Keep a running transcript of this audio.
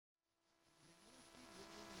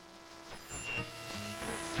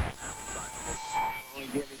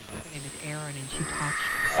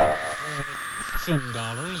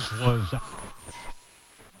$1,000 was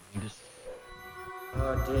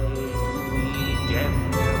A day to be death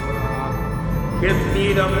never. Give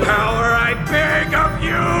me the power, I beg of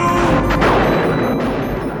you!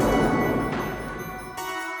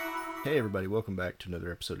 Hey everybody, welcome back to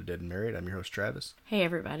another episode of Dead and Married. I'm your host Travis. Hey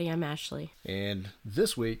everybody, I'm Ashley. And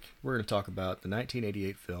this week we're going to talk about the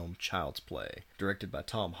 1988 film Child's Play, directed by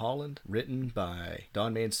Tom Holland, written by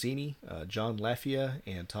Don Mancini, John Lafia,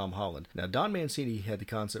 and Tom Holland. Now Don Mancini had the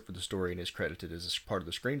concept for the story and is credited as a part of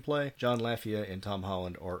the screenplay. John Lafia and Tom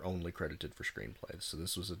Holland are only credited for screenplays. So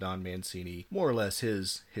this was a Don Mancini, more or less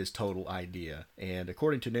his total idea. And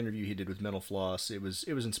according to an interview he did with Mental Floss, it was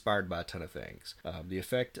inspired by a ton of things. The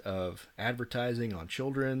effect of advertising on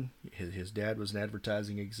children. His dad was an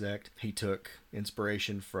advertising exec. He took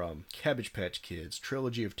inspiration from Cabbage Patch Kids,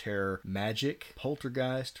 Trilogy of Terror, Magic,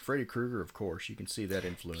 Poltergeist, Freddy Krueger, of course. You can see that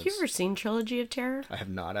influence. Have you ever seen Trilogy of Terror? I have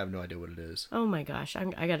not. I have no idea what it is. Oh my gosh, I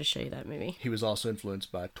gotta show you that movie. He was also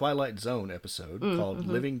influenced by Twilight Zone episode called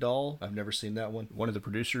Living Doll. I've never seen that one. One of the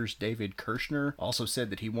producers, David Kirshner, also said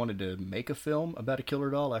that he wanted to make a film about a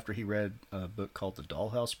killer doll after he read a book called The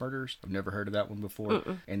Dollhouse Murders. I've never heard of that one before.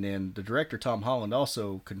 And then the director, Tom Holland,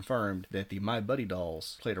 also confirmed that the My Buddy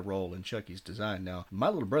dolls played a role in Chucky's design. Now, my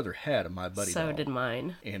little brother had a My Buddy doll. So did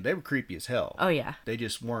mine. And they were creepy as hell. Oh yeah. They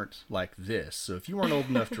just weren't like this. So if you weren't old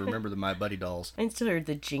enough to remember the My Buddy dolls... I still heard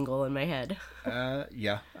the jingle in my head.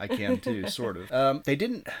 Yeah, I can too, sort of. They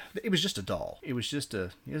didn't... It was just a doll. It was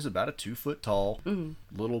about a 2-foot tall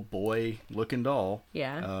little boy looking doll.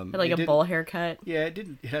 Yeah. Had like a bowl haircut. Yeah,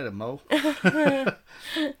 it had a mo.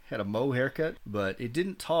 Had a mo haircut, but it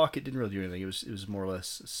didn't talk. It didn't really do anything. It was more or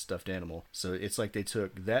less a stuffed animal. So it's like they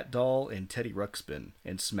took that doll and Teddy Ruxpin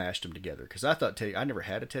and smashed them together. Because I never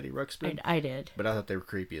had a Teddy Ruxpin. I did. But I thought they were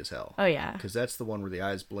creepy as hell. Oh yeah. Because that's the one where the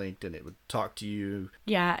eyes blinked and it would talk to you.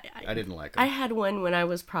 Yeah. I didn't like them. I had one when I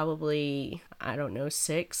was probably, I don't know,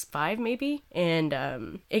 6, 5 maybe. And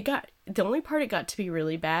the only part it got to be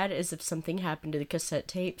really bad is if something happened to the cassette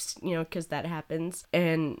tapes, because that happens.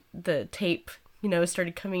 And the tape,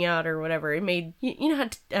 started coming out or whatever. It made, you know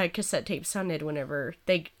how cassette tapes sounded whenever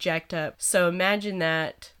they jacked up. So imagine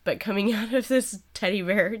that, but coming out of this teddy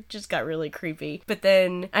bear just got really creepy. But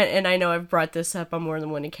then, and I know I've brought this up on more than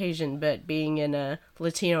one occasion, but being in a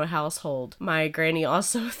Latino household, my granny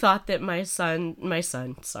also thought that my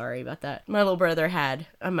little brother had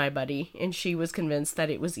a My Buddy, and she was convinced that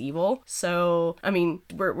it was evil. So, I mean,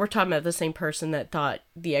 we're talking about the same person that thought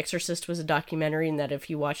The Exorcist was a documentary and that if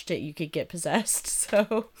you watched it, you could get possessed.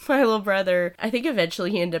 So, my little brother, I think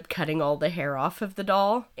eventually he ended up cutting all the hair off of the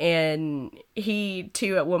doll, and he,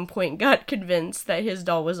 too, at one point got convinced that his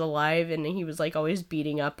doll was alive, and he was, like, always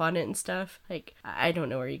beating up on it and stuff. Like, I don't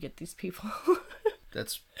know where you get these people.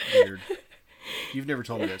 That's weird. You've never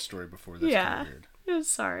told me that story before. That's kind of weird. I'm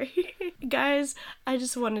sorry. Guys, I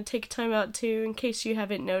just want to take time out too, in case you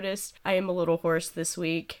haven't noticed, I am a little hoarse this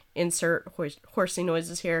week. Insert horsey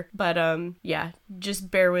noises here. But, yeah, just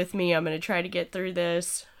bear with me. I'm going to try to get through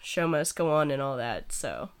this. Show must go on and all that.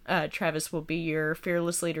 So, Travis will be your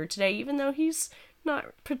fearless leader today, even though he's not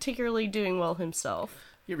particularly doing well himself.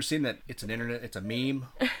 You ever seen that? It's a meme,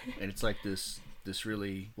 and it's like this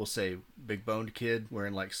really, we'll say, big-boned kid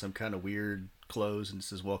wearing like some kind of weird clothes and it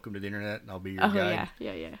says, "Welcome to the internet," and I'll be your guide.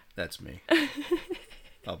 Yeah. That's me.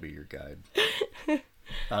 I'll be your guide. I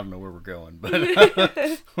don't know where we're going, but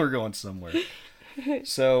we're going somewhere.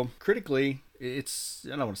 So, critically, I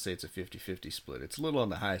don't want to say it's a 50-50 split. It's a little on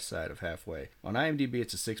the high side of halfway. On IMDb,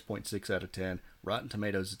 it's a 6.6 out of 10. Rotten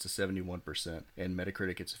Tomatoes, it's a 71%. And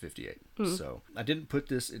Metacritic, it's a 58. So, I didn't put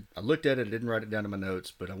this... I looked at it, I didn't write it down in my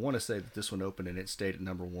notes, but I want to say that this one opened and it stayed at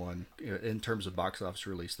number 1 in terms of box office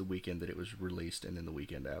release the weekend that it was released and then the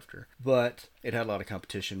weekend after. But it had a lot of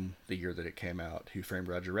competition the year that it came out. Who Framed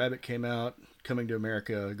Roger Rabbit came out. Coming to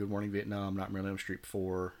America, Good Morning Vietnam, Nightmare on Elm Street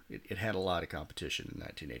 4. It had a lot of competition in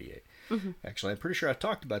 1988. Actually, I'm pretty sure I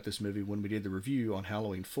talked about this movie when we did the review on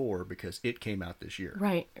Halloween 4 because it came out this year.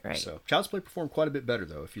 Right. So, Child's Play performed quite a bit better,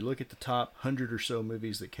 though. If you look at the top 100 or so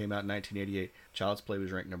movies that came out in 1988, Child's Play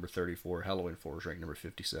was ranked number 34, Halloween 4 was ranked number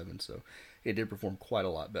 57, so it did perform quite a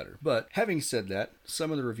lot better. But having said that,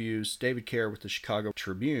 some of the reviews, David Kerr with the Chicago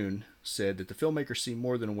Tribune said that the filmmakers seem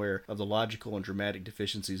more than aware of the logical and dramatic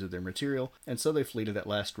deficiencies of their material, and so they flee to that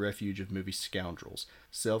last refuge of movie scoundrels,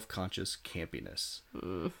 self-conscious campiness.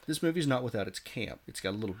 This movie's not without its camp. It's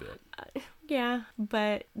got a little bit. Yeah,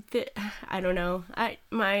 but I don't know.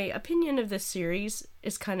 My opinion of this series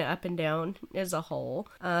is kind of up and down as a whole.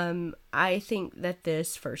 I think that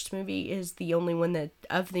this first movie is the only one that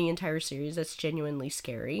of the entire series that's genuinely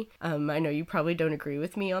scary. I know you probably don't agree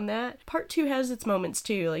with me on that. Part 2 has its moments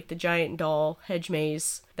too, like the giant doll hedge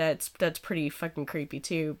maze. That's pretty fucking creepy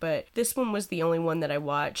too. But this one was the only one that I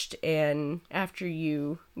watched, and after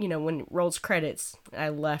when it rolls credits, I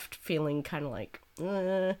left feeling kind of like.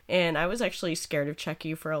 And I was actually scared of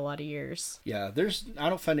Chucky for a lot of years. Yeah, I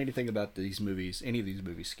don't find anything about any of these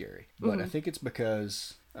movies scary. But I think it's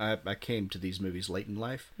because I came to these movies late in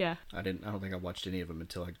life. Yeah. I don't think I watched any of them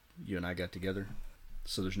until you and I got together.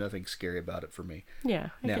 So there's nothing scary about it for me. Yeah.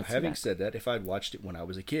 Now, having said that, if I'd watched it when I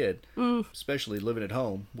was a kid, especially living at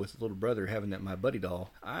home with a little brother having that My Buddy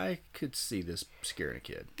doll, I could see this scaring a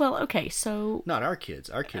kid. Well, okay, so... Not our kids.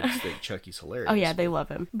 Our kids think Chucky's hilarious. Oh, yeah, they love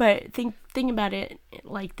him. But think about it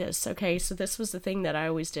like this, okay? So this was the thing that I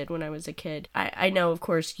always did when I was a kid. I know, of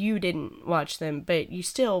course, you didn't watch them, but you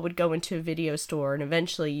still would go into a video store, and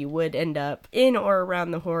eventually you would end up in or around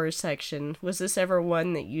the horror section. Was this ever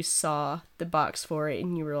one that you saw the box for it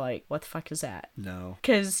and you were like, what the fuck is that? No.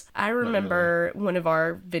 Because I remember one of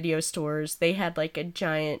our video stores, they had like a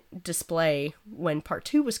giant display when part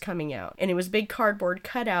 2 was coming out, and it was a big cardboard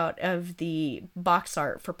cutout of the box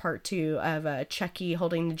art for part 2 of Chucky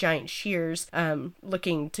holding the giant shears,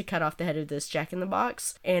 looking to cut off the head of this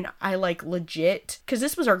Jack-in-the-Box. And I like legit, because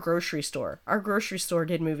this was our grocery store. Our grocery store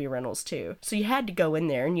did movie rentals too, so you had to go in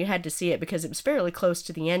there and you had to see it because it was fairly close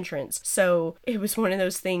to the entrance. So it was one of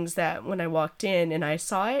those things that when I walked in and I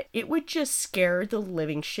saw it, it would just scare the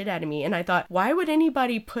living shit out of me. And I thought, why would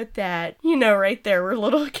anybody put that, right there where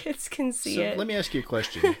little kids can see it? Let me ask you a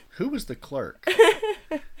question. Who was the clerk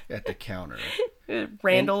at the counter?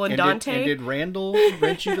 Randall and Dante? Did Randall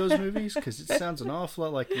rent you those movies? Because it sounds an awful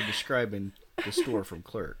lot like you're describing the store from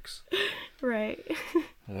Clerks. Right.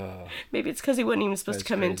 Maybe it's because he wasn't even supposed to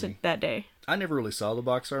come into that day. I never really saw the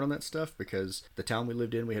box art on that stuff because the town we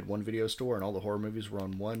lived in, we had one video store and all the horror movies were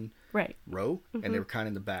on one row, and they were kind of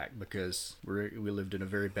in the back because we lived in a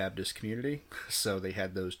very Baptist community, so they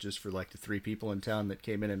had those just for like the 3 people in town that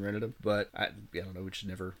came in and rented them. But I don't know,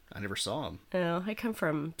 I never saw them. Oh, I come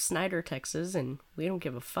from Snyder, Texas, and we don't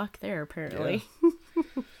give a fuck there apparently.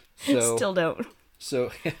 Yeah. Still don't.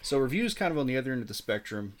 So reviews kind of on the other end of the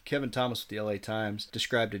spectrum. Kevin Thomas with the LA Times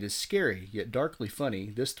described it as scary, yet darkly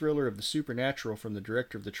funny. This thriller of the supernatural from the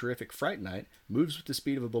director of the terrific Fright Night moves with the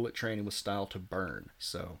speed of a bullet train and with style to burn.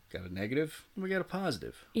 So, got a negative, and we got a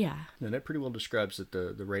positive. Yeah. And that pretty well describes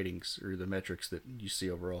the ratings, or the metrics that you see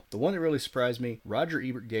overall. The one that really surprised me, Roger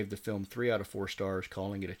Ebert gave the film 3 out of 4 stars,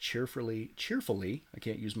 calling it a cheerfully, I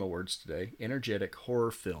can't use my words today, energetic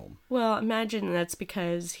horror film. Well, imagine that's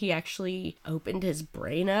because he actually opened his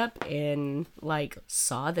brain up and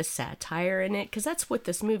saw the satire in it, because that's what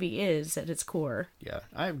this movie is at its core. Yeah,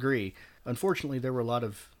 I agree. Unfortunately, there were a lot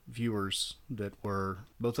of viewers that were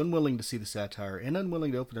both unwilling to see the satire and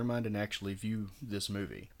unwilling to open their mind and actually view this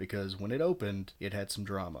movie, because when it opened, it had some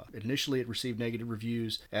drama. Initially, it received negative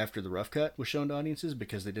reviews after the rough cut was shown to audiences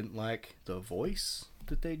because they didn't like the voice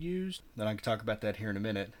that they'd used. Then I can talk about that here in a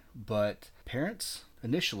minute. But parents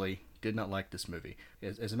initially did not like this movie.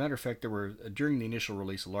 As a matter of fact, there were, during the initial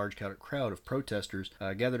release, a large crowd of protesters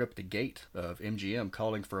gathered up at the gate of MGM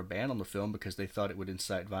calling for a ban on the film because they thought it would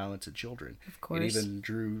incite violence at children. Of course. It even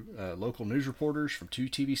drew local news reporters from 2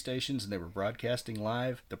 TV stations, and they were broadcasting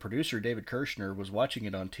live. The producer, David Kirshner, was watching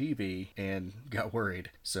it on TV and got worried.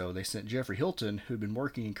 So they sent Jeffrey Hilton, who'd been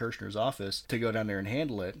working in Kirshner's office, to go down there and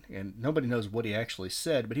handle it. And nobody knows what he actually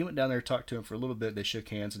said, but he went down there, talked to him for a little bit, they shook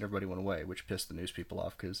hands, and everybody went away, which pissed the news people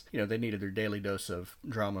off because, they needed their daily dose of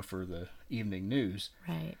drama for the evening news.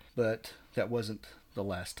 Right. But that wasn't the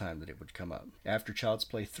last time that it would come up. After Child's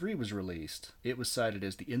Play 3 was released, it was cited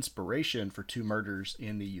as the inspiration for 2 murders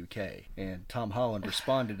in the UK. And Tom Holland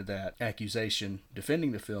responded to that accusation,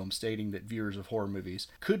 defending the film, stating that viewers of horror movies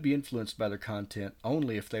could be influenced by their content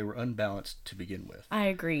only if they were unbalanced to begin with. I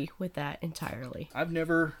agree with that entirely. I've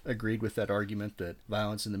never agreed with that argument that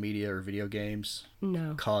violence in the media or video games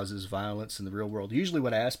causes violence in the real world. Usually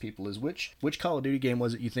what I ask people is, which Call of Duty game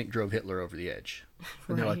was it you think drove Hitler over the edge?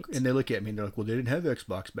 And right. They look at me and they're like, well, they didn't have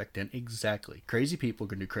Xbox back then. Exactly. Crazy people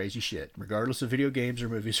can do crazy shit. Regardless of video games or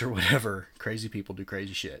movies or whatever, crazy people do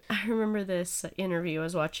crazy shit. I remember this interview I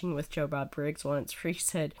was watching with Joe Bob Briggs once where he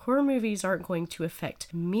said, horror movies aren't going to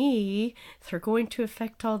affect me. They're going to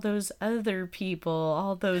affect all those other people,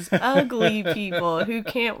 all those ugly people who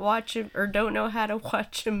can't watch it or don't know how to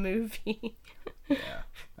watch a movie. Yeah.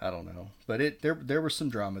 I don't know. But there was some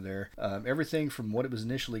drama there. Everything from what it was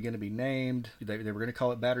initially going to be named, they were going to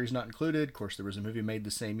call it Batteries Not Included. Of course, there was a movie made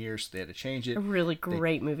the same year, so they had to change it. A really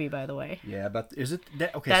great movie, by the way. Yeah, but is it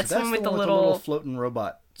that? Okay, That's so that's the one with the one the with the little floating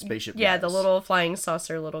robot spaceship. Yeah, guys. the little flying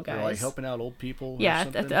saucer little guys. They're like helping out old people. Yeah, or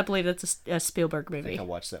something. I believe that's a Spielberg I think movie. I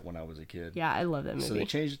watched that when I was a kid. Yeah, I love that movie. So they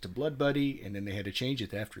changed it to Blood Buddy, and then they had to change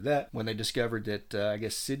it after that when they discovered that, I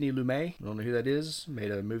guess, Sidney Lumet, I don't know who that is, made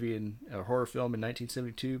a horror film in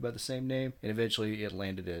 1972 by the same name, and eventually it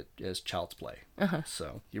landed as Child's Play.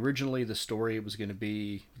 So originally the story was going to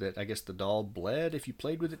be that, I guess, the doll bled if you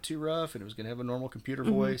played with it too rough, and it was going to have a normal computer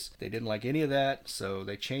voice. They didn't like any of that, so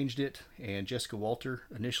they changed it, and Jessica Walter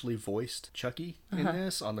initially voiced Chucky in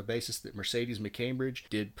this on the basis that Mercedes McCambridge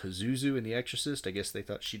did Pazuzu in The Exorcist. I guess they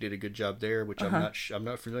thought she did a good job there, which I'm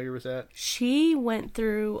not familiar with that. She went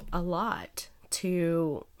through a lot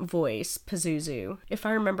to voice Pazuzu. If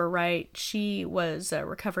I remember right, she was a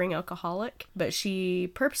recovering alcoholic, but she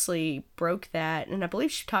purposely broke that, and I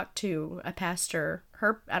believe she talked to a pastor.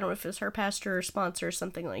 I don't know if it was her pastor or sponsor or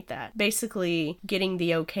something like that. Basically getting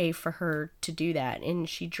the okay for her to do that. And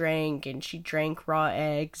she drank raw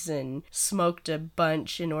eggs and smoked a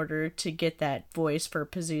bunch in order to get that voice for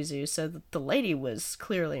Pazuzu. So the lady was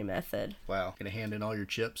clearly method. Wow. Gonna hand in all your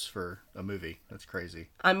chips for a movie. That's crazy.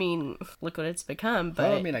 I mean, look what it's become. But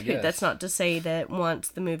well, I mean, I guess. That's not to say that once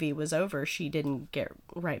the movie was over, she didn't get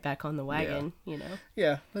right back on the wagon, you know?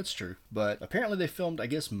 Yeah, that's true. But apparently they filmed, I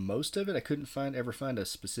guess, most of it. I couldn't ever find a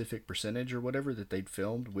specific percentage or whatever that they'd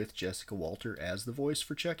filmed with Jessica Walter as the voice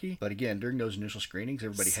for Chucky. But again, during those initial screenings,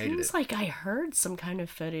 everybody hated it. Seems like I heard some kind of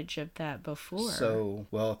footage of that before. So,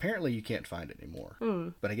 well, apparently you can't find it anymore.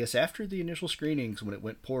 But I guess after the initial screenings, when it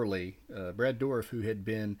went poorly, Brad Dourif, who had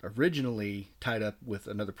been originally tied up with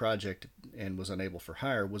another project and was unable for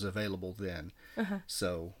hire, was available then.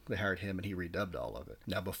 So they hired him and he redubbed all of it.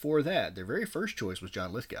 Now, before that, their very first choice was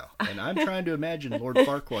John Lithgow. And I'm trying to imagine Lord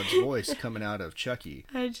Farquaad's voice coming out of Chucky.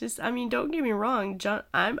 I mean, don't get me wrong, John.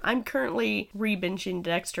 I'm currently re-binging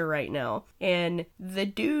Dexter right now, and the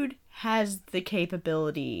dude has the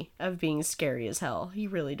capability of being scary as hell. He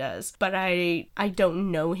really does. But I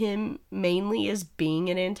don't know him mainly as being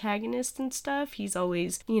an antagonist and stuff. He's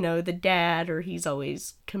always, the dad, or he's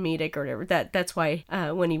always comedic or whatever. That's why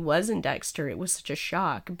when he was in Dexter, it was such a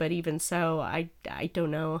shock. But even so, I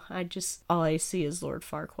don't know. All I see is Lord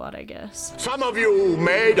Farquaad, I guess. Some of you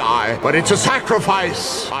may die, but it's a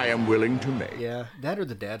sacrifice I am willing to make. Yeah, that or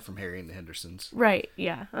the dad from Harry and the Hendersons. Right,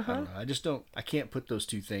 yeah. I don't know. I can't put those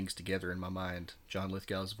two things together in my mind. John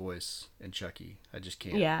Lithgow's voice and Chucky. I just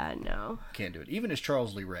can't. Yeah, no. Can't do it. Even as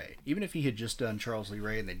Charles Lee Ray. Even if he had just done Charles Lee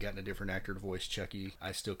Ray and they'd gotten a different actor to voice Chucky,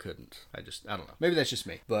 I still couldn't. I don't know. Maybe that's just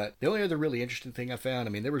me. But the only other really interesting thing I found,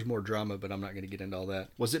 I mean, there was more drama, but I'm not going to get into all that,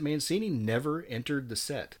 was that Mancini never entered the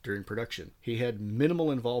set during production. He had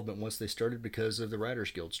minimal involvement once they started because of the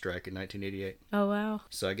Writers Guild strike in 1988. Oh, wow.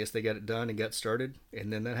 So I guess they got it done and got started,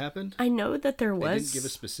 and then that happened. I know that there was... They didn't give a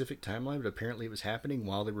specific timeline, but apparently it was happening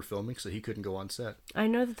while they were filming, so he couldn't go on set. I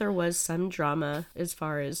know that there was some drama as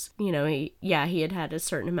far as, he had a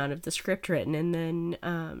certain amount of the script written, and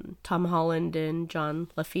then Tom Holland and John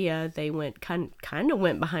LaFia, they went kind of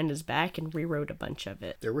went behind his back and rewrote a bunch of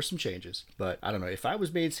it. There were some changes, but I don't know. If I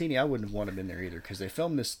was Mancini, I wouldn't have wanted him in there either, because they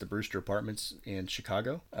filmed this at the Brewster Apartments in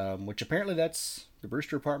Chicago, which apparently the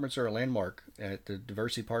Brewster Apartments are a landmark at the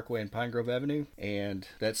Diversey Parkway and Pine Grove Avenue, and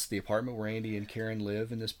that's the apartment where Andy and Karen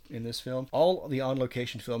live in this film. All the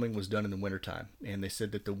on-location filming was done in the wintertime, and they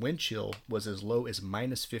said that the wind chill was as low as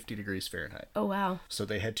minus 50 degrees Fahrenheit. Oh, wow. So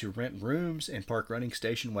they had to rent rooms and park running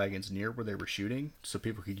station wagons near where they were shooting so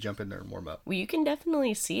people could jump in there and warm up. Well, you can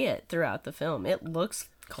definitely see it throughout the film. It looks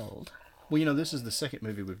cold. Well, this is the second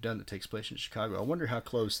movie we've done that takes place in Chicago. I wonder how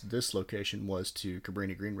close this location was to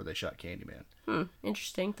Cabrini Green where they shot Candyman.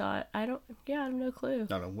 Interesting thought. I have no clue.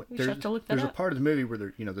 No. We should have to look that there's up. A part of the movie where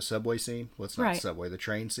the subway scene. Well, it's not right. the subway, the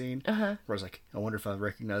train scene. Uh-huh. Where I was like, I wonder if I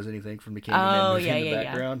recognize anything from the Candyman movie in the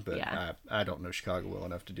background. But yeah. I don't know Chicago well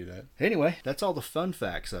enough to do that. Anyway, that's all the fun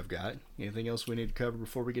facts I've got. Anything else we need to cover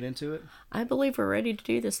before we get into it? I believe we're ready to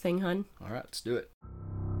do this thing, hun. All right, let's do it.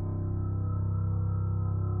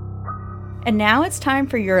 And now it's time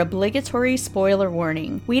for your obligatory spoiler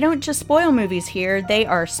warning. We don't just spoil movies here, they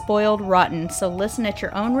are spoiled rotten, so listen at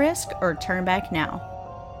your own risk or turn back now.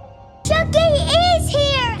 Chucky is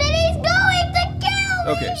here! Then he's going to kill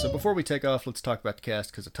me! Okay, so before we take off, let's talk about the cast,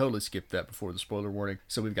 because I totally skipped that before the spoiler warning.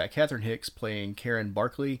 So we've got Catherine Hicks playing Karen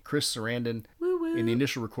Barkley, Chris Sarandon. Woo-woo. In the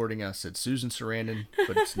initial recording, I said Susan Sarandon,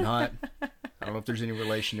 but it's not. I don't know if there's any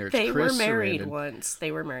relation there. It's They Chris were married Sarandon. once.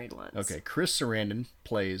 They were married once. Okay, Chris Sarandon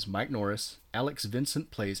plays Mike Norris. Alex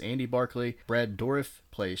Vincent plays Andy Barclay. Brad Dourif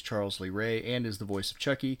plays Charles Lee Ray and is the voice of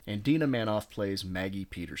Chucky. And Dina Manoff plays Maggie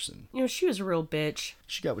Peterson. You know, she was a real bitch.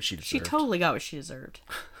 She got what she deserved. She totally got what she deserved.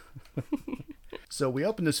 So we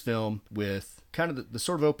open this film with kind of the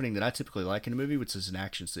sort of opening that I typically like in a movie, which is an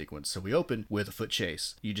action sequence. So we open with a foot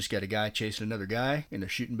chase. You just got a guy chasing another guy, and they're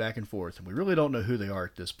shooting back and forth. And we really don't know who they are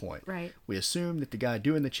at this point. Right. We assume that the guy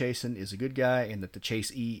doing the chasing is a good guy and that the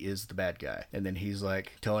chasee is the bad guy. And then he's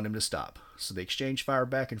like telling him to stop. So they exchange fire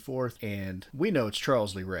back and forth, and we know it's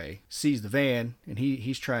Charles Lee Ray. Sees the van, and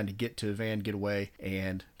he's trying to get to the van, get away,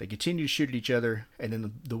 and they continue to shoot at each other, and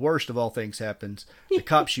then the worst of all things happens. The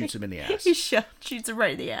cop shoots him in the ass. He shoots him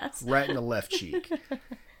right in the ass. Right in the left cheek.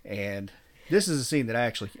 And this is a scene that I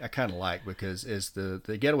kind of like, because as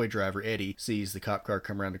the getaway driver, Eddie, sees the cop car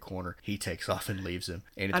come around the corner, he takes off and leaves him.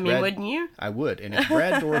 And it's wouldn't you? I would. And it's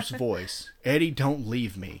Brad Dourif's voice. Eddie, don't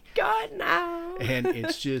leave me. God, no. And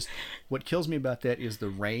it's just, what kills me about that is the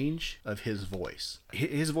range of his voice.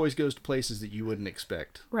 His voice goes to places that you wouldn't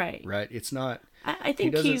expect. Right. Right? It's not... I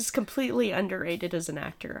think he's completely underrated as an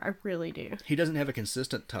actor. I really do. He doesn't have a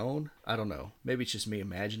consistent tone. I don't know. Maybe it's just me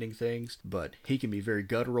imagining things, but he can be very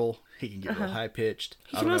guttural. He can get real high-pitched.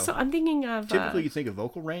 He can also, I'm thinking of... Typically, you think of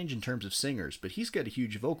vocal range in terms of singers, but he's got a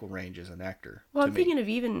huge vocal range as an actor. Well, I'm thinking of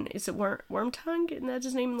even, is it Wormtongue? Isn't that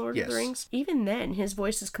his name in Lord of the Rings? Even then, his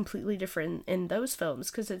voice is completely different in those films,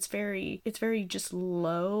 because it's very just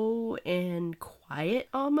low and quiet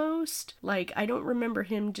almost. Like, I don't remember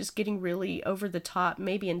him just getting really over the top,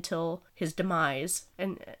 maybe until his demise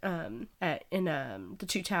and in The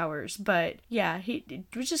Two Towers. But yeah, it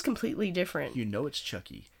was just completely different. You know it's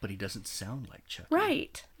Chucky, but he doesn't sound like Chucky.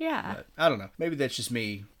 Right. Yeah. But I don't know. Maybe that's just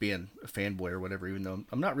me being a fanboy or whatever, even though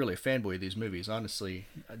I'm not really a fanboy of these movies. Honestly,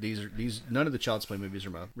 none of the Child's Play movies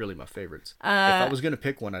are really my favorites. If I was going to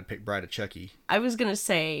pick one, I'd pick Bride of Chucky. I was going to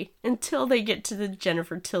say, until they get to the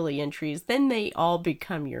Jennifer Tilly entries, then they all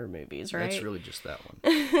become your movies, right? That's really just that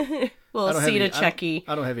one. Well, Sita Chucky.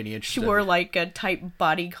 I don't have any interest. She wore like a tight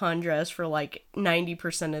bodycon dress for like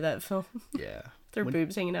 90% of that film. Yeah. Their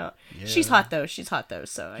boobs hanging out. Yeah. She's hot though.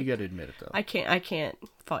 So you got to admit it though. I can't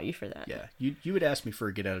fault you for that. Yeah. You would ask me for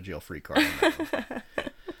a get out of jail free card on that one.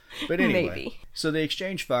 But anyway, Maybe. So they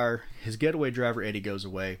exchange fire. His getaway driver, Eddie, goes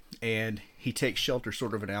away, and he takes shelter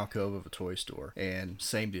sort of an alcove of a toy store. And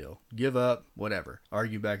same deal. Give up, whatever.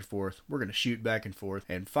 Argue back and forth. We're going to shoot back and forth.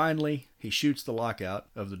 And finally, he shoots the lockout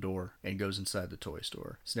of the door and goes inside the toy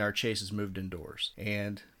store. So now our chase has moved indoors.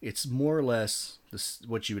 And it's more or less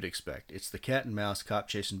what you would expect. It's the cat and mouse, cop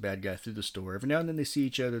chasing bad guy through the store. Every now and then they see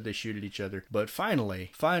each other, they shoot at each other. But finally,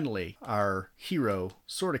 our hero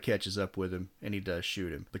sort of catches up with him, and he does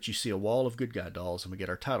shoot him. But you see a wall of good guy dolls, and we get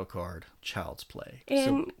our title card, Child's Play.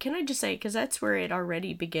 And can I just say, because that's where it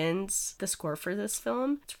already begins, the score for this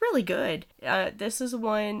film, it's really good. This is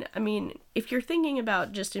one, I mean, if you're thinking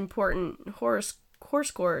about just important horror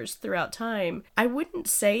scores throughout time, I wouldn't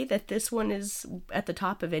say that this one is at the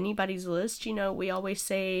top of anybody's list. You know, we always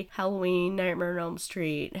say Halloween, Nightmare on Elm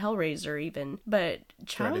Street, Hellraiser even, but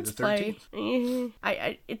Child's Play,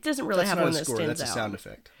 it doesn't really have one that stands out. That's a sound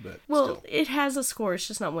effect, but well, still. It has a score. It's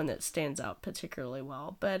just not one that stands out particularly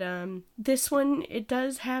well. But this one, it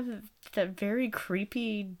does have that very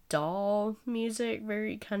creepy doll music,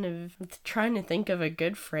 very kind of trying to think of a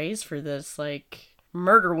good phrase for this, like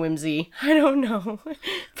murder whimsy. I don't know.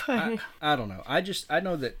 But I don't know. I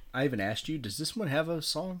know that I even asked you, does this one have a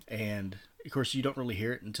song? And of course you don't really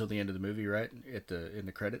hear it until the end of the movie, right? In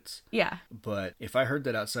the credits. Yeah. But if I heard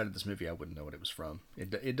that outside of this movie, I wouldn't know what it was from.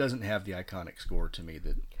 It doesn't have the iconic score to me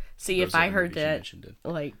that. See, if I heard that,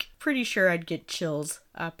 like, pretty sure I'd get chills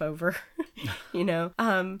up over, you know.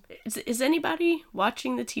 Is anybody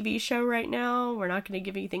watching the TV show right now? We're not going to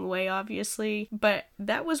give anything away, obviously, but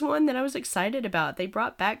that was one that I was excited about. They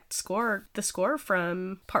brought back the score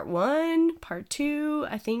from part 1, part 2.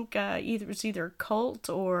 I think it was either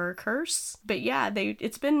Cult or Curse. But yeah,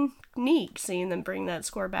 it's been neat seeing them bring that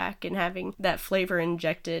score back and having that flavor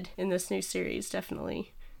injected in this new series,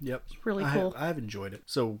 definitely. Yep. Really cool. I've enjoyed it.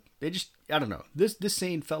 So they just, I don't know. This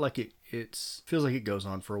scene felt like it feels like it goes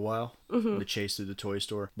on for a while. Mm-hmm. The chase through the toy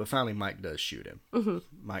store. But finally Mike does shoot him. Mm-hmm.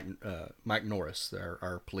 Mike Norris,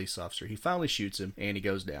 our police officer, he finally shoots him and he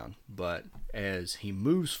goes down. But as he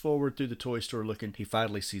moves forward through the toy store looking, he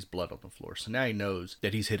finally sees blood on the floor. So now he knows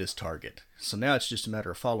that he's hit his target. So now it's just a matter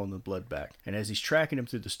of following the blood back. And as he's tracking him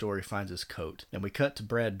through the store, he finds his coat. And we cut to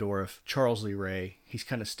Brad Dourif, Charles Lee Ray. He's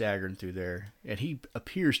kind of staggering through there. And he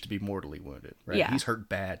appears to be mortally wounded, right? Yeah. He's hurt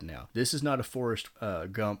bad now. This is not a Forrest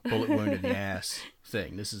Gump bullet wound in the ass.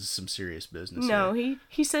 thing. This is some serious business. No, here.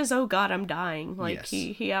 he says, "Oh God, I'm dying." Like Yes.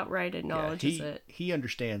 he outright acknowledges it. He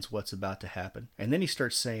understands what's about to happen, and then he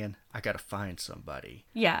starts saying, "I gotta find somebody."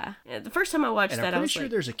 Yeah. The first time I watched And that, I'm I pretty was sure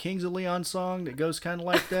like, there's a Kings of Leon song that goes kind of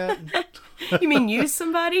like that. "You mean use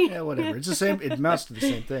somebody?" Yeah, whatever. It's the same. It amounts to the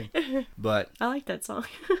same thing. But I like that song.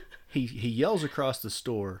 he yells across the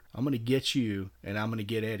store, "I'm gonna get you, and I'm gonna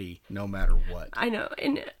get Eddie, no matter what." I know.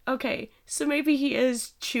 And okay, so maybe he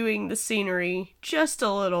is chewing the scenery just a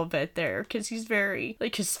little bit there, because he's very,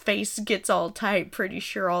 like, his face gets all tight. Pretty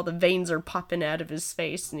sure all the veins are popping out of his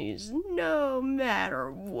face, and he's no matter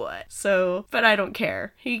what. So, but I don't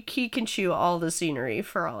care. He can chew all the scenery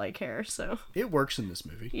for all I care. So It works in this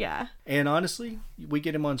movie. yeah, And honestly, we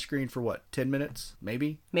get him on screen for what, 10 minutes,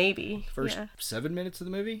 maybe? maybe First yeah. 7 minutes of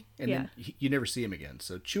the movie, and Yeah. then you never see him again.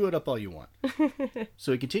 So chew it up all you want.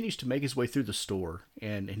 So he continues to make his way through the store,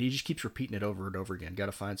 and he just keeps repeating it over and over again. Got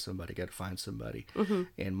to find somebody. Got to find somebody.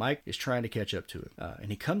 And Mike is trying to catch up to him,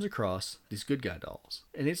 and he comes across these good guy dolls.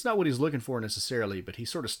 And it's not what he's looking for necessarily, but he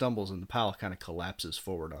sort of stumbles, and the pile kind of collapses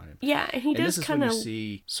forward on him. Yeah, and he And does this is when kind you of.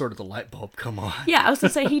 see sort of the light bulb come on. Yeah, I was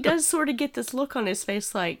gonna say he does sort of get this look on his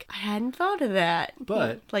face, like I hadn't thought of that.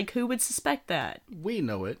 But- like, who would suspect that? We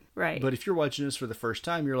know it. Right. But if you're watching this for the first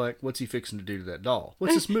time, you're like, what's he fixing to do to that doll?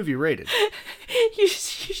 What's this movie rated?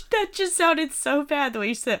 That just sounded so bad the way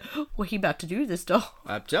you said, "What he about to do to this doll?"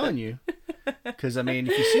 I'm telling you. Because, I mean,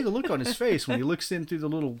 if you see the look on his face when he looks in through the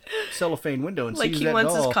little cellophane window and Like sees he that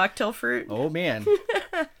wants doll. his cocktail fruit. Oh, man.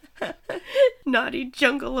 Naughty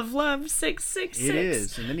Jungle of Love 666. It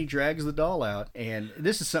is. And then he drags the doll out. And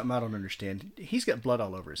this is something I don't understand. He's got blood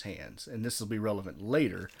all over his hands. And this will be relevant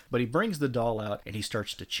later. But he brings the doll out and he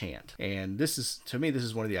starts to chant. And this is, to me, this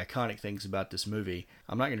is one of the iconic things about this movie.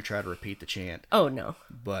 I'm not going to try to repeat the chant. Oh no.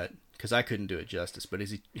 But because I couldn't do it justice. But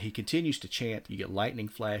as he continues to chant, you get lightning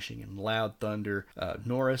flashing and loud thunder.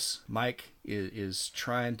 Norris, Mike, is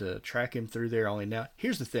trying to track him through there. Only now,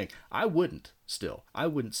 here's the thing. I wouldn't still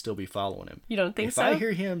be following him. You don't think if so? I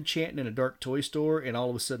hear him chanting in a dark toy store and all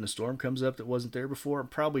of a sudden a storm comes up that wasn't there before, I'm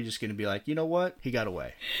probably just going to be like, you know what? He got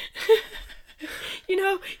away. You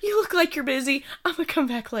know, you look like you're busy. I'm gonna come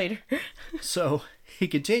back later. So he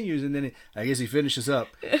continues, and then I guess he finishes up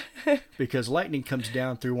because lightning comes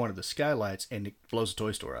down through one of the skylights and it blows the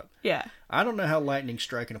toy store up. Yeah. I don't know how lightning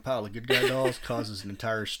striking a pile of good guy dolls causes an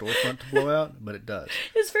entire storefront to blow out, but it does.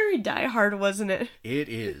 It's very Die Hard, wasn't it? It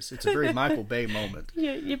is. It's a very Michael Bay moment.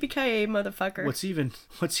 Yeah, yippee-ki-yay, motherfucker. What's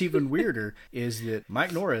even weirder is that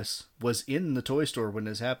Mike Norris was in the toy store when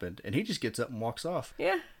this happened, and he just gets up and walks off.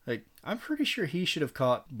 Yeah. Like, I'm pretty sure he should have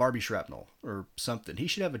caught Barbie shrapnel or something. He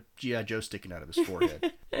should have a G.I. Joe sticking out of his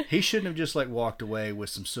forehead. He shouldn't have just, like, walked away with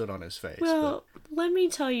some soot on his face. Well, let me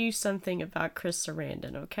tell you something about Chris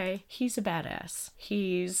Sarandon, okay? He's a badass.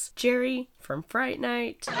 He's Jerry from Fright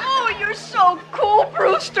Night. Oh, you're so cool,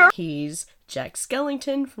 Brewster. He's Jack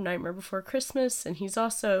Skellington from Nightmare Before Christmas, and he's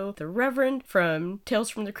also the Reverend from Tales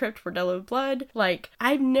from the Crypt, Bordello of Blood. Like,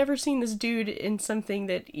 I've never seen this dude in something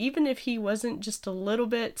that, even if he wasn't just a little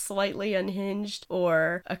bit slightly unhinged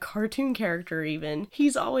or a cartoon character even,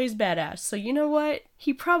 he's always badass. So you know what?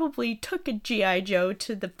 He probably took a G.I. Joe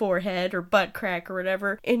to the forehead or butt crack or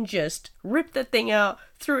whatever and just ripped that thing out,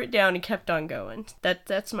 threw it down, and kept on going.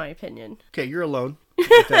 That's my opinion. Okay, you're alone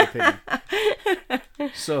with that opinion.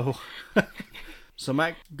 So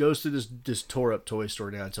Mike goes through this tore up toy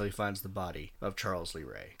store now until he finds the body of Charles Lee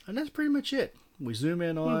Ray. And that's pretty much it. We zoom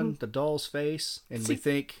in on the doll's face and we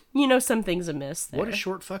think, You know something's amiss there. what a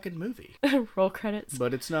short fucking movie. Roll credits.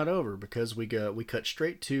 But it's not over because we cut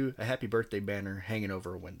straight to a happy birthday banner hanging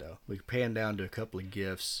over a window. We pan down to a couple of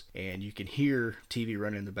gifts and you can hear TV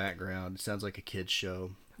running in the background. It sounds like a kid's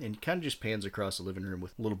show. And kind of just pans across the living room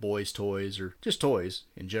with little boys' toys or just toys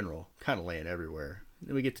in general, kind of laying everywhere.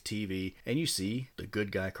 Then we get the TV and you see the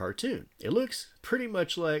Good Guy cartoon. It looks pretty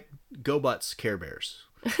much like GoBot's Care Bears.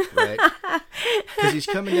 Right? Because he's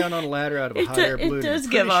coming down on a ladder out of a hot air balloon. It does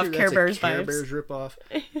give off Care Bears vibes. Care Bears ripoff.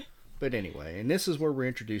 But anyway, and this is where we're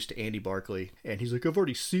introduced to Andy Barclay, and he's like, I've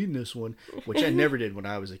already seen this one, which I never did when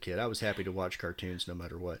I was a kid. I was happy to watch cartoons no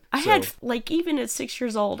matter what. I had, like, even at 6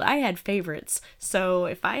 years old, I had favorites. So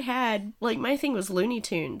if I had, like, my thing was Looney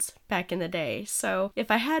Tunes back in the day. So if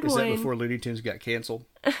I had Is one... that before Looney Tunes got canceled?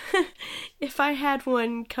 If I had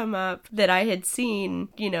one come up that I had seen,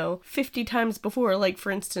 50 times before, like,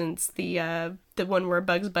 for instance, the one where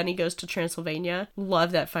Bugs Bunny goes to Transylvania,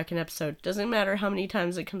 love that fucking episode. Doesn't matter how many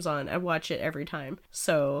times it comes on, I watch it every time.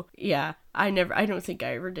 So, yeah, I don't think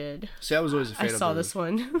I ever did. See, I was always a fan I of saw this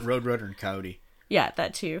one. Roadrunner and Coyote. Yeah,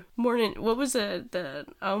 that too. Morning. What was the?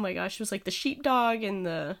 Oh my gosh, it was like the sheepdog and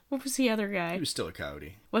what was the other guy? He was still a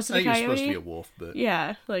coyote. Was it I a think coyote? he was supposed to be a wolf, but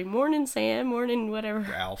Yeah, like morning Sam, morning whatever.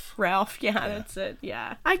 Ralph. Yeah, that's it.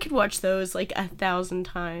 Yeah. I could watch those like 1,000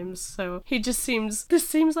 times. So this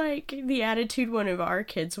seems like the attitude one of our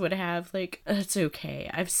kids would have. Like, it's okay.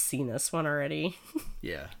 I've seen this one already.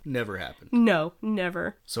 Yeah, never happened. No,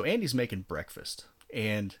 never. So Andy's making breakfast.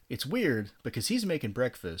 And it's weird because he's making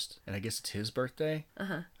breakfast, and I guess it's his birthday.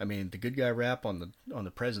 I mean, the good guy rap on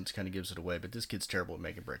the presents kind of gives it away, but this kid's terrible at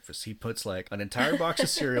making breakfast. He puts like an entire box of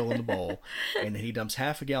cereal in the bowl, and then he dumps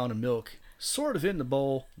half a gallon of milk sort of in the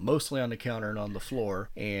bowl, mostly on the counter and on the floor,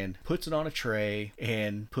 and puts it on a tray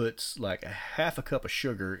and puts like a half a cup of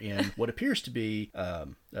sugar in what appears to be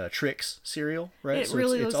Trix cereal, right? It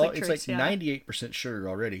really looks like it's Trix, like yeah. 98% sugar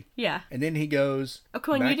already. Yeah. And then he goes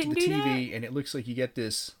come on, back you to didn't the do TV, and it looks like you get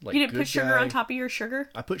this like You didn't good put sugar guy. on top of your sugar?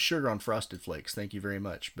 I put sugar on Frosted Flakes. Thank you very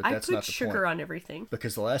much, but I that's put not the sugar point. on everything.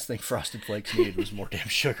 Because the last thing Frosted Flakes needed was more damn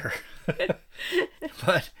sugar.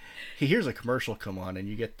 But he hears a commercial come on, and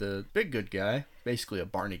you get the big good guy, basically a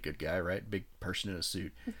Barney good guy, right? Big person in a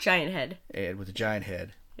suit Giant head. and with a giant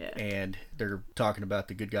head. Yeah. And they're talking about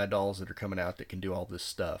the good guy dolls that are coming out that can do all this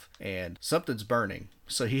stuff. And something's burning.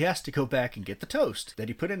 So he has to go back and get the toast that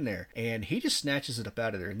he put in there. And he just snatches it up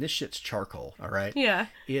out of there. And this shit's charcoal, all right? Yeah.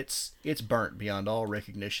 It's burnt beyond all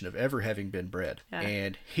recognition of ever having been bread. Yeah.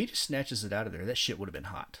 And he just snatches it out of there. That shit would have been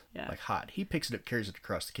hot. Yeah. Like hot. He picks it up, carries it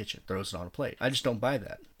across the kitchen, throws it on a plate. I just don't buy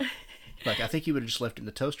that. Like, I think he would have just left it in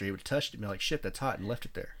the toaster. He would have touched it and be like, shit, that's hot, and left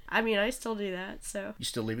it there. I mean, I still do that, so. You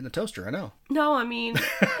still leave it in the toaster, I know. No, I mean,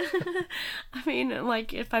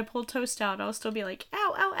 like, if I pull toast out, I'll still be like,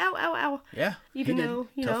 ow, ow, ow, ow, ow. Yeah. Even he did. though, Tough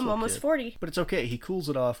I'm little almost kid. 40. But it's okay. He cools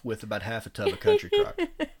it off with about half a tub of Country Crock.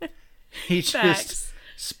 He just Facts.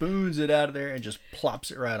 spoons it out of there and just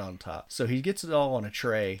plops it right on top. So he gets it all on a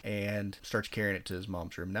tray and starts carrying it to his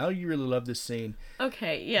mom's room. Now you really love this scene.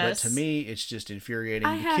 Okay, yes. But to me, it's just infuriating.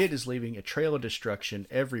 The kid is leaving a trail of destruction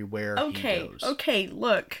everywhere he goes. Okay,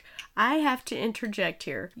 look. I have to interject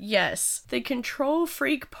here. Yes, the control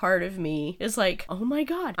freak part of me is like, oh my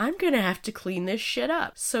god, I'm gonna have to clean this shit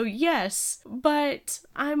up. So yes, but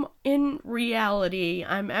in reality,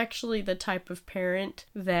 I'm actually the type of parent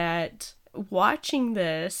that watching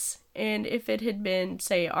this, and if it had been,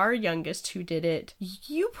 say, our youngest who did it,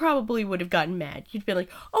 you probably would have gotten mad. You'd been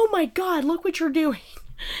like, oh my god, look what you're doing.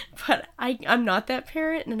 But I'm not that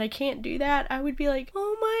parent, and I can't do that. I would be like,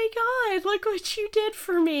 oh my god, look what you did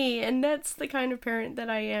for me. And that's the kind of parent that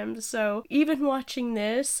I am. So even watching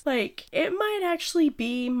this, like, it might actually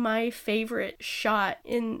be my favorite shot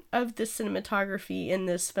of the cinematography in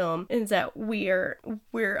this film, is that we're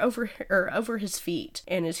over his feet.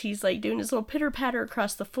 And as he's like doing his little pitter patter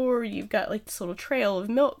across the floor, you've got like this little trail of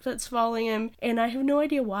milk that's following him. And I have no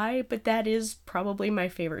idea why, but that is probably my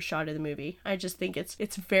favorite shot of the movie. I just think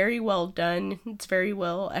it's very well done. It's very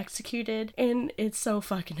well executed, and it's so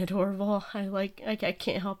fucking adorable. I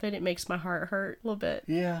can't help it. It makes my heart hurt a little bit.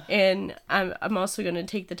 Yeah. And I'm also going to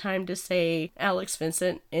take the time to say Alex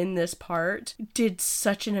Vincent in this part did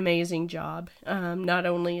such an amazing job. Not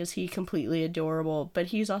only is he completely adorable, but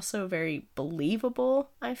he's also very believable,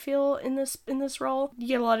 I feel, in this role. You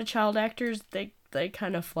get a lot of child actors, they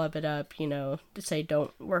kind of flub it up, to say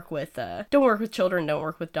don't work with children, don't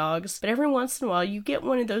work with dogs. But every once in a while, you get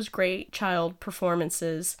one of those great child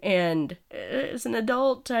performances. And as an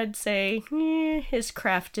adult, I'd say his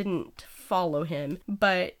craft didn't follow him.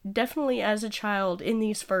 But definitely as a child in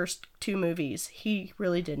these first two movies, he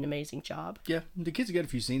really did an amazing job. Yeah, the kid's got a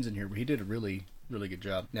few scenes in here where he did a really, really good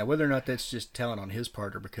job. Now, whether or not that's just talent on his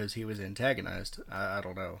part or because he was antagonized, I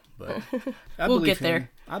don't know. But We'll get there.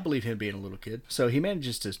 I believe him being a little kid. So he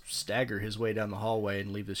manages to stagger his way down the hallway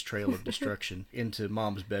and leave this trail of destruction into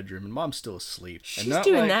Mom's bedroom, and Mom's still asleep. She's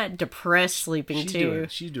doing that depressed sleeping too.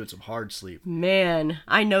 She's doing some hard sleep. Man,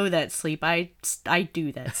 I know that sleep. I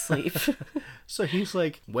do that sleep. So he's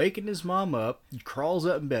like waking his mom up, crawls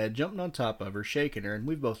up in bed, jumping on top of her, shaking her, and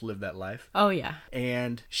we've both lived that life. Oh yeah.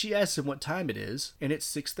 And she asks him what time it is, and it's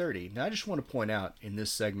 6:30. Now I just want to point out in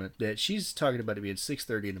this segment that she's talking about it being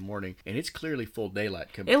 6:30 in the morning, and it's clearly full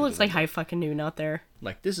daylight coming. It looks like high fucking noon out there.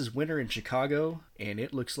 Like, this is winter in Chicago, and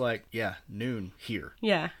it looks like, noon here.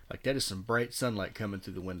 Yeah. Like, that is some bright sunlight coming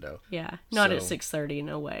through the window. Yeah. Not at 6:30,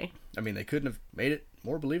 no way. I mean, they couldn't have made it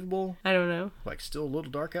more believable. I don't know. Like, still a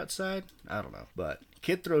little dark outside? I don't know. But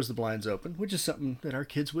Kid throws the blinds open, which is something that our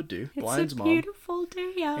kids would do. Blinds, It's a Mom. beautiful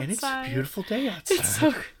day outside. And it's a beautiful day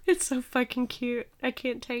outside. It's so fucking cute. I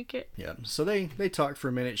can't take it. Yeah, so they talk for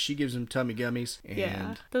a minute. She gives him tummy gummies, and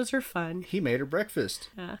Yeah, those are fun. he made her breakfast,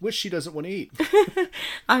 which she doesn't want to eat.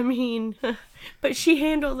 I mean, but she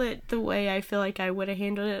handled it the way I feel like I would have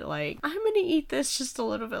handled it. Like, I'm gonna eat this just a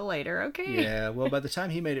little bit later, okay? Yeah, well, by the time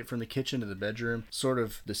he made it from the kitchen to the bedroom, sort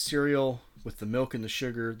of the cereal with the milk and the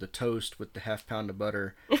sugar, the toast with the half pound of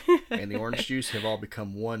butter, and the orange juice have all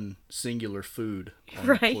become one singular food on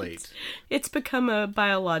the plate. It's become a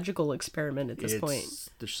biological experiment at this point.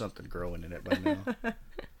 There's something growing in it by now.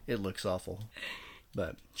 It looks awful.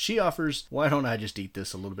 But she offers, why don't I just eat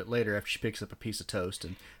this a little bit later after she picks up a piece of toast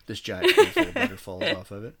and this giant spoonful of butter falls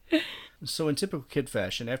off of it. So in typical kid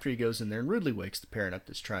fashion, after he goes in there and rudely wakes the parent up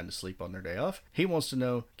that's trying to sleep on their day off, he wants to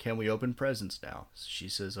know, can we open presents now? She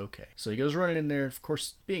says, okay. So he goes running in there. Of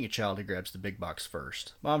course, being a child, he grabs the big box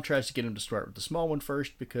first. Mom tries to get him to start with the small one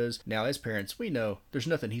first because now as parents, we know there's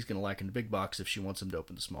nothing he's going to like in the big box if she wants him to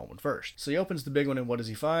open the small one first. So he opens the big one and what does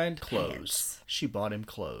he find? Clothes. Pants. She bought him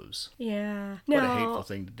clothes. Yeah. What a hateful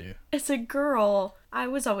thing to do. As a girl, I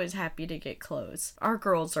was always happy to get clothes. Our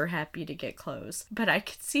girls are happy to get clothes. But I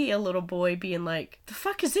could see a little boy being like, the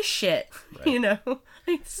fuck is this shit? Right. You know?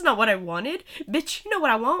 Like, this is not what I wanted. Bitch, you know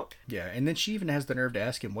what I want. Yeah, and then she even has the nerve to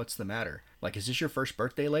ask him, what's the matter? Like, is this your first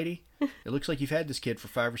birthday, lady? It looks like you've had this kid for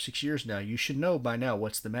 5 or 6 years now. You should know by now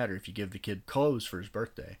what's the matter if you give the kid clothes for his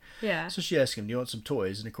birthday. Yeah. So she asks him, do you want some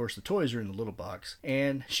toys? And of course the toys are in the little box.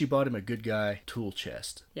 And she bought him a good guy tool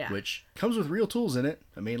chest. Yeah. Which comes with real tools in it.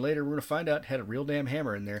 I mean, later we're going to find out it had a real damn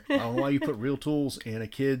hammer in there. I don't know why you put real tools in a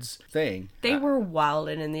kid's thing. They were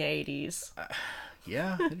wildin' in the 80s.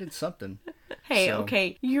 Yeah, they did something. Hey, So-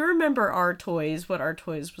 okay, you remember our toys, what our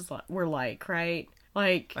toys were like, right?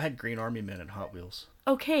 Like, I had Green Army Men and Hot Wheels.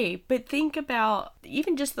 okay, but think about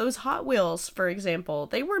even just those Hot Wheels, for example.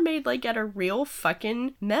 They were made like out of real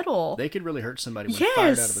fucking metal. They could really hurt somebody when Yes.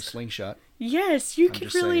 fired out of a slingshot. Yes, you I'm could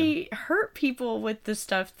just really hurt people with this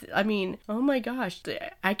stuff. I mean, oh my gosh,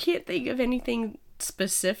 I can't think of anything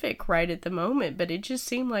specific right at the moment, but it just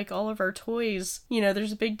seemed like all of our toys, you know,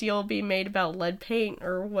 there's a big deal being made about lead paint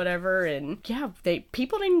or whatever, and yeah,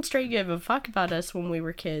 people didn't straight give a fuck about us when we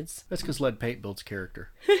were kids. That's because lead paint builds character.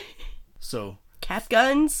 So, Cap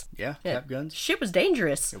guns, yeah, cap guns. shit was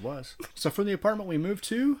dangerous. It was. So from the apartment we moved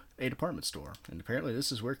to, a department store. And apparently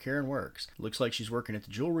this is where Karen works. Looks like she's working at the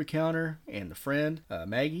jewelry counter, and the friend,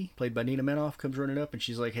 Maggie, played by Nina Menoff, comes running up and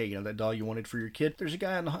she's like, hey, you know that doll you wanted for your kid? There's a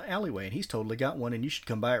guy in the alleyway and he's totally got one and you should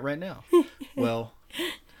come buy it right now. Well,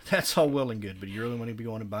 that's all well and good, but you really want to be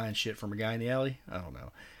going and buying shit from a guy in the alley? I don't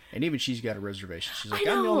know. And even she's got a reservation. She's like,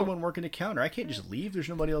 I'm the only one working the counter. I can't just leave. There's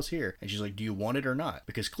nobody else here. And she's like, do you want it or not?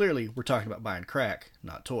 Because clearly we're talking about buying crack,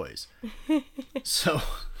 not toys. So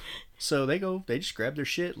they just grab their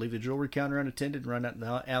shit, leave the jewelry counter unattended, and run out in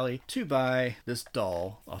the alley to buy this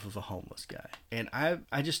doll off of a homeless guy. And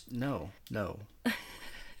I just, no.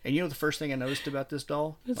 And you know the first thing I noticed about this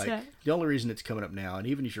doll? What's that? The only reason it's coming up now, and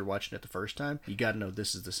even if you're watching it the first time, you got to know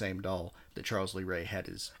this is the same doll that Charles Lee Ray had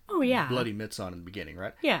his bloody mitts on in the beginning,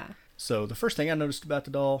 right? Yeah. So the first thing I noticed about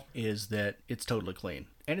the doll is that it's totally clean.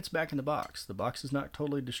 And it's back in the box. The box is not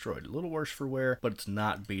totally destroyed. A little worse for wear, but it's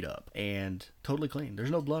not beat up. And totally clean.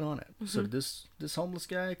 There's no blood on it. Mm-hmm. So did this homeless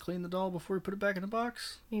guy clean the doll before he put it back in the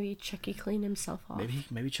box? Maybe Chucky cleaned himself off.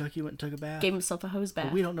 Maybe Chucky went and took a bath. Gave himself a hose bath.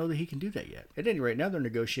 But we don't know that he can do that yet. At any rate, now they're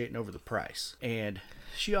negotiating over the price. And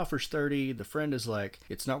she offers $30. The friend is like,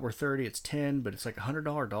 it's not worth $30, it's $10, but it's like a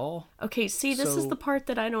 $100 doll. Okay, see, this is the part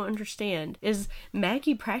that I don't understand. Is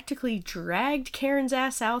Maggie practically dragged Karen's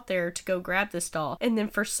ass out there to go grab this doll, and then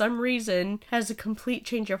for some reason has a complete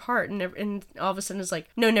change of heart, and all of a sudden is like,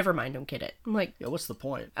 no, never mind, don't get it. I'm like, yeah, what's the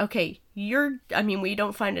point? Okay, we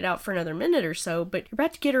don't find it out for another minute or so, but you're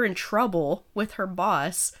about to get her in trouble with her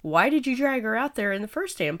boss. Why did you drag her out there in the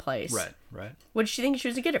first damn place? Right. What did she think she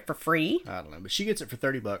was to get it for free? I don't know, but she gets it for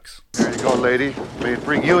 $30. There you go, lady. May it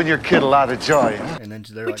bring you and your kid a lot of joy. And then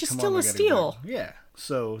they're Which like, is come still on, we a gotta steal. go back. Yeah.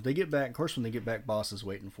 So they get back. Of course, when they get back, boss is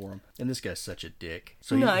waiting for them. And this guy's such a dick.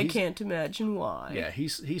 So I he's, can't imagine why. Yeah,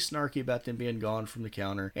 he's snarky about them being gone from the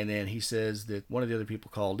counter. And then he says that one of the other people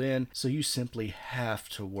called in. So you simply have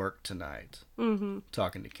to work tonight. Mm-hmm.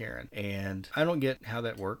 Talking to Karen. And I don't get how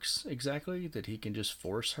that works exactly. That he can just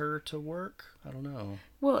force her to work. I don't know.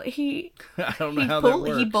 Well, I don't know how that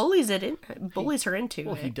works. He bullies her into it.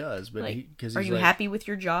 Well, he does, but like, because are you happy with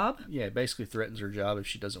your job? Yeah, basically threatens her job if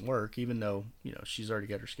she doesn't work, even though, she's already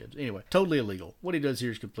got her schedule. Anyway, totally illegal. What he does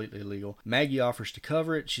here is completely illegal. Maggie offers to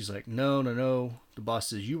cover it. She's like, no, the boss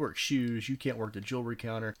says, you work shoes, you can't work the jewelry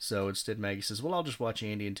counter. So instead Maggie says, well, I'll just watch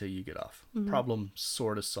Andy until you get off. Problem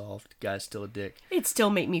sort of solved. Guy's still a dick. It still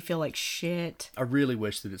made me feel like shit. I really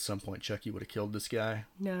wish that at some point Chucky would have killed this guy.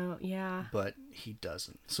 No, yeah. But he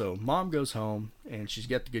doesn't. So mom goes home and she's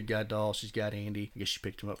got the good guy doll. She's got Andy. I guess she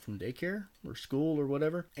picked him up from daycare or school or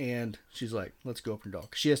whatever. And she's like, let's go open your doll.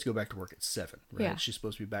 'Cause she has to go back to work at 7, right? Yeah. She's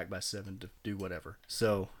supposed to be back by 7 to do whatever.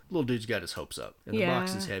 So little dude's got his hopes up. And the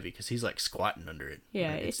box is heavy because he's like squatting under it.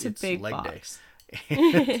 Yeah, Right? it's a big leg box.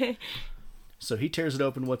 Day. So he tears it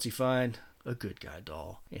open. What's he find? A good guy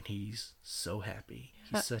doll. And he's so happy.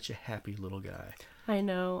 He's such a happy little guy. I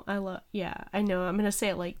know. I know. I'm going to say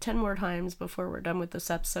it like 10 more times before we're done with this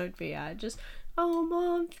episode. But yeah, oh,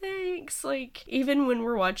 Mom, thanks. Like, even when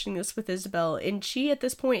we're watching this with Isabel, and she at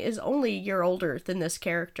this point is only a year older than this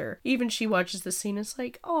character, even she watches the scene, it's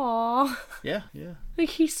like, aw. Yeah. Like,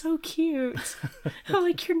 he's so cute.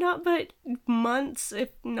 Like, you're not but months,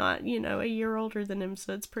 if not, a year older than him,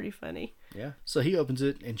 so it's pretty funny. Yeah. So he opens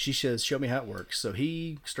it, and she says, show me how it works. So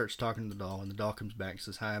he starts talking to the doll, and the doll comes back and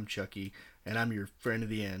says, hi, I'm Chucky, and I'm your friend of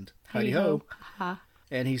the end. Howdy ho. Ha.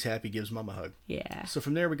 And he's happy, gives Mom a hug. Yeah. So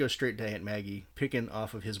from there, we go straight to Aunt Maggie, picking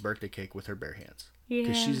off of his birthday cake with her bare hands. Yeah.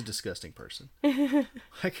 Because she's a disgusting person.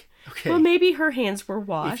 Like, okay. Well, maybe her hands were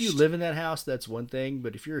washed. If you live in that house, that's one thing.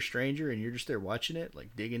 But if you're a stranger and you're just there watching it,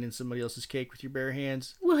 like digging in somebody else's cake with your bare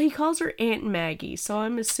hands. Well, he calls her Aunt Maggie, so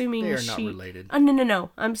I'm assuming they are not related. No.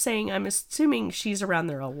 I'm assuming she's around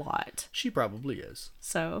there a lot. She probably is.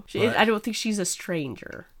 So, But I don't think she's a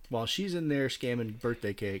stranger. While she's in there scamming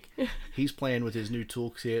birthday cake, he's playing with his new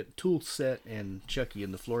tool set and Chucky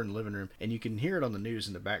in the floor in the living room. And you can hear it on the news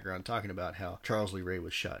in the background talking about how Charles Lee Ray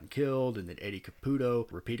was shot and killed, and that Eddie Caputo,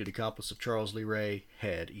 repeated accomplice of Charles Lee Ray,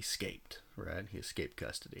 had escaped, right? He escaped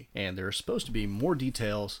custody. And there are supposed to be more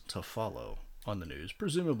details to follow on the news,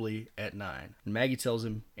 presumably at 9. And Maggie tells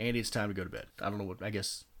him, Andy, it's time to go to bed. I don't know I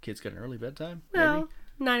guess kids got an early bedtime? No. Maybe?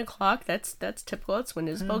 9 o'clock, that's typical. That's when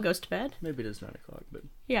Isabel goes to bed. Maybe it is 9 o'clock, but...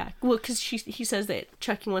 Yeah, well, because he says that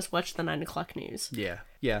Chucky wants to watch the 9 o'clock news. Yeah.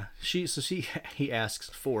 He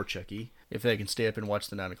asks for Chucky if they can stay up and watch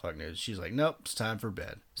the 9 o'clock news. She's like, nope, it's time for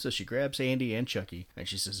bed. So she grabs Andy and Chucky, and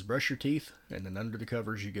she says, brush your teeth, and then under the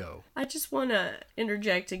covers you go. I just want to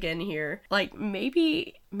interject again here. Like,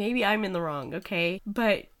 maybe I'm in the wrong, okay?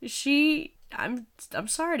 But I'm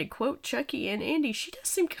sorry to quote Chucky and Andy, she does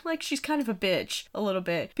seem like she's kind of a bitch a little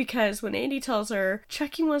bit, because when Andy tells her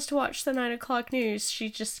Chucky wants to watch the 9 o'clock news, she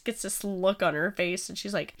just gets this look on her face and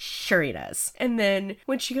she's like, sure he does. And then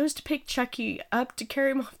when she goes to pick Chucky up to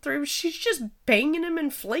carry him off the room, she's just banging him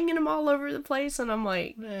and flinging him all over the place, and I'm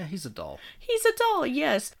like, He's a doll. He's a doll,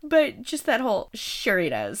 yes, but just that whole sure he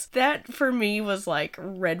does, that for me was like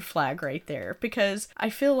red flag right there, because I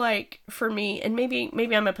feel like for me, and maybe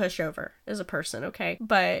I'm a pushover as a person, okay,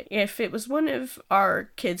 but if it was one of our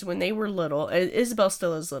kids when they were little, Isabel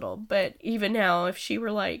still is little, but even now, if she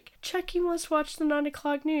were like, Chucky wants to watch the 9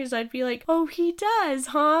 o'clock news, I'd be like, oh, he does,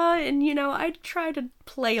 huh? And I'd try to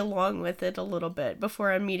play along with it a little bit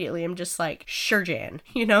before immediately I'm just like, sure, Jan,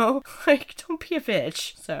 like, don't be a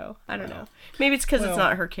bitch. So I don't know, maybe it's because it's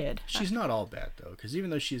not her kid. She's not all bad though, because even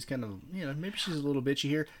though she's kind of, maybe she's a little bitchy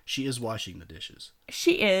here, she is washing the dishes.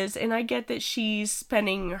 She is, and I get that she's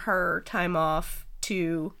spending her time off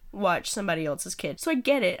to watch somebody else's kid, so I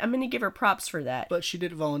get it. I'm gonna give her props for that. But she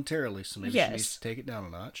did it voluntarily, so maybe she needs to take it down a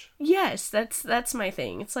notch. Yes, that's my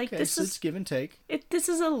thing. It's like, this is, it's give and take. This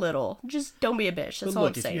is a little. Just don't be a bitch. That's all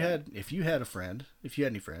I'm saying. If you had a friend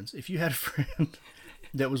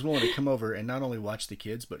that was willing to come over and not only watch the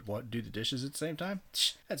kids but do the dishes at the same time,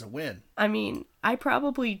 that's a win. I mean, I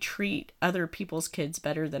probably treat other people's kids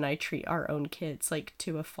better than I treat our own kids, like,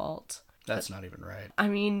 to a fault. That's not even right. I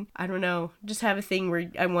mean, I don't know. Just have a thing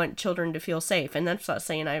where I want children to feel safe. And that's not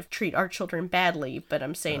saying I treat our children badly, but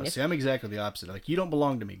I'm saying... See, I'm exactly the opposite. Like, you don't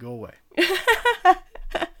belong to me. Go away.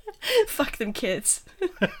 Fuck them kids.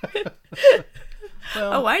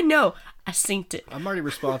 Well, oh, I know. I synced it. I'm already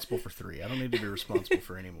responsible for 3. I don't need to be responsible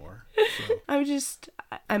for any more. So.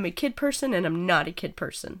 I'm a kid person and I'm not a kid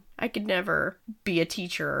person. I could never be a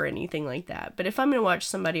teacher or anything like that. But if I'm going to watch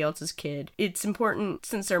somebody else's kid, it's important,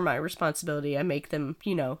 since they're my responsibility, I make them,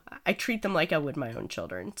 I treat them like I would my own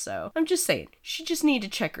children. So I'm just saying, she just need to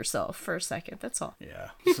check herself for a second. That's all.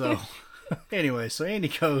 Yeah. So anyway, so Andy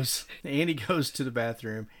goes to the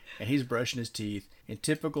bathroom and he's brushing his teeth. In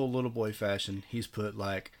typical little boy fashion, he's put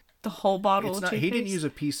like The whole bottle of toothpaste? He didn't use a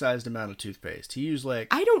pea-sized amount of toothpaste. He used like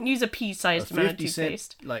I don't use a pea-sized amount of 50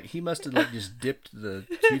 toothpaste. cent, like he must have like just dipped the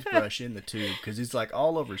toothbrush in the tube because he's like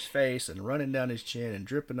all over his face and running down his chin and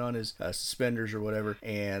dripping on his suspenders or whatever.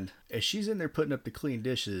 And as she's in there putting up the clean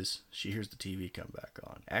dishes, she hears the TV come back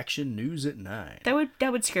on. Action News at 9.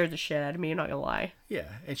 That would scare the shit out of me, I'm not gonna lie. Yeah,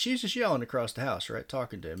 and she's just yelling across the house, right,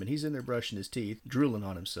 talking to him, and he's in there brushing his teeth, drooling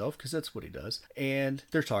on himself, because that's what he does. And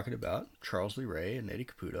they're talking about Charles Lee Ray and Eddie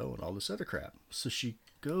Caputo and all this other crap. So she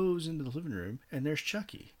goes into the living room, and there's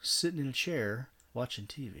Chucky sitting in a chair watching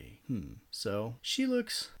TV. So she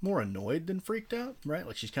looks more annoyed than freaked out, right?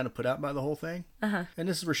 Like she's kind of put out by the whole thing. And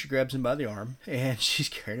this is where she grabs him by the arm, and she's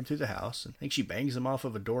carrying him through the house. And I think she bangs him off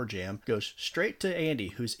of a door jamb, goes straight to Andy,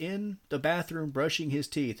 who's in the bathroom brushing his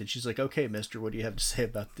teeth. And she's like, okay, mister, what do you have to say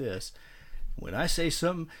about this? When I say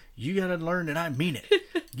something, you gotta learn that I mean it.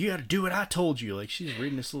 You gotta do what I told you. Like, she's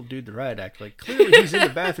reading this little dude the riot act. Like, clearly he's in the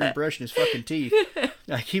bathroom brushing his fucking teeth.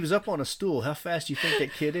 Like, he was up on a stool. How fast do you think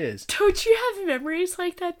that kid is? Don't you have memories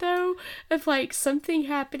like that, though? Of, like, something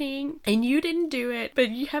happening, and you didn't do it, but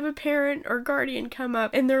you have a parent or guardian come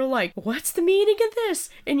up, and they're like, what's the meaning of this?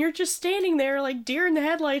 And you're just standing there, like, deer in the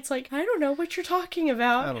headlights, like, I don't know what you're talking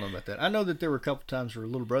about. I don't know about that. I know that there were a couple times where a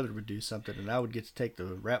little brother would do something, and I would get to take the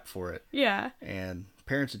rap for it. Yeah. And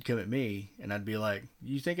parents would come at me, and I'd be like,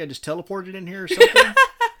 you think I just teleported in here or something?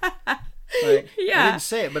 Like, Yeah. I didn't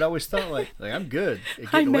say it, but I always thought, like I'm good at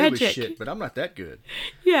I'm getting away with magic. shit, but I'm not that good.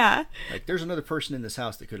 Yeah. Like, there's another person in this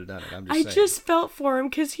house that could have done it. I'm just I saying. just felt for him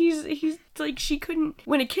because he's like, she couldn't.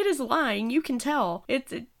 When a kid is lying, you can tell.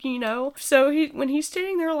 You know. So when he's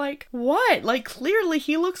standing there, like, what? Like, clearly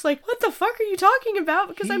he looks like, what the fuck are you talking about?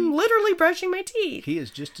 Because I'm literally brushing my teeth. He is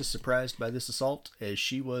just as surprised by this assault as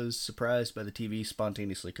she was surprised by the TV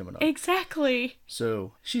spontaneously coming on. Exactly.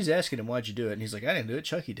 So she's asking him, why'd you do it? And he's like, I didn't do it.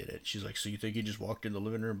 Chucky did it. She's like, so you think he just walked in the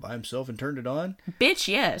living room by himself and turned it on? Bitch,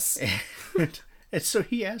 yes. And so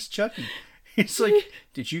he asked Chucky. He's like,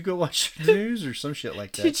 did you go watch the news or some shit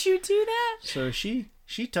like that? Did you do that? So she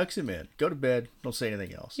tucks him in. Go to bed. Don't say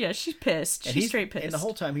anything else. Yeah, she's pissed. And She's straight pissed. And the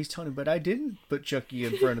whole time he's telling him, but I didn't put Chucky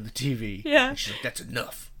in front of the TV. Yeah. And she's like, that's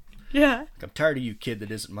enough. Yeah. Like, I'm tired of you, kid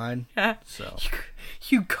that isn't mine. Yeah. So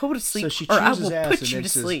You go to sleep, so she or I chews his will ass put and you then to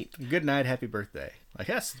says, sleep. good night, happy birthday. Like,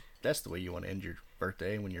 that's the way you want to end your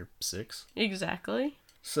birthday when you're 6. Exactly.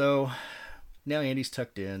 So now Andy's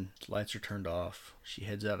tucked in, lights are turned off. She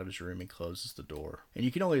heads out of his room and closes the door. And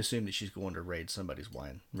you can only assume that she's going to raid somebody's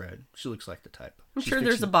wine. Right? She looks like the type. I'm She's sure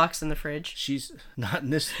there's fixing- a box in the fridge. She's not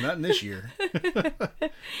in this year.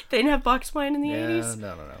 They didn't have box wine in the 80s?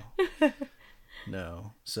 No.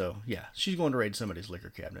 No. So, yeah, she's going to raid somebody's liquor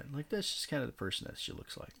cabinet. Like, that's just kind of the person that she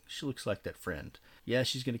looks like. She looks like that friend. Yeah,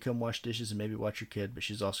 she's going to come wash dishes and maybe watch your kid, but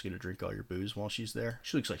she's also going to drink all your booze while she's there.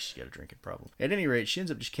 She looks like she's got a drinking problem. At any rate, she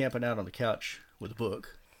ends up just camping out on the couch with a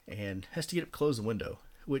book and has to get up and close the window,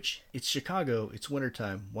 which, it's Chicago, it's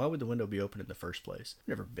wintertime. Why would the window be open in the first place? I've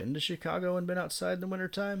never been to Chicago and been outside in the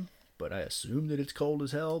wintertime, but I assume that it's cold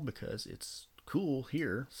as hell because it's cool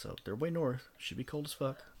here, so they're way north. Should be cold as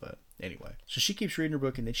fuck, but anyway. So she keeps reading her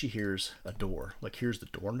book, and then she hears a door. Like, hears the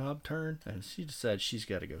doorknob turn, and she decides she's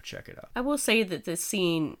got to go check it out. I will say that this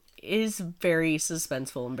scene is very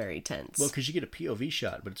suspenseful and very tense. Well, because you get a POV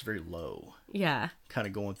shot, but it's very low. Yeah. Kind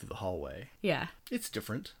of going through the hallway. Yeah. It's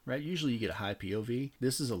different, right? Usually you get a high POV.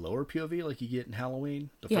 This is a lower POV like you get in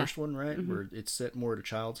Halloween, the Yeah. first one, right? Where it's set more at a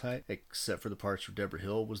child's height, except for the parts where Deborah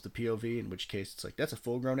Hill was the POV, in which case it's like, that's a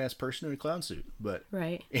full-grown ass person in a clown suit. But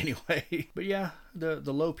Right. anyway, but yeah, the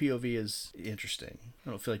low POV is interesting.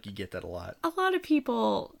 I don't feel like you get that a lot. A lot of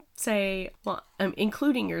people say, well,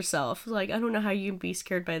 including yourself, like, I don't know how you can be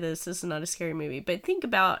scared by this. This is not a scary movie. But think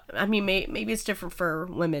about, I mean, maybe it's different for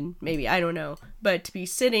women. Maybe, I don't know. But to be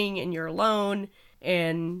sitting and you're alone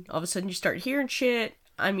and all of a sudden you start hearing shit.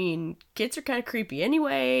 I mean, kids are kind of creepy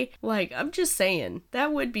anyway. Like, I'm just saying,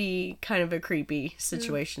 that would be kind of a creepy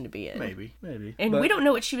situation to be in. Maybe. And But we don't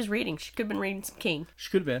know what she was reading. She could have been reading some King.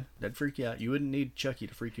 She could have been. That'd freak you out. You wouldn't need Chucky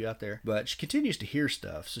to freak you out there. But she continues to hear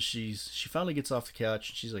stuff. So she finally gets off the couch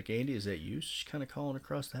and she's like, Andy, is that you? So she's kind of calling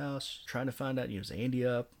across the house, trying to find out, is Andy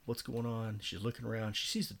up? What's going on? She's looking around. She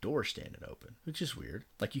sees the door standing open, which is weird.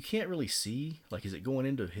 Like, you can't really see. Like, is it going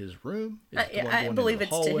into his room? Is it the one I going believe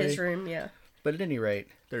into the it's to hallway? his room, yeah. But at any rate,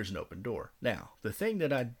 there's an open door. Now, the thing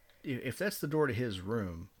that if that's the door to his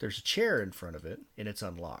room, there's a chair in front of it, and it's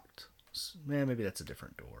unlocked. Maybe that's a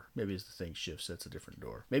different door. Maybe as the thing shifts, that's a different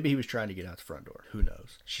door. Maybe he was trying to get out the front door. Who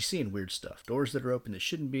knows? She's seeing weird stuff. Doors that are open that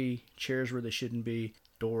shouldn't be, chairs where they shouldn't be,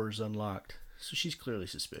 doors unlocked. So she's clearly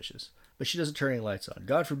suspicious. But she doesn't turn any lights on.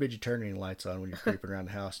 God forbid you turn any lights on when you're creeping around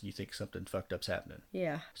the house and you think something fucked up's happening.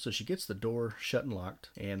 Yeah. So she gets the door shut and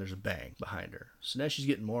locked, and there's a bang behind her. So now she's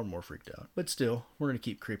getting more and more freaked out. But still, we're going to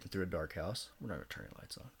keep creeping through a dark house. We're not going to turn any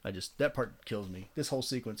lights on. That part kills me. This whole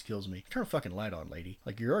sequence kills me. Turn a fucking light on, lady.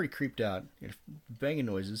 Like, you're already creeped out. If banging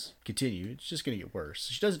noises continue, it's just going to get worse.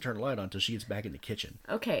 So she doesn't turn the light on until she gets back in the kitchen.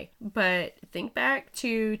 Okay, but think back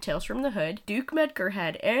to Tales from the Hood. Duke Medgar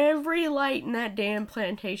had every light in that damn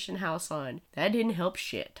plantation house on. That didn't help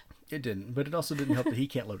shit. It didn't, but it also didn't help that he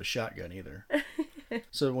can't load a shotgun either.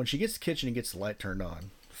 So when she gets to the kitchen and gets the light turned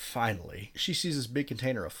on, finally, she sees this big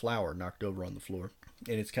container of flour knocked over on the floor.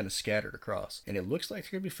 And it's kind of scattered across. And it looks like there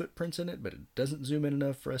could be footprints in it, but it doesn't zoom in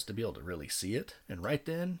enough for us to be able to really see it. And right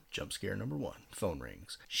then, jump scare number 1. Phone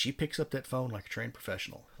rings. She picks up that phone like a trained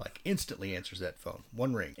professional. Like, instantly answers that phone.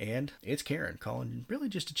 1 ring. And it's Karen calling really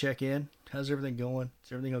just to check in. How's everything going?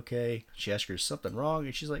 Is everything okay? She asks her, is something wrong?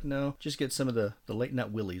 And she's like, no, just get some of the late night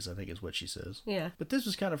willies, I think is what she says. Yeah. But this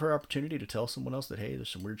was kind of her opportunity to tell someone else that, hey, there's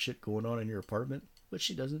some weird shit going on in your apartment. But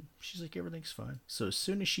she doesn't. She's like, everything's fine. So as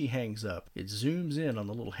soon as she hangs up, it zooms in on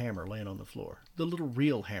the little hammer laying on the floor. The little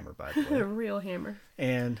real hammer, by the way. A real hammer.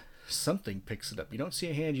 And something picks it up. You don't see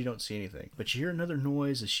a hand, you don't see anything. But you hear another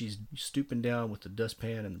noise as she's stooping down with the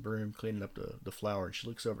dustpan and the broom, cleaning up the flour, and she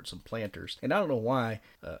looks over at some planters. And I don't know why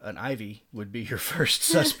an ivy would be your first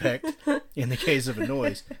suspect in the case of a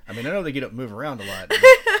noise. I mean, I know they get up and move around a lot.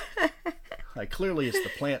 Like, clearly it's the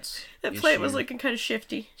plants. That plant was looking kind of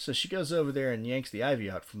shifty. So she goes over there and yanks the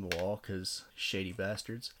ivy out from the wall, because shady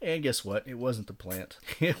bastards. And guess what? It wasn't the plant.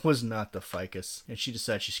 It was not the ficus. And she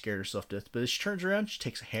decides she scared herself to death. But as she turns around, she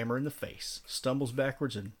takes a hammer in the face, stumbles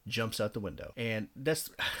backwards, and jumps out the window. And that's...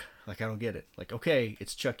 Like, I don't get it. Like, okay,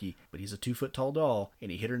 it's Chucky, but he's a 2-foot tall doll,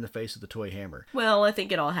 and he hit her in the face with a toy hammer. Well, I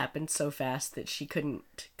think it all happened so fast that she couldn't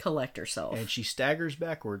collect herself. And she staggers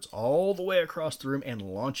backwards all the way across the room and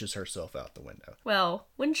launches herself out the window. Well,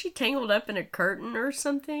 wasn't she tangled up in a curtain or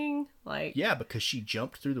something? Like... Yeah, because she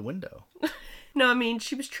jumped through the window. No, I mean,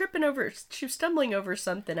 she was stumbling over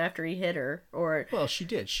something after he hit her, or... Well, she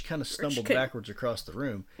did. She kind of stumbled backwards across the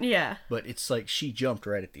room. Yeah. But it's like she jumped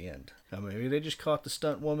right at the end. I mean, maybe they just caught the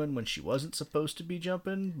stunt woman when she wasn't supposed to be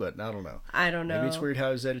jumping, but I don't know. I don't know. Maybe it's weird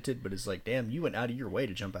how it's edited, but it's like, damn, you went out of your way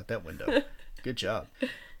to jump out that window. Good job.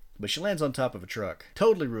 But she lands on top of a truck.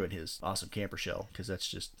 Totally ruined his awesome camper shell, because that's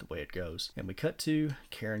just the way it goes. And we cut to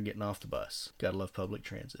Karen getting off the bus. Gotta love public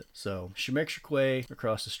transit. So she makes her way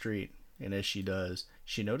across the street, and as she does,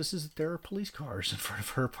 she notices that there are police cars in front of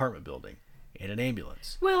her apartment building. And an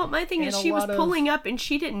ambulance. Well, my thing is she was pulling up and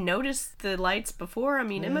she didn't notice the lights before. I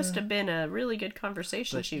mean, it must have been a really good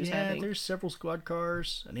conversation she was having. Yeah, there's several squad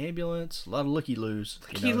cars, an ambulance, a lot of looky-loos.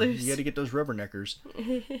 Looky-loos. You got to get those rubberneckers.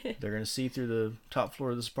 They're going to see through the top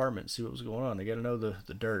floor of this apartment and see what was going on. They got to know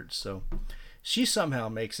the dirt, so... She somehow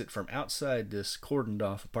makes it from outside this cordoned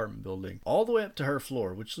off apartment building all the way up to her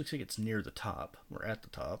floor, which looks like it's near the top, or at the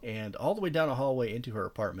top, and all the way down a hallway into her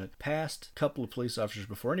apartment, past a couple of police officers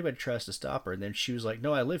before anybody tries to stop her. And then she was like,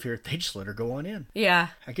 no, I live here. They just let her go on in. Yeah.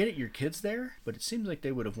 I get it, your kid's there, but it seems like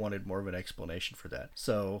they would have wanted more of an explanation for that.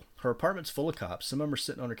 So her apartment's full of cops. Some of them are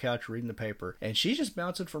sitting on her couch reading the paper, and she's just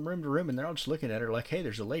bouncing from room to room, and they're all just looking at her like, hey,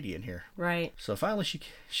 there's a lady in here. Right. So finally she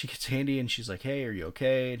gets Andy, and she's like, hey, are you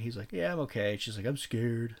okay? And he's like, yeah, I'm okay. She's like, I'm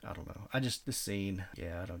scared. I don't know. This scene,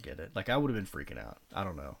 yeah, I don't get it. Like, I would have been freaking out. I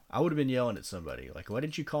don't know. I would have been yelling at somebody. Like, why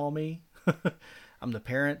didn't you call me? I'm the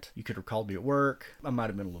parent. You could have called me at work. I might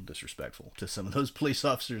have been a little disrespectful to some of those police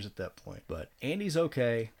officers at that point. But Andy's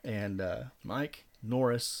okay. And Mike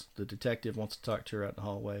Norris, the detective, wants to talk to her out in the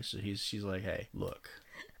hallway. So she's like, hey, look.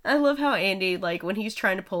 I love how Andy, like, when he's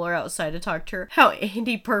trying to pull her outside to talk to her, how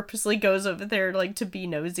Andy purposely goes over there, like, to be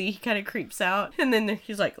nosy. He kind of creeps out. And then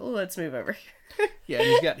he's like, oh, let's move over here. Yeah,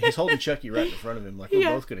 and he's holding Chucky right in front of him. Like, we're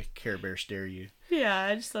both going to Care Bear stare you. Yeah,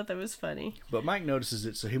 I just thought that was funny. But Mike notices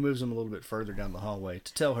it, so he moves him a little bit further down the hallway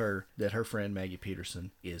to tell her that her friend Maggie Peterson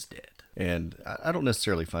is dead. And I don't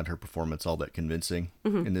necessarily find her performance all that convincing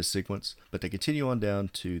in this sequence. But they continue on down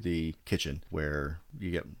to the kitchen where you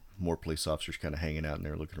get more police officers kind of hanging out in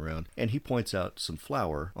there looking around. And he points out some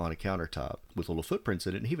flour on a countertop with little footprints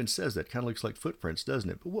in it. And he even says that kind of looks like footprints,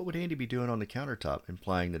 doesn't it? But what would Andy be doing on the countertop,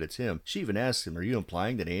 implying that it's him? She even asks him, are you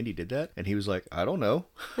implying that Andy did that? And he was like, I don't know.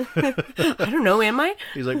 I don't know, am I?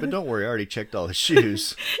 He's like, but don't worry, I already checked all his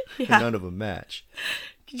shoes. And none of them match.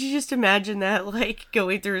 Could you just imagine that, like,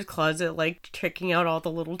 going through his closet, like, checking out all the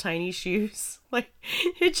little tiny shoes? Like,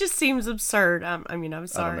 it just seems absurd. I'm I don't know.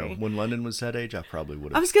 sorry. When London was that age, I probably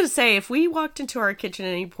would I have. was gonna say, if we walked into our kitchen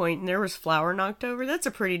at any point and there was flour knocked over, that's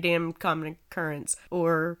a pretty damn common occurrence.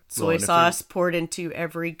 Or soy and if sauce poured into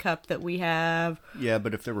every cup that we have. Yeah,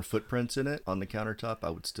 but if there were footprints in it on the countertop, I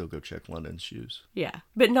would still go check London's shoes. Yeah,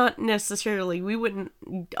 but not necessarily. We wouldn't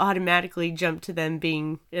automatically jump to them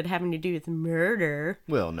it having to do with murder.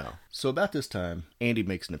 Well, no. So about this time, Andy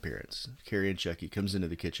makes an appearance. Carrie and Chucky comes into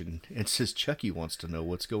the kitchen and says Chucky wants to know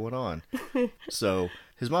what's going on. So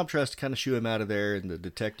his mom tries to kind of shoo him out of there, and the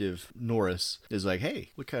detective, Norris, is like,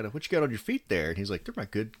 hey, what you got on your feet there? And he's like, they're my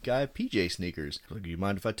good guy PJ sneakers. Like, do you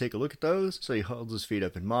mind if I take a look at those? So he holds his feet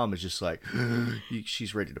up, and Mom is just like,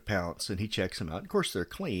 she's ready to pounce, and he checks them out. Of course, they're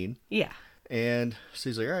clean. Yeah. And so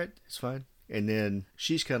he's like, all right, it's fine. And then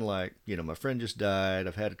she's kind of like, my friend just died.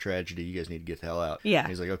 I've had a tragedy. You guys need to get the hell out. Yeah. And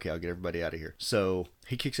he's like, okay, I'll get everybody out of here. So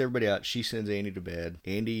he kicks everybody out. She sends Andy to bed.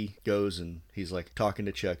 Andy goes and he's like talking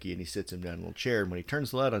to Chucky, and he sits him down in a little chair. And when he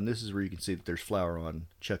turns the light on, this is where you can see that there's flour on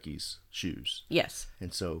Chucky's shoes. Yes.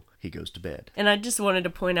 And so he goes to bed. And I just wanted to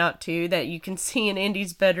point out, too, that you can see in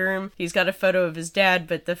Andy's bedroom, he's got a photo of his dad,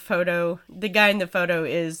 but the guy in the photo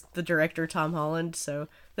is the director, Tom Holland. So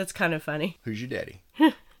that's kind of funny. Who's your daddy?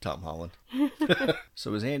 Tom Holland.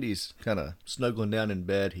 So as Andy's kind of snuggling down in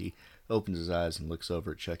bed, he opens his eyes and looks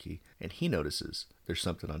over at Chucky, and he notices there's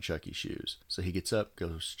something on Chucky's shoes. So he gets up,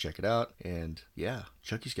 goes to check it out, and yeah,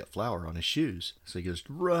 Chucky's got flour on his shoes. So he goes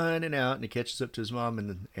running out, and he catches up to his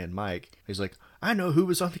mom and Mike. He's like, I know who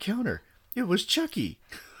was on the counter. It was Chucky.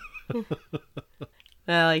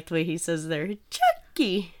 I like the way he says there,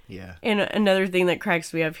 Chucky. Yeah. And another thing that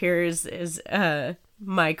cracks me up here is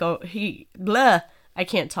Mike, I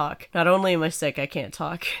can't talk. Not only am I sick, I can't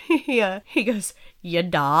talk. He goes, ya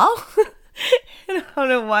doll? And I don't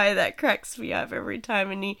know why that cracks me up every time.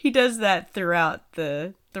 And he does that throughout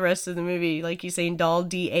the rest of the movie. Like he's saying doll,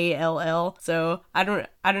 D-A-L-L. So I don't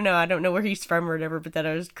know. I don't know where he's from or whatever, but that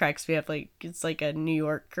always cracks me up. Like it's like a New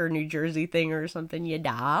York or New Jersey thing or something. Ya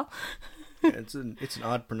doll? Yeah, it's an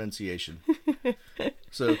odd pronunciation.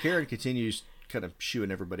 So Karen continues kind of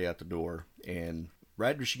shooing everybody out the door, and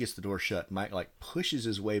right when she gets the door shut, Mike like pushes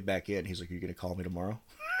his way back in. He's like, "Are you going to call me tomorrow?"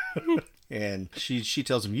 And she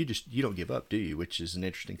tells him, "You don't give up, do you?" Which is an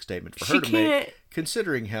interesting statement for her to make,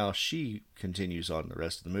 considering how she continues on the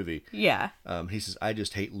rest of the movie. Yeah. He says, "I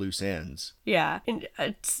just hate loose ends." Yeah, and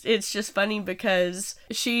it's just funny because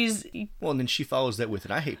she's... Well, and then she follows that with,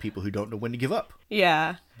 "And I hate people who don't know when to give up."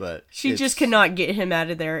 Yeah. But she just cannot get him out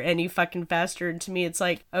of there any fucking faster. And to me, it's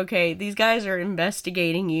like, okay, these guys are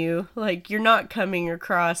investigating you. Like, you're not coming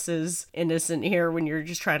across as innocent here when you're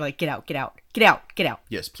just trying to, like, get out, get out, get out, get out.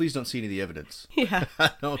 Yes, please don't see any of the evidence. Yeah.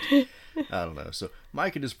 I don't know. So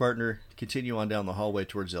Mike and his partner continue on down the hallway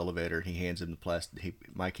towards the elevator, and he hands him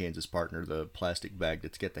Mike hands his partner the plastic bag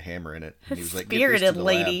that's got the hammer in it. And he was like, Spirited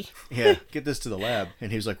lady. Yeah, get this to the lab.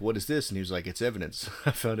 And he was like, what is this? And he was like, it's evidence.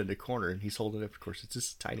 I found it in a corner. And he's holding it up. Of course, it's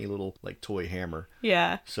this tiny little like toy hammer.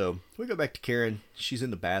 Yeah. So we go back to Karen. She's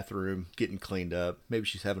in the bathroom getting cleaned up. Maybe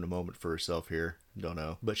she's having a moment for herself here. Don't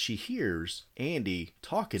know. But she hears Andy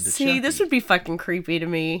talking to Chucky. See, this would be fucking creepy to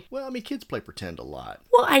me. Well, I mean, kids play pretend a lot.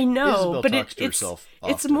 Well, I know, Isabel but talks to herself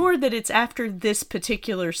it's often. more that it's after this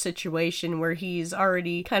particular situation where he's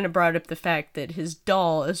already kind of brought up the fact that his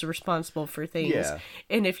doll is responsible for things. Yeah.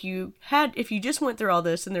 And if you just went through all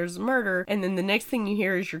this and there's a murder, and then the next thing you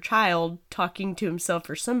hear is your child talking to himself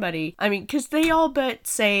or somebody, I mean, because they all but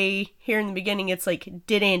say here in the beginning, it's like,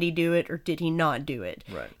 did Andy do it or did he not do it?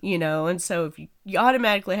 Right. You know, and so if you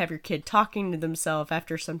automatically have your kid talking to themselves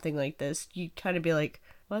after something like this, you kind of be like,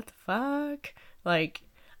 what the fuck? Like,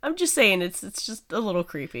 I'm just saying, it's just a little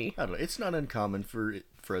creepy. I don't know. It's not uncommon for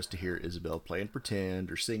us to hear Isabel playing pretend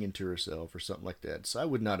or singing to herself or something like that. So I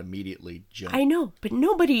would not immediately jump. I know, but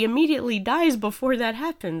nobody immediately dies before that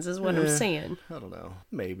happens, is what I'm saying. I don't know.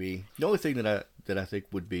 Maybe. The only thing that I think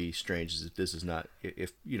would be strange is if this is not,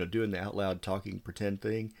 if doing the out loud talking pretend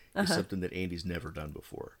thing is something that Andy's never done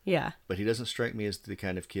before. Yeah. But he doesn't strike me as the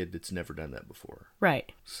kind of kid that's never done that before.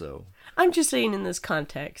 Right. So. I'm just saying in this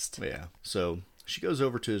context. Yeah. So she goes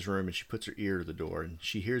over to his room and she puts her ear to the door and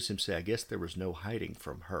she hears him say, I guess there was no hiding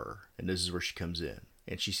from her. And this is where she comes in.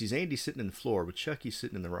 And she sees Andy sitting on the floor with Chucky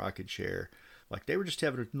sitting in the rocking chair. Like they were just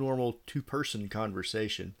having a normal two-person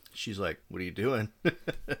conversation. She's like, what are you doing?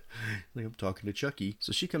 Like, I'm talking to Chucky.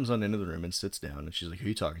 So she comes on into the room and sits down and she's like, who are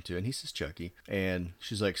you talking to? And he says, Chucky. And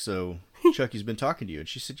she's like, so Chucky's been talking to you? And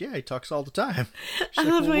she said, yeah, he talks all the time. She's I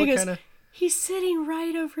love well, when he what goes, he's sitting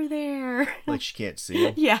right over there. Like she can't see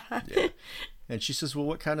him? Yeah. And she says, well,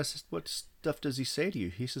 what stuff does he say to you?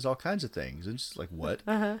 He says all kinds of things. And she's like, what?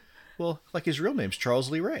 Well, like his real name's Charles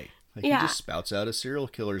Lee Ray. Like, Yeah. He just spouts out a serial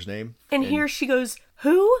killer's name. And here she goes,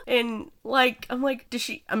 who? And like, I'm like, does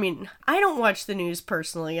she? I mean, I don't watch the news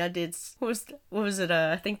personally. I did. What was it?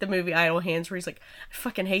 I think the movie Idle Hands, where he's like, I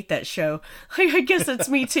fucking hate that show. Like, I guess it's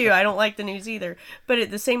me too. I don't like the news either. But at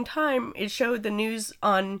the same time, it showed the news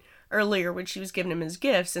on earlier when she was giving him his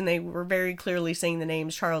gifts, and they were very clearly saying the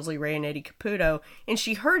names Charles Lee Ray and Eddie Caputo, and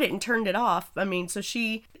she heard it and turned it off. I mean, so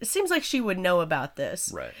it seems like she would know about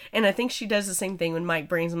this. Right. And I think she does the same thing when Mike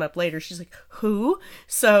brings him up later. She's like, who?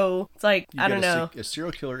 So it's like, I don't know. A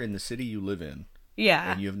serial killer in the city you live in.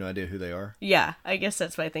 Yeah. And you have no idea who they are? Yeah, I guess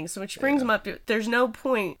that's what I think. So when she brings him up, there's no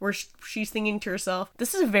point where she's thinking to herself,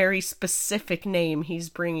 this is a very specific name he's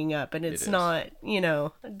bringing up, and it's not,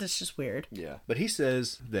 it's just weird. Yeah. But he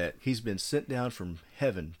says that he's been sent down from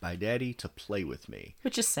heaven by Daddy to play with me.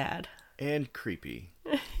 Which is sad. And creepy.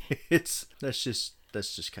 That's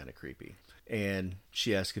just kind of creepy. And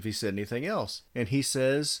she asks if he said anything else. And he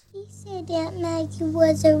says, He said Aunt Maggie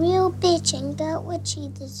was a real bitch and got what she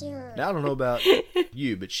deserved. now I don't know about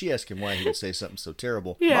you, but she asked him why he would say something so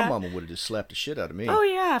terrible. Yeah. My mama would have just slapped the shit out of me. Oh,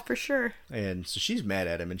 yeah, for sure. And so she's mad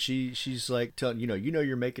at him, and she's like telling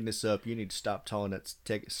you're making this up. You need to stop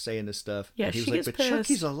saying this stuff. Yeah, and he was she like, gets but pissed.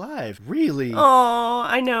 Chucky's alive, really? Oh,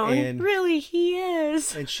 I know. And- really, he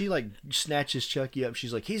is. And she like snatches Chucky up.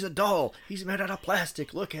 She's like, he's a doll. He's made out of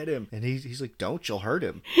plastic. Look at him. And he's like, don't, you'll hurt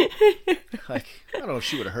him. Like, I don't know if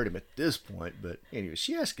she would have hurt him at this point, but anyway,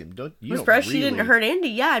 she asked him, I'm surprised she didn't hurt Andy.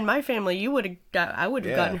 Yeah, in my family, I would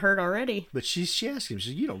have Yeah. gotten hurt already. But she asked him, she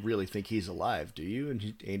said, you don't really think he's alive, do you?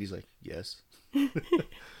 And Andy's like, yes.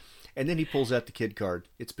 And then he pulls out the kid card.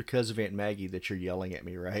 It's because of Aunt Maggie that you're yelling at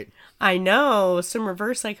me, right? I know. Some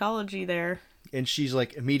reverse psychology there. And she's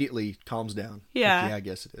like, immediately calms down. Yeah. Like, yeah, I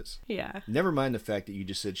guess it is. Yeah. Never mind the fact that you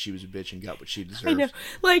just said she was a bitch and got what she deserved. I know.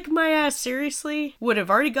 Like, my ass, seriously, would have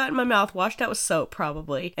already gotten my mouth washed out with soap,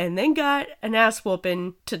 probably. And then got an ass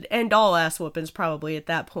whooping to end all ass whoopings, probably, at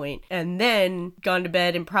that point. And then gone to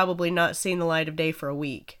bed and probably not seen the light of day for a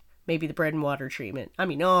week. Maybe the bread and water treatment. I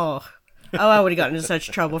mean, I would have gotten into such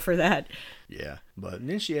trouble for that. Yeah. But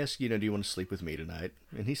then she asks, do you want to sleep with me tonight?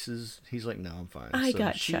 And he's like, no, I'm fine. I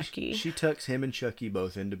got Chucky. She tucks him and Chucky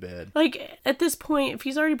both into bed. Like, at this point, if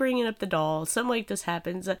he's already bringing up the doll, something like this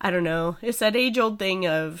happens, I don't know. It's that age-old thing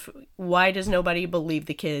of, why does nobody believe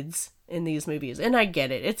the kids in these movies? And I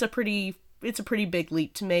get it. It's a pretty big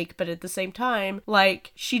leap to make, but at the same time,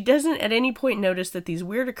 like, she doesn't at any point notice that these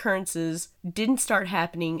weird occurrences didn't start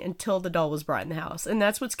happening until the doll was brought in the house. And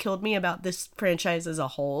that's what's killed me about this franchise as a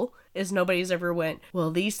whole, is nobody's ever went,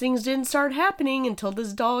 well, these things didn't start happening until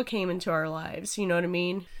this doll came into our lives. You know what I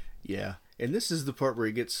mean? Yeah. And this is the part where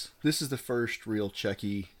this is the first real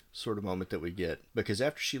Chucky sort of moment that we get, because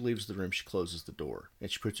after she leaves the room, she closes the door and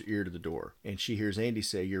she puts her ear to the door and she hears Andy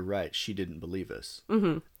say, you're right, she didn't believe us.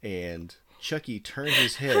 Mm-hmm. And Chucky turns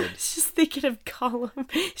his head. I was just thinking of Gollum.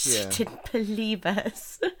 She Yeah. didn't believe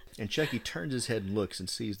us. And Chucky turns his head and looks and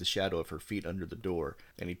sees the shadow of her feet under the door.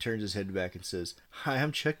 And he turns his head back and says, hi,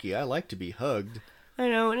 I'm Chucky. I like to be hugged. I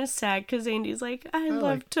know, and it's sad because Andy's like, I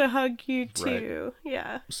love to hug you too. Right.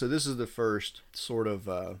 Yeah. So this is the first sort of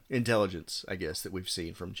intelligence, I guess, that we've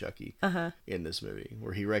seen from Chucky in this movie,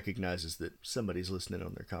 where he recognizes that somebody's listening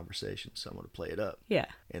on their conversation, so I'm going to play it up. Yeah.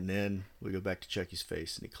 And then we go back to Chucky's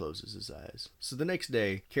face and he closes his eyes. So the next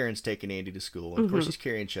day, Karen's taking Andy to school, and of course he's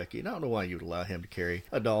carrying Chucky. And I don't know why you would allow him to carry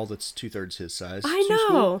a doll that's 2/3 his size. I to school.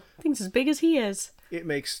 know. Thing's as big as he is. It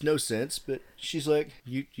makes no sense, but she's like,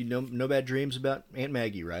 you know, no bad dreams about Aunt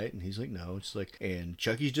Maggie, right? And he's like, no. She's like, and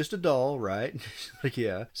Chucky's just a doll, right? She's like,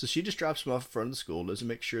 yeah. So she just drops him off in front of the school, doesn't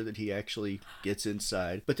make sure that he actually gets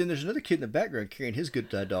inside. But then there's another kid in the background carrying his good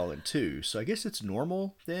doll in too. So I guess it's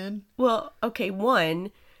normal then. Well, okay,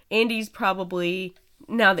 one, Andy's probably,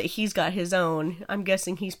 now that he's got his own, I'm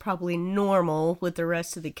guessing he's probably normal with the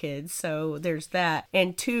rest of the kids, so there's that.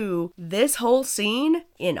 And two, this whole scene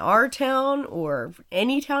in our town or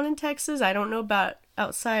any town in Texas, I don't know about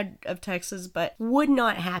outside of Texas, but would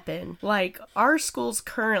not happen. Like, our schools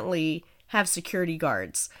currently have security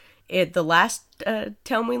guards. At the last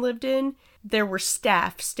town we lived in, there were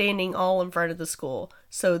staff standing all in front of the school.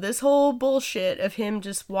 So this whole bullshit of him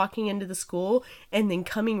just walking into the school and then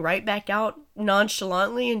coming right back out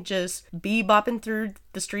nonchalantly and just bebopping through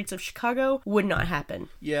the streets of Chicago would not happen.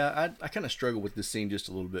 Yeah, I kind of struggle with this scene just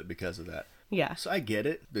a little bit because of that. Yeah. So I get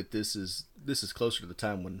it that this is closer to the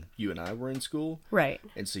time when you and I were in school. Right.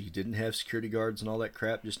 And so you didn't have security guards and all that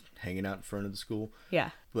crap just hanging out in front of the school. Yeah.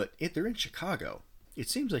 But if they're in Chicago, it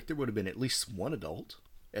seems like there would have been at least one adult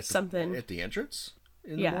at the entrance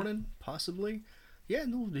in the morning, possibly. Yeah,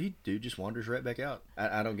 no, he dude just wanders right back out.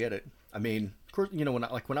 I don't get it. I mean, of course, you know,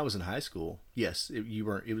 when I was in high school, yes,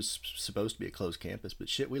 it was supposed to be a closed campus, but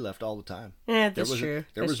shit, we left all the time. Yeah, that's true.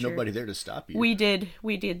 There was nobody there to stop you. We did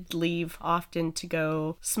leave often to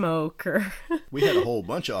go smoke or. We had a whole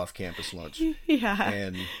bunch of off-campus lunch.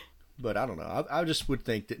 Yeah. But I don't know. I just would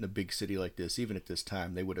think that in a big city like this, even at this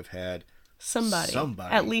time, they would have had somebody,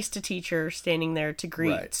 at least a teacher standing there to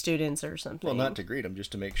greet students or something. Well, not to greet them,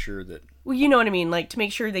 just to make sure that. Well, you know what I mean, like to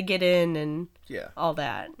make sure they get in and all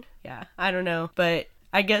that. Yeah, I don't know, but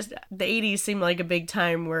I guess the 80s seemed like a big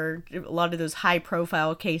time where a lot of those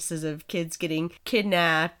high-profile cases of kids getting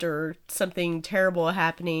kidnapped or something terrible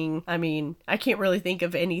happening. I mean, I can't really think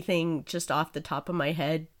of anything just off the top of my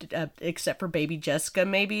head, except for Baby Jessica,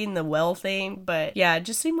 maybe, and the well thing. But yeah, it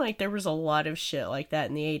just seemed like there was a lot of shit like that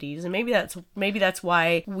in the 80s, and maybe that's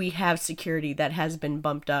why we have security that has been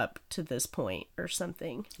bumped up to this point or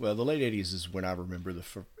something. Well, the late 80s is when I remember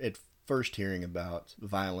first hearing about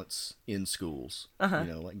violence in schools, you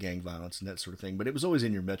know, like gang violence and that sort of thing. But it was always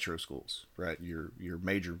in your metro schools, right? Your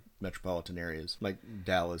major metropolitan areas like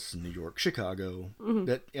Dallas and New York, Chicago.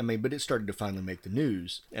 But it started to finally make the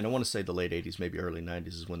news. And I want to say the late 80s, maybe early 90s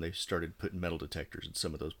is when they started putting metal detectors in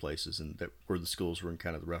some of those places, and that where the schools were in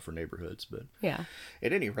kind of the rougher neighborhoods. But yeah,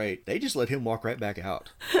 at any rate, they just let him walk right back out.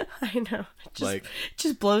 I know. It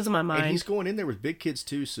just blows my mind. And he's going in there with big kids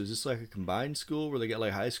too. So is this like a combined school where they got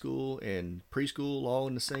like high school and preschool all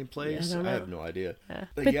in the same place? I have no idea. Yeah.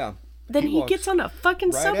 But yeah. Then he gets on a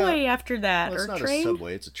fucking subway after that, well, it's or not train. A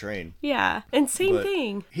subway, it's a train. Yeah, and same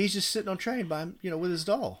thing. He's just sitting on train by him, with his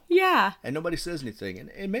doll. Yeah. And nobody says anything.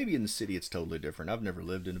 And maybe in the city it's totally different. I've never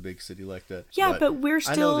lived in a big city like that. Yeah, but we're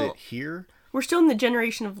still. I know that here. We're still in the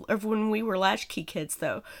generation of when we were latchkey kids,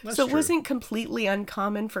 though. That's so it true. wasn't completely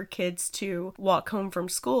uncommon for kids to walk home from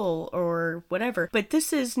school or whatever. But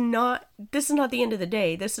this is not the end of the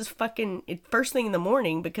day. This is fucking first thing in the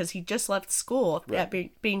morning because he just left school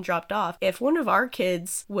being dropped off. If one of our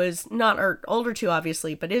kids was not our older two,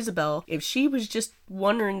 obviously, but Isabel, if she was just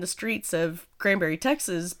wandering the streets of Granbury,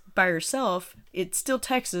 Texas by herself, it's still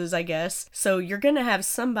Texas, I guess. So you're going to have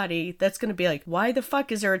somebody that's going to be like, why the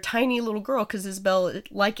fuck is there a tiny little girl? Because Isabel,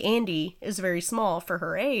 like Andy, is very small for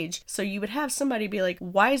her age. So you would have somebody be like,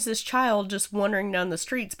 why is this child just wandering down the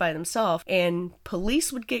streets by themselves? And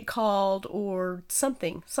police would get called or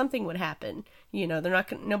something would happen.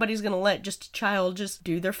 Nobody's going to let just a child just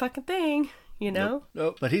do their fucking thing. Nope.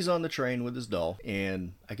 But he's on the train with his doll,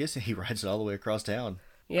 and I guess he rides it all the way across town.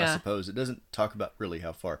 Yeah. I suppose. It doesn't talk about really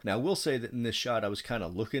how far. Now, I will say that in this shot, I was kind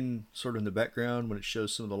of looking sort of in the background when it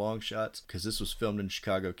shows some of the long shots, because this was filmed in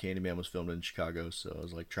Chicago. Candyman was filmed in Chicago, so I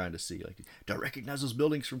was like trying to see, like, do I recognize those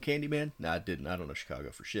buildings from Candyman? No, I didn't. I don't know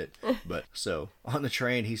Chicago for shit. But so on the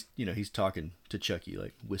train, he's talking to Chucky,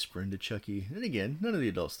 like whispering to Chucky. And again, none of the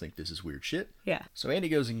adults think this is weird shit. Yeah. So Andy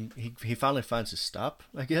goes and he finally finds his stop,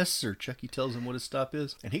 I guess, or Chucky tells him what his stop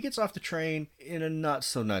is. And he gets off the train in a not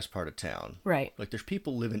so nice part of town. Right. Like there's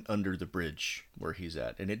people living under the bridge where he's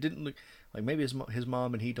at. And it didn't look like maybe his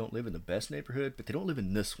mom and he don't live in the best neighborhood, but they don't live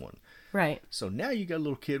in this one. Right. So now you got a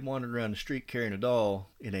little kid wandering around the street carrying a doll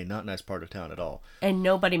in a not nice part of town at all. And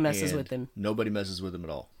nobody messes with him. Nobody messes with him at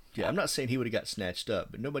all. Yeah, I'm not saying he would have got snatched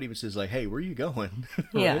up, but nobody even says, like, hey, where are you going? Right?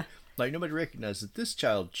 Yeah. Like, nobody recognizes that this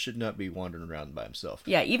child should not be wandering around by himself.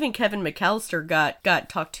 Yeah, even Kevin McAllister got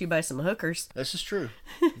talked to by some hookers. This is true.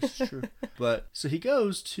 This is true. But, so he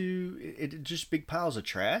goes to, just big piles of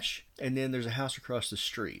trash, and then there's a house across the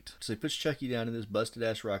street. So he puts Chucky down in this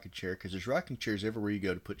busted-ass rocking chair, because there's rocking chairs everywhere you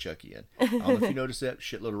go to put Chucky in. I don't know if you noticed that,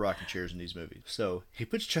 shitload of rocking chairs in these movies. So he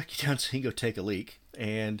puts Chucky down so he can go take a leak,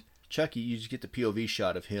 and Chucky, you just get the POV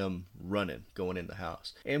shot of him running, going in the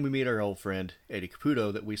house. And we meet our old friend, Eddie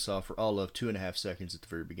Caputo, that we saw for all of 2.5 seconds at the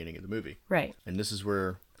very beginning of the movie. Right. And this is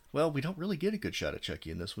where, well, we don't really get a good shot of Chucky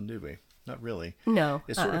in this one, do we? Not really. No.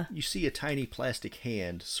 It's sort of, you see a tiny plastic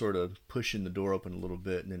hand sort of pushing the door open a little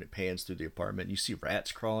bit, and then it pans through the apartment. You see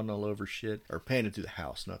rats crawling all over shit, or panning through the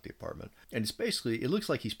house, not the apartment. And it's basically, it looks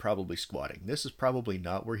like he's probably squatting. This is probably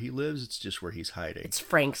not where he lives, it's just where he's hiding. It's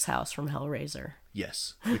Frank's house from Hellraiser.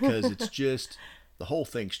 Yes, because it's just, the whole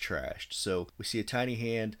thing's trashed. So we see a tiny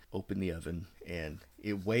hand open the oven, and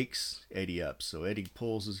it wakes Eddie up. So Eddie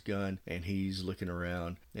pulls his gun, and he's looking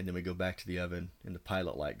around, and then we go back to the oven, and the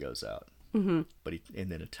pilot light goes out. Mm-hmm.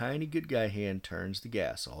 And then a tiny good guy hand turns the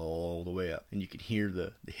gas all the way up, and you can hear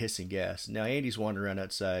the hissing gas. Now Andy's wandering around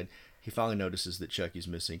outside. He finally notices that Chucky's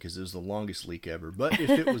missing because it was the longest leak ever. But if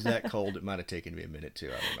it was that cold, it might have taken me a minute too.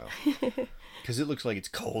 I don't know. Because it looks like it's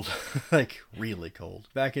cold. Like, really cold.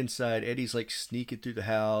 Back inside, Eddie's like sneaking through the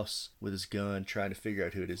house with his gun, trying to figure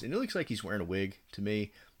out who it is. And it looks like he's wearing a wig to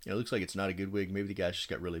me. It looks like it's not a good wig. Maybe the guy's just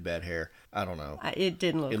got really bad hair. I don't know. It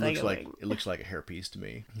didn't look like a wig. It looks like a hairpiece to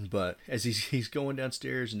me. But as he's going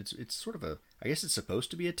downstairs, and it's sort of I guess it's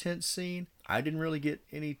supposed to be a tense scene. I didn't really get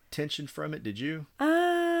any tension from it. Did you?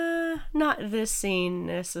 Not this scene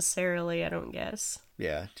necessarily, I don't guess.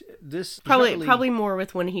 Yeah, this probably more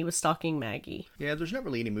with when he was stalking Maggie. Yeah, there's not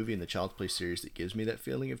really any movie in the Child's Play series that gives me that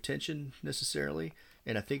feeling of tension necessarily,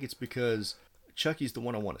 and I think it's because Chucky's the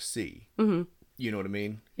one I want to see. Mm-hmm. You know what I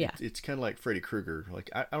mean? Yeah. It's kind of like Freddy Krueger. Like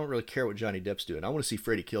I don't really care what Johnny Depp's doing. I want to see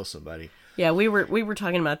Freddy kill somebody. Yeah, we were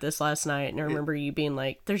talking about this last night, and I remember you being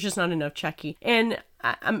like, "There's just not enough Chucky." And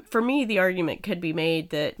for me, the argument could be made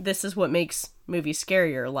that this is what makes movies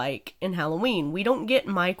scarier. Like in Halloween, we don't get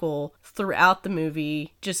Michael throughout the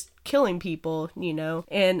movie just killing people, you know.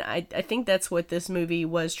 And I think that's what this movie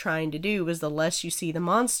was trying to do. Was the less you see the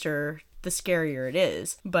monster, the scarier it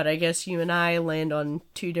is. But I guess you and I land on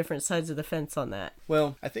two different sides of the fence on that.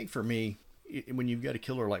 Well, I think for me, when you've got a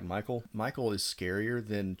killer like Michael is scarier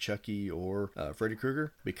than Chucky or Freddy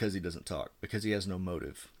Krueger because he doesn't talk, because he has no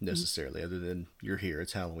motive necessarily other than you're here,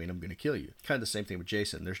 it's Halloween, I'm going to kill you. Kind of the same thing with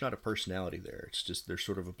Jason. There's not a personality there. It's just there's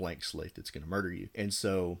sort of a blank slate that's going to murder you. And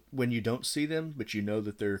so when you don't see them, but you know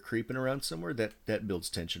that they're creeping around somewhere, that builds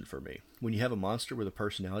tension for me. When you have a monster with a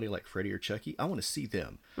personality like Freddy or Chucky, I want to see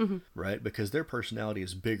them, right? Because their personality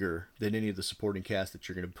is bigger than any of the supporting cast that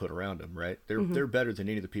you're going to put around them, right? They're better than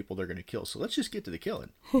any of the people they're going to kill. So let's just get to the killing.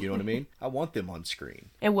 You know what I mean? I want them on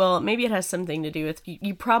screen. And well, maybe it has something to do with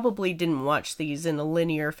you probably didn't watch these in a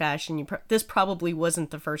linear fashion. This probably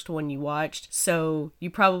wasn't the first one you watched, so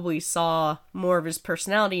you probably saw more of his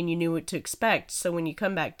personality and you knew what to expect. So when you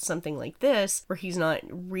come back to something like this, where he's not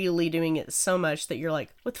really doing it so much that you're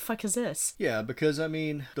like, what the fuck is this? Yeah, because I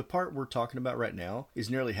mean, the part we're talking about right now is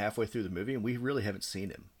nearly halfway through the movie, and we really haven't seen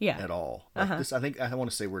him at all. Like this, I think I want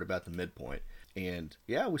to say we're at about the midpoint. And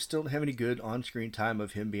yeah, we still don't have any good on-screen time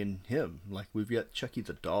of him being him. Like, we've got Chucky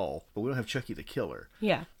the doll, but we don't have Chucky the killer.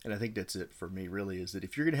 Yeah. And I think that's it for me, really, is that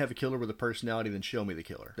if you're going to have a killer with a personality, then show me the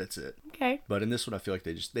killer. That's it. Okay. But in this one, I feel like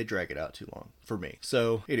they drag it out too long for me.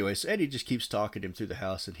 So anyway, so Eddie just keeps talking to him through the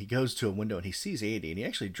house, and he goes to a window, and he sees Andy, and he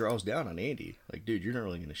actually draws down on Andy. Like, dude, you're not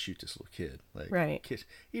really going to shoot this little kid. Like, right.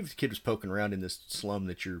 Even if the kid was poking around in this slum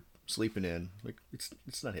that you're sleeping in, like,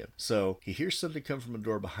 it's not him. So he hears something come from a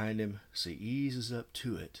door behind him, so he eases up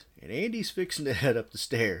to it, and Andy's fixing to head up the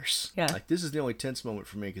stairs. Yeah. Like, this is the only tense moment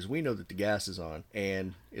for me, because we know that the gas is on,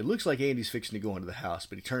 and it looks like Andy's fixing to go into the house,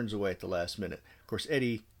 but he turns away at the last minute. Of course,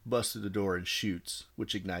 Eddie busts through the door and shoots,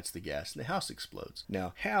 which ignites the gas, and the house explodes.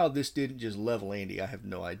 Now, how this didn't just level Andy, I have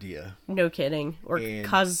no idea. No kidding. Or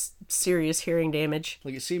cause serious hearing damage.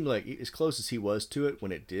 Like, it seemed like as close as he was to it,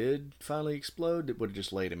 when it did finally explode, it would have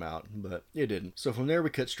just laid him out, but it didn't. So from there, we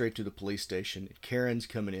cut straight to the police station. Karen's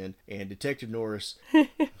coming in, and Detective Norris,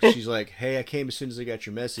 she's like, hey, I came as soon as I got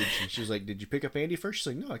your message. And she's like, did you pick up Andy first? She's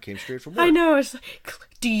like, no, I came straight from work. I know. It's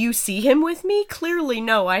like, do you see him with me? Clearly,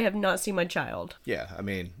 no, I have not seen my child. Yeah, I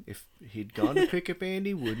mean, if he'd gone to pick up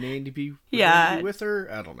Andy, wouldn't Andy be with her?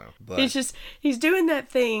 I don't know. But it's just, he's doing that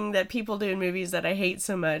thing that people do in movies that I hate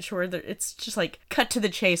so much, where it's just like, cut to the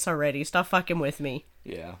chase already. Stop fucking with me.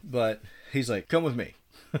 Yeah, but he's like, come with me.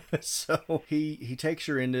 So he takes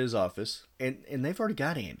her into his office, and they've already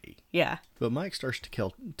got Andy. Yeah. But Mike starts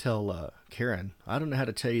to tell Karen, I don't know how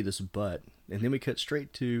to tell you this, but... And then we cut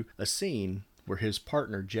straight to a scene where his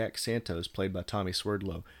partner, Jack Santos, played by Tommy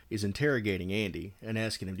Swerdlow, is interrogating Andy and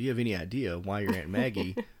asking him, do you have any idea why your Aunt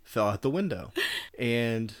Maggie fell out the window?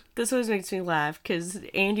 And this always makes me laugh, because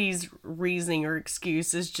Andy's reasoning or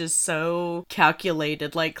excuse is just so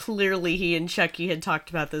calculated. Like, clearly he and Chucky had talked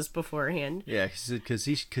about this beforehand. Yeah, because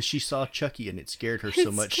she saw Chucky and it scared her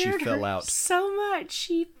so much she fell out. So much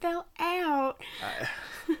she fell out.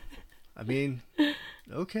 I mean,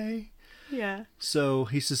 okay. Yeah. So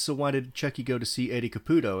he says, so why did Chucky go to see Eddie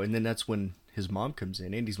Caputo? And then that's when his mom comes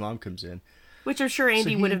in. Andy's mom comes in. Which I'm sure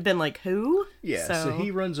Andy would have been like, who? Yeah, so he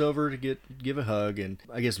runs over to give a hug, and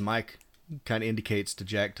I guess Mike kind of indicates to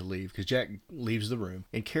Jack to leave, because Jack leaves the room,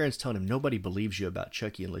 and Karen's telling him, nobody believes you about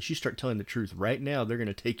Chucky. Unless you start telling the truth right now, they're going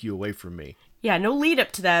to take you away from me. Yeah, no lead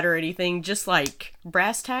up to that or anything, just like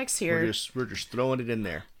brass tacks here. We're just throwing it in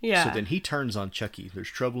there. Yeah. So then he turns on Chucky. There's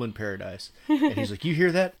trouble in paradise. And he's like, you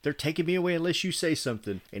hear that? They're taking me away unless you say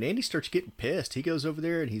something. And Andy starts getting pissed. He goes over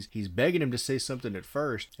there and he's begging him to say something at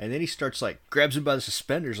first. And then he starts grabs him by the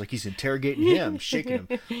suspenders like he's interrogating him, shaking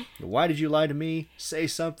him. Why did you lie to me? Say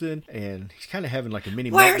something. And he's kind of having like a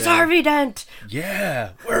mini Where's meltdown. Harvey Dent?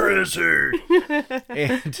 Yeah. Where is he?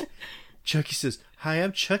 And Chucky says, hi,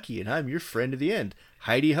 I'm Chucky, and I'm your friend to the end.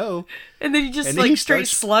 Heidi ho. And then he just And then he straight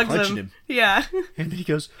starts slugs punching him. him. Yeah. And then he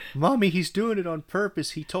goes, Mommy, he's doing it on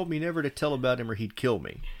purpose. He told me never to tell about him or he'd kill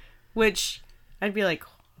me. Which I'd be like,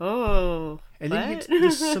 oh. And what?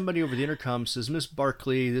 then somebody over the intercom says, Miss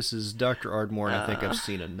Barkley, this is Dr. Ardmore, and I think I've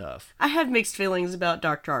seen enough. I have mixed feelings about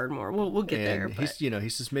Dr. Ardmore. We'll get there. And But... he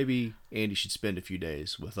says maybe Andy should spend a few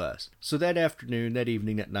days with us. So that afternoon, that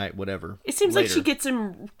evening, that night, whatever. It seems like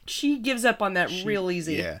later, she gives up on that real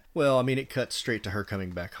easy. Yeah. Well, I mean, it cuts straight to her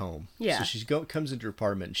coming back home. Yeah. So she comes into her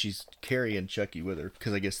apartment and she's carrying Chucky with her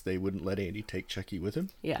because I guess they wouldn't let Andy take Chucky with him.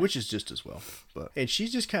 Yeah. Which is just as well. And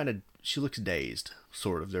she's just she looks dazed,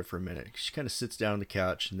 sort of, there for a minute. She kind of sits down on the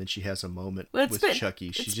couch and then she has a moment with Chucky.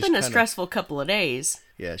 It's been a stressful couple of days.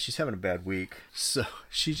 Yeah, she's having a bad week. So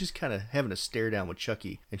she's just kind of having a stare down with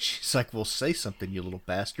Chucky. And she's like, well, say something, you little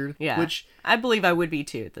bastard. Yeah. Which I believe I would be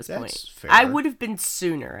too at this point. That's fair. I would have been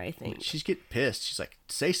sooner, I think. She's getting pissed. She's like,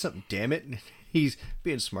 say something, damn it. And he's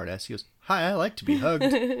being a smartass. He goes, hi, I like to be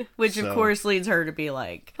hugged. Which, of course, leads her to be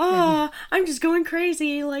like, I'm just going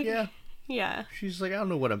crazy. Like, yeah. She's like, I don't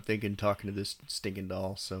know what I'm thinking talking to this stinking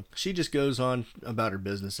doll. So she just goes on about her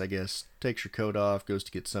business, I guess. Takes her coat off, goes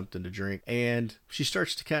to get something to drink. And she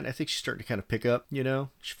starts to I think she's starting to kind of pick up,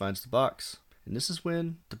 She finds the box. And this is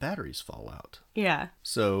when the batteries fall out. Yeah.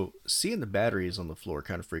 So seeing the batteries on the floor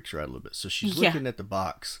kind of freaks her out a little bit. So she's looking at the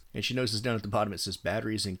box and she notices down at the bottom it says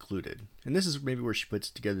batteries included. And this is maybe where she puts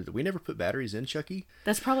it together that we never put batteries in Chucky.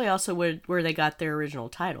 That's probably also where they got their original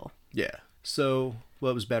title. Yeah. So,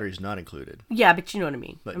 it was batteries not included. Yeah, but you know what I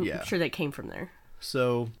mean. But I'm sure that came from there.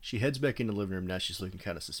 So she heads back into the living room. Now she's looking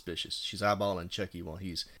kind of suspicious. She's eyeballing Chucky while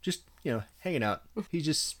he's just, hanging out. He's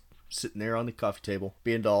just sitting there on the coffee table,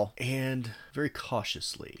 being dull. And very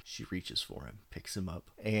cautiously, she reaches for him, picks him up.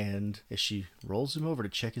 And as she rolls him over to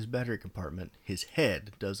check his battery compartment, his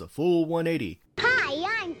head does a full 180.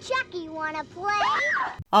 Hi, I'm Chucky. Wanna play?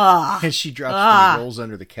 And she drops and rolls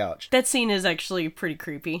under the couch. That scene is actually pretty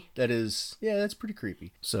creepy. That's pretty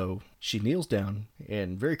creepy. So she kneels down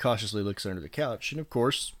and very cautiously looks under the couch. And of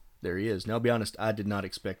course, there he is. Now, I'll be honest, I did not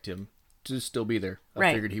expect him to still be there.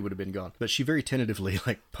 I figured he would have been gone. But she very tentatively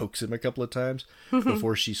pokes him a couple of times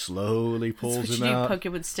before she slowly pulls him out. Poke it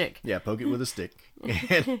with a stick. Yeah, poke it with a stick.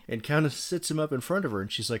 And kind of sits him up in front of her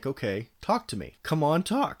and she's like, okay, talk to me. Come on,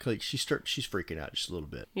 talk. She's freaking out just a little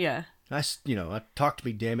bit. Yeah. I talk to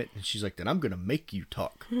me, damn it. And she's like, then I'm going to make you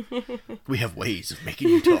talk. We have ways of making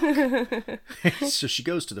you talk. So she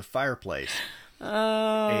goes to the fireplace.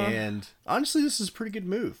 And honestly, this is a pretty good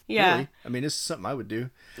move. Yeah. Really. I mean, this is something I would do.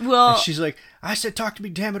 Well, and she's like, I said, talk to me,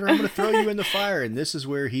 damn it, or I'm going to throw you in the fire. And this is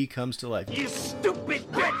where he comes to life. You stupid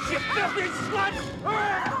bitch! You filthy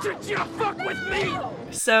slut! Did you fuck with me?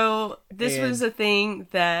 So this was a thing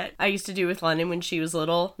that I used to do with London when she was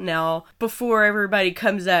little. Now, before everybody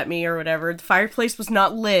comes at me or whatever, the fireplace was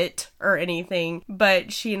not lit or anything,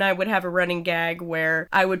 but she and I would have a running gag where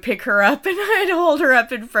I would pick her up and I'd hold her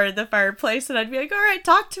up in front of the fireplace and I'd be like, all right,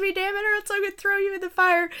 talk to me, damn it, or else I'm going to throw you in the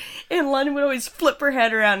fire. And London would always flip her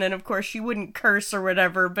head around, and of course she wouldn't curse or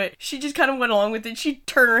whatever, but she just kind of went along with it. She'd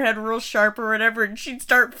turn her head real sharp or whatever, and she'd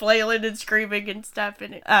start flailing and screaming and stuff.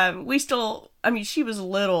 And she was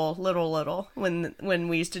little when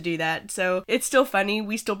we used to do that, so it's still funny.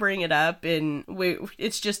 We still bring it up, and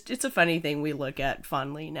it's a funny thing we look at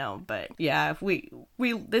fondly now. But yeah,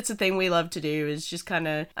 it's a thing we love to do, is just kind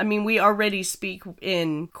of, we already speak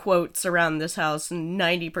in quotes around this house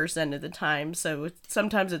 90% of the time, so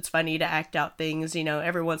sometimes it's funny to act out things.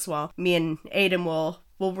 Every once in a while me and Aiden will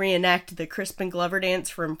reenact the Crispin Glover dance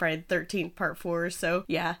from Friday the 13th Part 4. So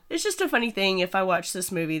yeah, it's just a funny thing. If I watch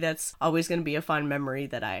this movie, that's always going to be a fun memory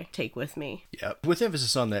that I take with me. Yeah, with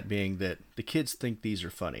emphasis on that being that the kids think these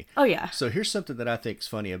are funny. Oh yeah. So here's something that I think is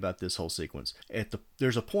funny about this whole sequence.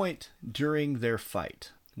 There's a point during their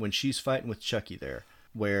fight when she's fighting with Chucky there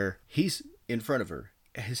where he's in front of her.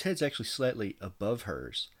 His head's actually slightly above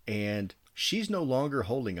hers, and she's no longer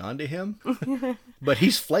holding on to him, but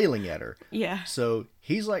he's flailing at her. Yeah. So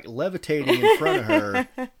he's levitating in front of her,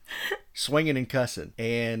 swinging and cussing.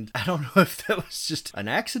 And I don't know if that was just an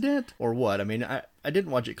accident or what. I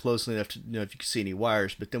didn't watch it closely enough to know if you could see any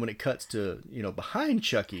wires, but then when it cuts to, behind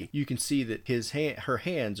Chucky, you can see that her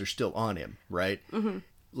hands are still on him, right?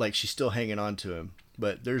 Mm-hmm. She's still hanging on to him.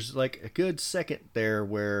 But there's a good second there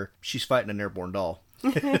where she's fighting an airborne doll.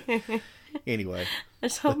 Anyway.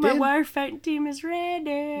 Let's hope my wire fighting team is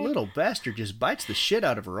ready. Little bastard just bites the shit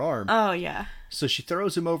out of her arm. Oh, yeah. So she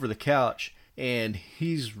throws him over the couch, and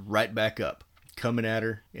he's right back up, coming at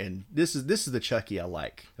her. And this is the Chucky I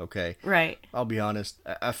like, okay? Right. I'll be honest.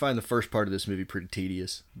 I find the first part of this movie pretty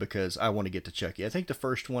tedious because I want to get to Chucky. I think the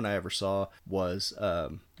first one I ever saw was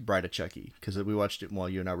Bride of Chucky, because we watched it while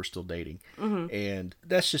you and I were still dating. And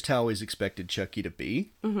that's just how I always expected Chucky to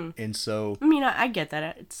be. And so... I mean, I get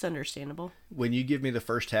that. It's understandable. When you give me the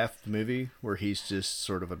first half of the movie where he's just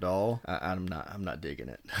sort of a doll, I'm not digging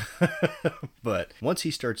it. But once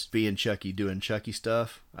he starts being Chucky, doing Chucky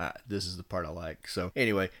stuff, this is the part I like. So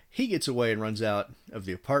anyway, he gets away and runs out of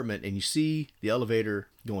the apartment, and you see the elevator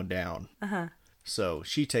going down. So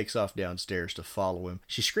she takes off downstairs to follow him.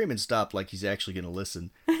 She's screaming stop like he's actually going to listen.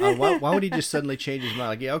 Why would he just suddenly change his mind?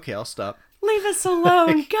 Like, yeah, okay, I'll stop. Leave us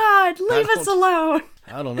alone. God, leave us alone.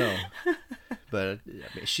 I don't know. But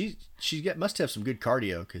I mean, she must have some good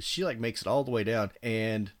cardio, because she like makes it all the way down.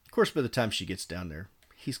 And of course, by the time she gets down there,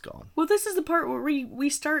 he's gone. Well, this is the part where we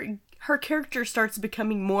start, her character starts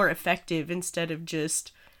becoming more effective instead of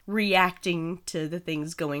just reacting to the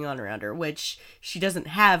things going on around her, which she doesn't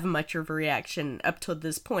have much of a reaction up to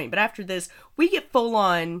this point. But after this, we get full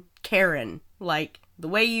on Karen, like the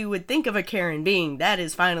way you would think of a Karen being. That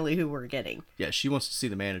is finally who we're getting. Yeah, she wants to see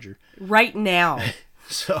the manager right now.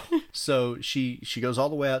 So she goes all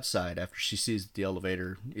the way outside after she sees that the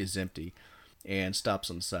elevator is empty, and stops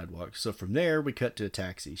on the sidewalk. So from there, we cut to a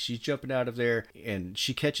taxi. She's jumping out of there, and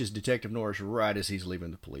she catches Detective Norris right as he's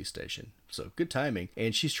leaving the police station. So good timing.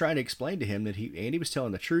 And she's trying to explain to him that Andy was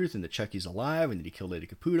telling the truth, and that Chucky's alive, and that he killed Lady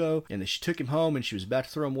Caputo, and that she took him home, and she was about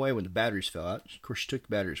to throw him away when the batteries fell out. Of course, she took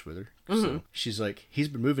the batteries with her. So she's like, he's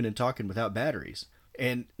been moving and talking without batteries.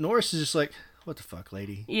 And Norris is just like, what the fuck,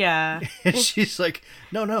 lady? Yeah. And she's like,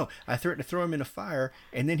 no, I threatened to throw him in a fire,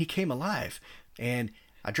 and then he came alive. And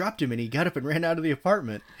I dropped him, and he got up and ran out of the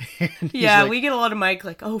apartment. Yeah, we get a lot of Mike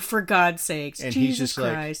like, oh, for God's sakes, and Jesus he's just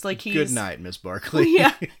Christ. Like he's... good night, Miss Barkley.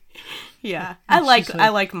 Yeah. Yeah. I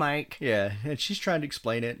like Mike. Yeah, and she's trying to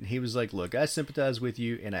explain it, and he was like, look, I sympathize with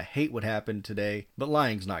you, and I hate what happened today, but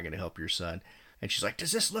lying's not going to help your son. And she's like,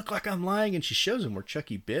 does this look like I'm lying? And she shows him where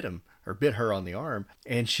Chucky bit him, or bit her on the arm.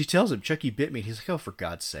 And she tells him, Chucky bit me. And he's like, oh, for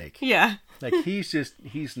God's sake. Yeah. Like,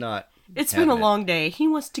 he's not. It's been a long day. He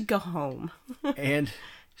wants to go home. And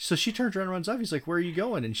so she turns around and runs off. He's like, where are you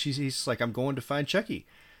going? And he's like, I'm going to find Chucky.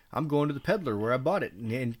 I'm going to the peddler where I bought it.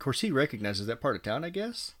 And of course, he recognizes that part of town, I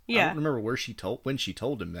guess. Yeah. I don't remember when she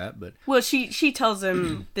told him that, but... Well, she tells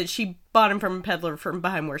him that she bought him from a peddler from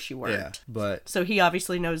behind where she worked. Yeah, but... So he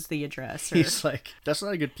obviously knows the address. He's like, that's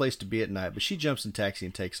not a good place to be at night, but she jumps in taxi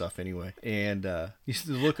and takes off anyway. And you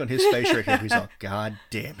see the look on his face right here, he's all, God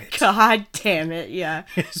damn it. God damn it, yeah.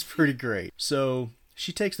 It's pretty great. So...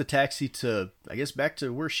 she takes the taxi to, I guess, back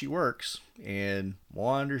to where she works and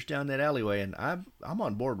wanders down that alleyway. And I'm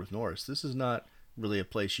on board with Norris. This is not really a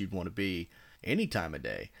place you'd want to be any time of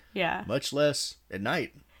day. Yeah. Much less at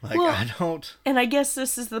night. Like, well, I don't... And I guess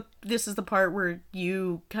this is the part where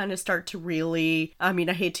you kind of start to really, I mean,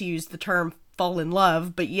 I hate to use the term fall in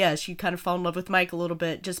love, but yes, you kind of fall in love with Mike a little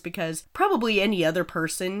bit, just because probably any other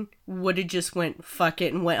person would have just went fuck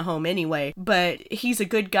it and went home anyway. But he's a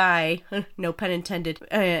good guy, no pun intended,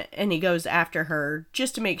 and he goes after her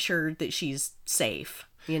just to make sure that she's safe,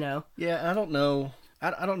 you know? Yeah, I don't know.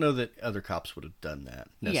 I don't know that other cops would have done that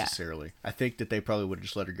necessarily. Yeah. I think that they probably would have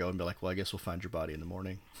just let her go and be like, well, I guess we'll find your body in the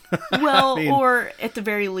morning. Well, I mean, or at the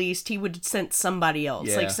very least, he would have sent somebody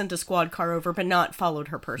else, like sent a squad car over, but not followed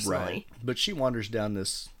her personally. Right. But she wanders down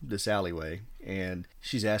this alleyway, and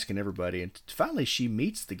she's asking everybody, and finally she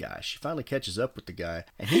meets the guy. She finally catches up with the guy,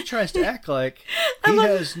 and he tries to act like he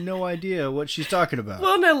has no idea what she's talking about.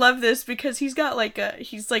 Well, and I love this because he's got got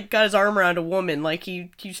his arm around a woman, like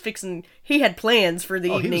he's fixing. He had plans for the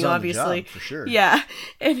evening, he was on obviously. the job, for sure. Yeah,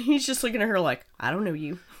 and he's just looking at her like, I don't know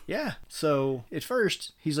you. Yeah. So at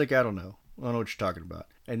first he's like, I don't know what you're talking about,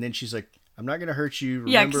 and then she's like, I'm not going to hurt you.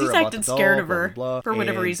 Remember, yeah, because he's acting scared of her blah, blah, for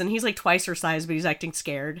whatever reason. He's like twice her size, but he's acting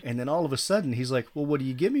scared. And then all of a sudden, he's like, well, what do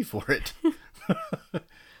you give me for it?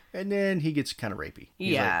 And then he gets kind of rapey.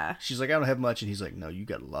 She's like, I don't have much. And he's like, no, you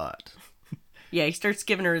got a lot. Yeah, he starts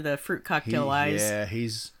giving her the fruit cocktail eyes. Yeah,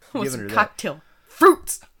 he's giving her that. Cocktail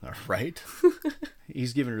fruits. All right.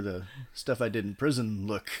 He's giving her the stuff I did in prison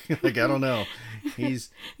look. Like, I don't know. There's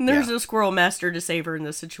no squirrel master to save her in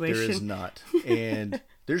this situation. There is not. And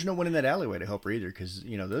there's no one in that alleyway to help her either, because,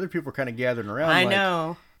 the other people are kind of gathering around. I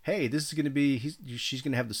know. Hey, this is going to be, she's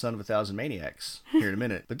going to have the son of 1,000 maniacs here in a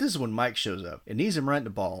minute. But this is when Mike shows up and knees him right in the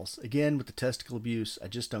balls. Again, with the testicle abuse. I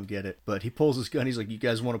just don't get it. But he pulls his gun. He's like, you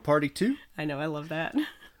guys want to party too? I know. I love that.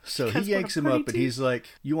 So he yanks him up and he's like,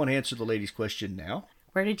 you want to answer the lady's question now?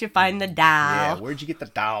 Where did you find the doll? Yeah, where'd you get the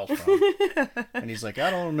doll from? And he's like, I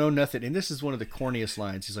don't know nothing. And this is one of the corniest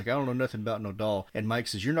lines. He's like, I don't know nothing about no doll. And Mike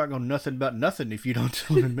says, you're not going to know nothing about nothing if you don't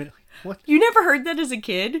tell him in a minute. What? You never heard that as a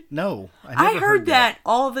kid? No, I never heard that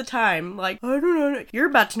all the time. Like, I don't know. You're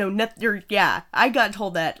about to know nothing. Yeah, I got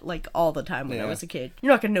told that like all the time when I was a kid.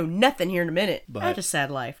 You're not gonna know nothing here in a minute. I had a sad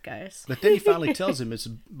life, guys. But then he finally tells him it's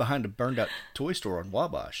behind a burned out toy store on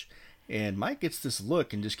Wabash. And Mike gets this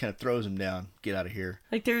look and just kind of throws him down. Get out of here.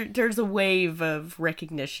 Like there's a wave of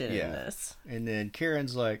recognition in this. And then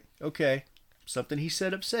Karen's like, okay, something he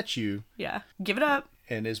said upsets you. Yeah, give it up.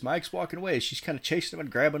 And as Mike's walking away, she's kind of chasing him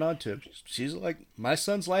and grabbing onto him. She's like, my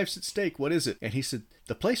son's life's at stake. What is it? And he said,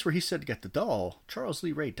 the place where he said to get the doll, Charles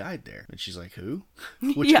Lee Ray died there. And she's like, who?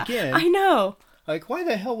 Which yeah, again, I know. Like, why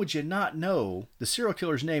the hell would you not know the serial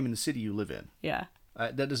killer's name in the city you live in? Yeah.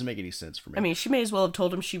 That doesn't make any sense for me. I mean, she may as well have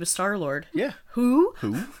told him she was Star-Lord. Yeah. Who?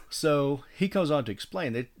 So he goes on to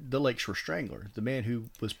explain that the Lakeshore Strangler, the man who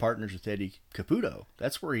was partners with Eddie Caputo,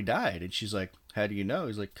 that's where he died. And she's like, how do you know?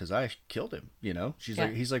 He's like, because I killed him, you know?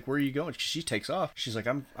 He's like, where are you going? She takes off. She's like,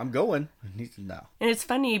 I'm going. And he's no. And it's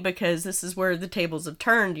funny because this is where the tables have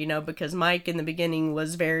turned, you know, because Mike in the beginning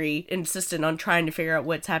was very insistent on trying to figure out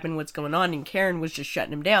what's happened, what's going on, and Karen was just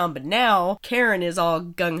shutting him down. But now Karen is all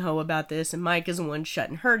gung-ho about this, and Mike is the one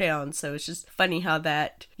shutting her down. So it's just funny how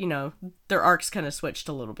that, you know, their arcs kind of switched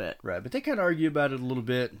a little bit. Right, but they kind of argue about it a little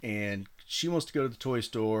bit, and she wants to go to the toy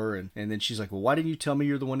store, and then she's like, well, why didn't you tell me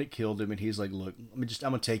you're the one that killed him? And he's like, look, I'm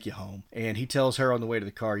gonna take you home. And he tells her on the way to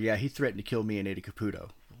the car, yeah, he threatened to kill me and Eddie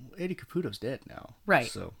Caputo. Eddie Caputo's dead now. Right.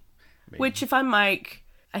 So, maybe. Which, if I'm Mike,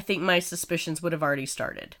 I think my suspicions would have already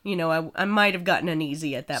started. You know, I might have gotten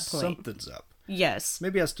uneasy at that point. Something's up. Yes.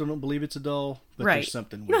 Maybe I still don't believe it's a doll, but right. There's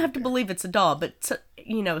something weird. You don't have to there. believe it's a doll, but,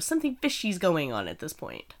 you know, something fishy's going on at this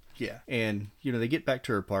point. Yeah. And, you know, they get back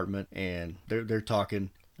to her apartment, and they're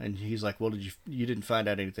talking. And he's like, well, you didn't find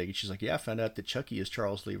out anything? And she's like, yeah, I found out that Chucky is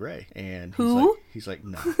Charles Lee Ray. And he's like,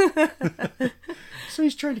 no. So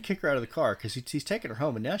he's trying to kick her out of the car because he's taking her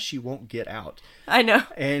home, and now she won't get out. I know.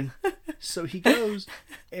 And so he goes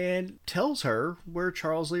and tells her where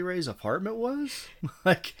Charles Lee Ray's apartment was.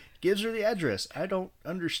 Like, gives her the address. I don't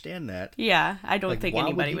understand that. Yeah, I don't think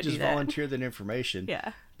anybody would do that. Why would he just volunteer that information?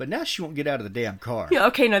 Yeah. But now she won't get out of the damn car. Yeah,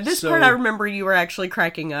 okay, now this part I remember you were actually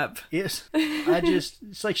cracking up. Yes.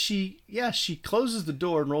 It's like she closes the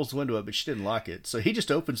door and rolls the window up, but she didn't lock it. So he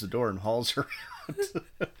just opens the door and hauls her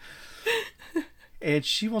out. And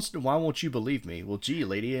she wants to, why won't you believe me? Well, gee,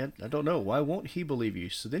 lady, I don't know. Why won't he believe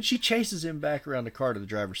you? So then she chases him back around the car to the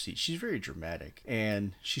driver's seat. She's very dramatic.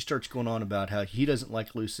 And she starts going on about how he doesn't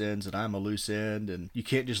like loose ends and I'm a loose end. And you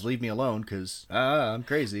can't just leave me alone because I'm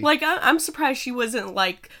crazy. Like, I'm surprised she wasn't,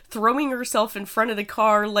 like, throwing herself in front of the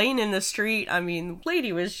car, laying in the street. I mean, the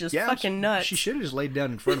lady was just fucking nuts. She should have just laid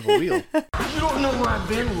down in front of a wheel. You don't know where I've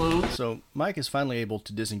been, Lou. So Mike is finally able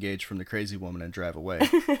to disengage from the crazy woman and drive away.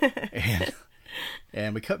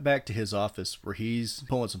 And we cut back to his office where he's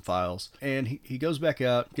pulling some files. And he goes back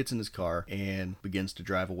out, gets in his car, and begins to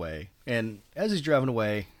drive away. And as he's driving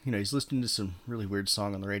away, you know, he's listening to some really weird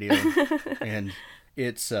song on the radio. And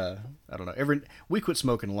it's, I don't know, we quit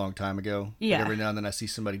smoking a long time ago. Yeah. But every now and then I see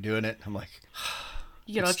somebody doing it. I'm like,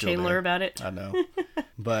 you get all Chandler about it. I know.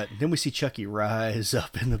 But then we see Chucky rise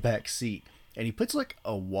up in the back seat. And he puts like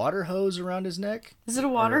a water hose around his neck. Is it a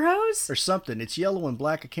water hose? Or something. It's yellow and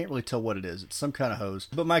black. I can't really tell what it is. It's some kind of hose.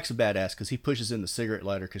 But Mike's a badass because he pushes in the cigarette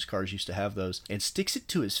lighter because cars used to have those and sticks it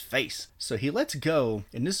to his face. So he lets go.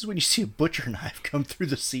 And this is when you see a butcher knife come through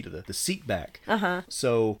the seat of the seat back. Uh-huh.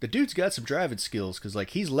 So the dude's got some driving skills because like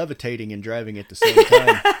he's levitating and driving at the same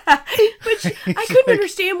time. Which I couldn't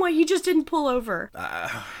understand why he just didn't pull over.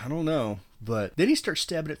 I don't know. But then he starts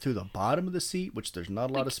stabbing it through the bottom of the seat, which there's not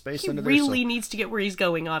a lot of space under there. He really needs to get where he's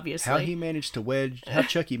going, obviously. How Chucky managed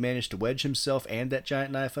to wedge himself and that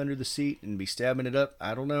giant knife under the seat and be stabbing it up,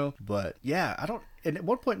 I don't know. But yeah, and at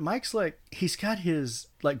one point Mike's like, he's got his,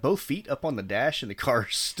 like, both feet up on the dash and the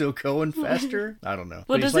car's still going faster. I don't know.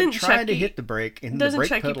 Well, but he's like trying to hit the brake and the brake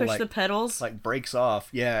Chucky pedal push the pedals? like breaks off.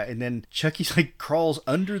 Yeah, and then Chucky like crawls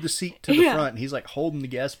under the seat to the front and he's like holding the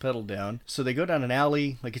gas pedal down. So they go down an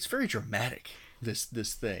alley. Like, it's very dramatic, this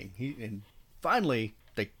thing. And finally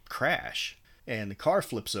they crash. And the car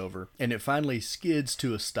flips over, and it finally skids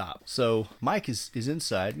to a stop. So Mike is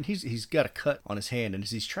inside, and he's got a cut on his hand, and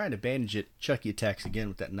as he's trying to bandage it, Chucky attacks again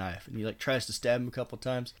with that knife, and he like tries to stab him a couple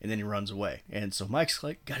times, and then he runs away. And so Mike's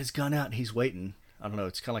like got his gun out, and he's waiting. I don't know,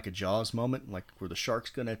 it's kind of like a Jaws moment, like where the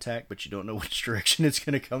shark's going to attack, but you don't know which direction it's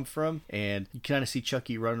going to come from. And you kind of see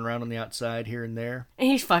Chucky running around on the outside here and there.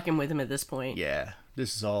 And he's fucking with him at this point. Yeah,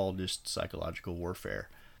 this is all just psychological warfare.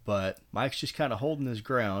 But Mike's just kind of holding his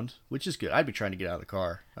ground, which is good. I'd be trying to get out of the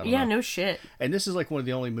car. I don't know. No shit. And this is like one of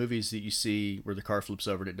the only movies that you see where the car flips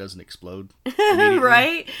over and it doesn't explode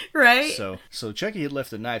immediately. Right. So Chucky had left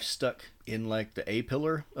the knife stuck in like the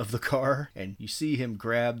A-pillar of the car, and you see him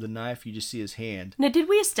grab the knife. You just see his hand. Now, did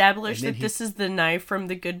we establish And then that this is the knife from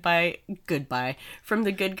the from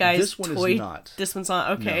the good guys? This one toy? is not. This one's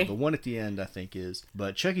not. Okay. No, the one at the end I think is.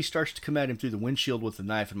 But Chucky starts to come at him through the windshield with the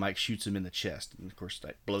knife, and Mike shoots him in the chest, and of course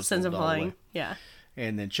that blows Sends the him doll flying. away. Yeah.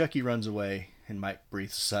 And then Chucky runs away, and Mike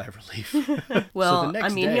breathes a sigh of relief. Well, So the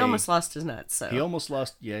next he day- almost lost his nuts. So He almost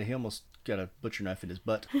got a butcher knife in his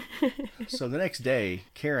butt. So the next day,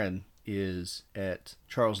 Karen is at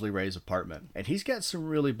Charles Lee Ray's apartment, and he's got some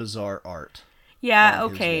really bizarre art. yeah. on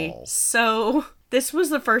his Okay. wall. So this was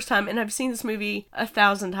the first time, and I've seen this movie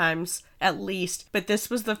 1,000 times at least, but this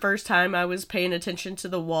was the first time I was paying attention to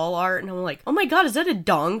the wall art, and I'm like, oh my god, is that a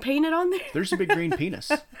dong painted on there? There's a big green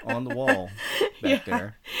penis on the wall back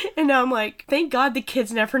there. And now I'm like, thank God the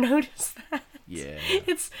kids never noticed that. Yeah.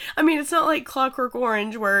 It's not like Clockwork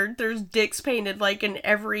Orange where there's dicks painted like in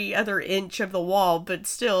every other inch of the wall, but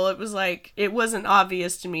still, it was like, it wasn't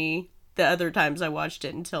obvious to me the other times I watched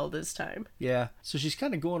it until this time. Yeah. So she's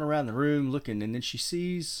kind of going around the room looking, and then she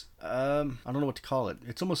sees, I don't know what to call it.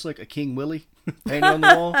 It's almost like a King Willie painted on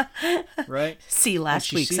the wall, right? See And last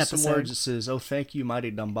she week's sees episode. some words that says, "Oh, thank you,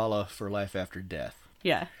 mighty Damballa, for life after death."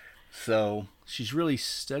 Yeah. So she's really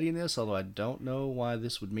studying this, although I don't know why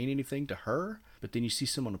this would mean anything to her. But then you see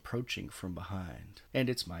someone approaching from behind, and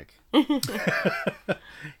it's Mike.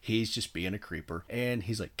 He's just being a creeper, and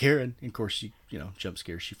he's like, Karen. And of course, she, jump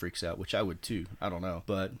scares. She freaks out, which I would too. I don't know,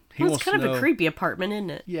 but he Well, wants it's kind to of know. a creepy apartment, isn't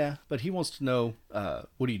it? Yeah, but he wants to know,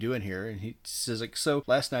 what are you doing here? And he says, like, so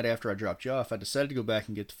last night after I dropped you off, I decided to go back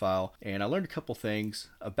and get the file, and I learned a couple things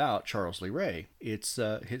about Charles Lee Ray. It's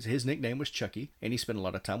his nickname was Chucky, and he spent a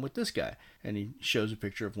lot of time with this guy. And he shows a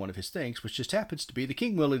picture of one of his things, which just happens to be the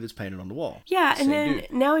King Willie that's painted on the wall. Yeah, and Same then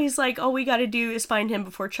dude. now he's like, all we gotta do is find him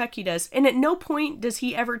before Chucky does. And at no point does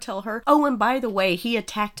he ever tell her, oh, and by the way, he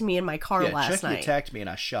attacked me in my car last Chucky night. attacked me and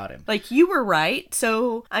I shot him. Like, you were right,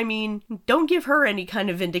 so, I mean, don't give her any kind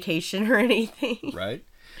of vindication or anything. Right?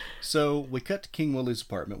 So we cut to King Willie's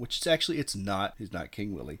apartment, which is actually, he's not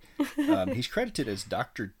King Willie. He's credited as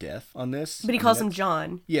Dr. Death on this. But he calls him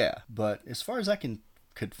John. Yeah, but as far as I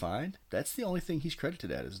could find, that's the only thing he's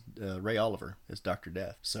credited at is Ray Oliver as Dr.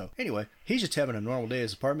 Death. So anyway, he's just having a normal day at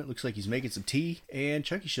his apartment. Looks like he's making some tea, and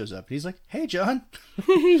Chucky shows up. And he's like, hey, John,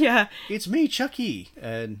 Yeah. it's me, Chucky.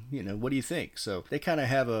 And, what do you think? So they kind of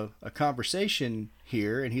have a conversation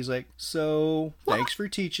here, and he's like, so thanks for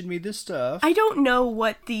teaching me this stuff. I don't know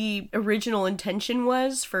what the original intention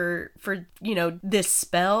was for this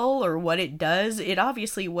spell or what it does. It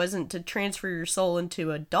obviously wasn't to transfer your soul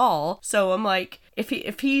into a doll. So I'm like,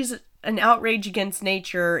 if he's an outrage against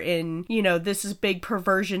nature and, this is big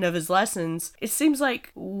perversion of his lessons, it seems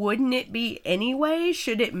like, wouldn't it be anyway?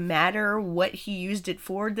 Should it matter what he used it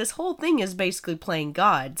for? This whole thing is basically playing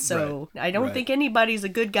God, so Right, I don't right. think anybody's a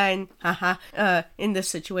good guy in this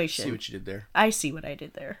situation. See what you did there. I see what I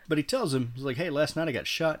did there. But he tells him, he's like, hey, last night I got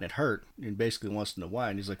shot and it hurt, and basically wants to know why.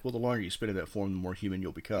 And he's like, well, the longer you spend in that form, the more human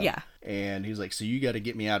you'll become. Yeah. And he's like, so you got to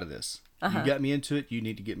get me out of this. You got me into it, you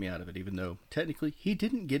need to get me out of it, even though technically he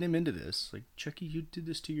didn't get him into this. Like, Chucky, you did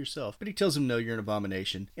this to yourself. But he tells him, no, you're an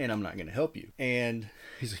abomination, and I'm not going to help you. And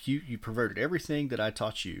he's like, you perverted everything that I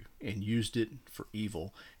taught you and used it for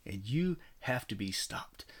evil, and you have to be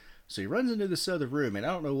stopped. So he runs into this other room, and I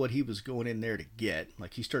don't know what he was going in there to get.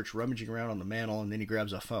 Like, he starts rummaging around on the mantle, and then he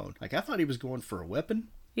grabs a phone. Like, I thought he was going for a weapon.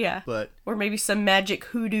 Yeah. But or maybe some magic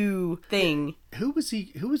hoodoo thing. who was he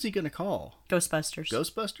going to call? Ghostbusters.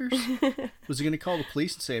 Ghostbusters? Was he going to call the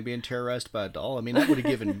police and say I'm being terrorized by a doll? I mean, that would have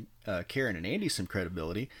given Karen and Andy some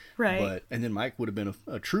credibility. Right. And then Mike would have been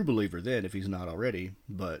a true believer then if he's not already.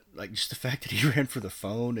 But, like, just the fact that he ran for the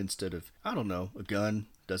phone instead of, I don't know, a gun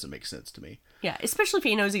doesn't make sense to me. Yeah, especially if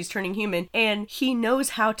he knows he's turning human, and he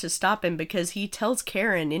knows how to stop him because he tells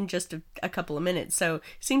Karen in just a couple of minutes. So it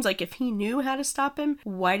seems like if he knew how to stop him,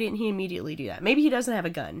 why didn't he immediately do that? Maybe he doesn't have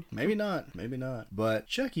a gun. Maybe not. But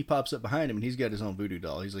Chucky pops up behind him, and he's got his own voodoo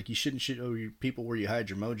doll. He's like, you shouldn't show your people where you hide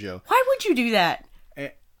your mojo. Why would you do that?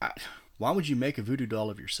 Why would you make a voodoo doll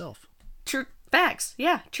of yourself? True. Facts.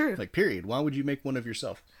 Yeah, true. Like, period. Why would you make one of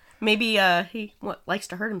yourself? Maybe he likes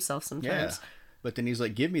to hurt himself sometimes. Yeah. But then he's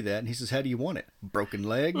like, give me that. And he says, how do you want it? Broken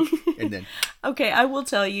leg? And then, Okay, I will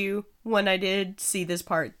tell you, when I did see this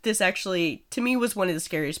part, this actually, to me, was one of the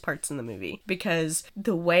scariest parts in the movie. Because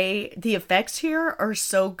the way, the effects here are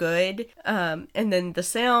so good. And then the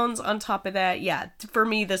sounds on top of that, yeah, for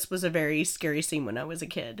me, this was a very scary scene when I was a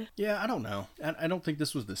kid. Yeah, I don't know. I don't think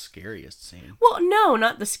this was the scariest scene. Well, no,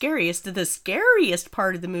 not the scariest. The scariest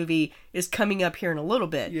part of the movie is coming up here in a little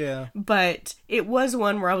bit. Yeah. But it was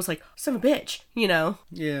one where I was like, son of a bitch, you know?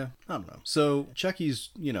 Yeah, I don't know. So Chucky's,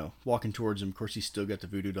 walking towards him. Of course, he's still got the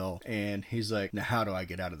voodoo doll. And he's like, now how do I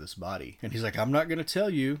get out of this body? And he's like, I'm not going to tell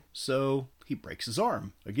you. So he breaks his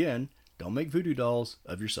arm. Again, don't make voodoo dolls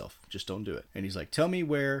of yourself. Just don't do it. And he's like, tell me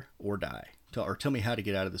where or die. Tell me how to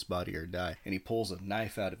get out of this body or die. And he pulls a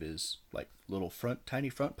knife out of his little tiny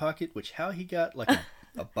front pocket, which how he got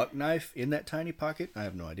a buck knife in that tiny pocket, I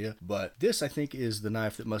have no idea. But this, I think, is the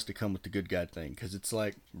knife that must have come with the good guy thing, because it's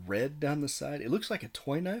red down the side. It looks like a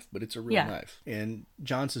toy knife, but it's a real knife. And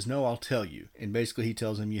John says, no, I'll tell you. And basically he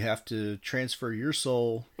tells him you have to transfer your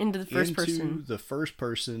soul into the first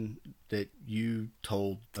person that you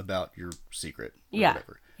told about your secret. Yeah.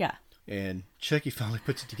 Whatever. Yeah. And Chucky finally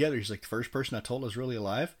puts it together. He's like, the first person I told is really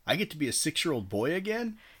alive? I get to be a 6-year-old boy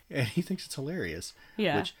again? And he thinks it's hilarious.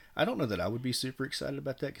 Yeah. Which I don't know that I would be super excited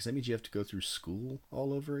about that, because that means you have to go through school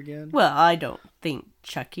all over again. Well, I don't think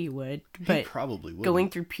Chucky would. But he probably would. Going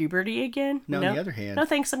through puberty again? Now, no. on the other hand... No,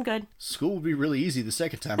 thanks, I'm good. School would be really easy the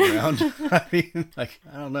second time around. I mean, I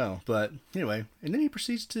don't know. But anyway, and then he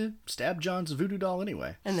proceeds to stab John's voodoo doll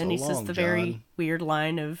anyway. And then he says the John. very weird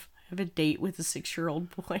line of, I have a date with a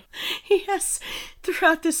 6-year-old boy. He has,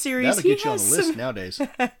 throughout the series, That'll get you on the list nowadays.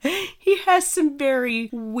 He has some very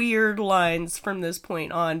weird lines from this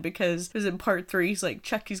point on, because in part 3, he's like,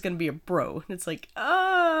 Chucky's gonna be a bro. And it's like,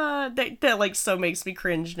 that so makes me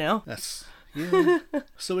cringe now. Yeah.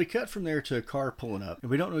 So we cut from there to a car pulling up, and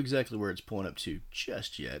we don't know exactly where it's pulling up to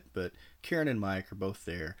just yet, but Karen and Mike are both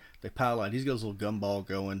there. They pile out. He's got his little gumball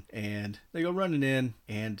going, and they go running in,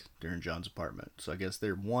 and they're in John's apartment. So I guess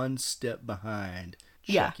they're one step behind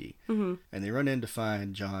Chucky. Yeah. Mm-hmm. And they run in to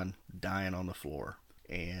find John dying on the floor.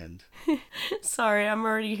 And sorry, I'm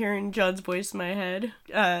already hearing John's voice in my head.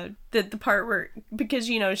 The part where, because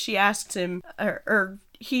she asks him, or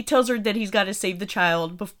he tells her that he's got to save the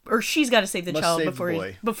child, or she's got to save the child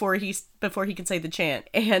before he can say the chant.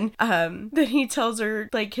 And then he tells her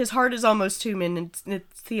like his heart is almost human, and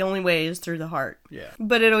it's the only way is through the heart. Yeah.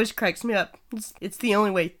 But it always cracks me up. It's the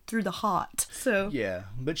only way through the heart. So yeah,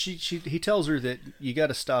 but he tells her that you got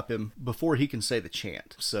to stop him before he can say the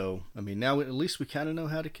chant. So I mean, now at least we kind of know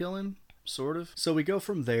how to kill him, sort of. So we go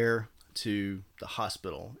from there to the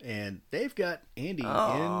hospital, and they've got Andy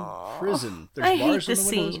in prison. There's bars in the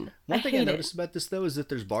windows. One thing I noticed about this though is that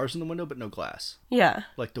there's bars in the window but no glass. Yeah.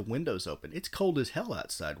 Like the window's open. It's cold as hell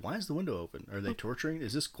outside. Why is the window open? Are they torturing?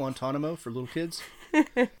 Is this Guantanamo for little kids?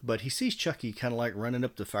 But he sees Chucky kind of running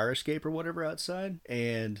up the fire escape or whatever outside,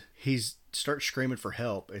 and he's starts screaming for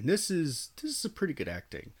help, and this is a pretty good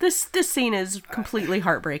acting. This scene is completely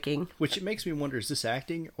heartbreaking. Which it makes me wonder, is this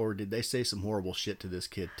acting, or did they say some horrible shit to this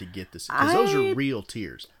kid to get this? Because those are real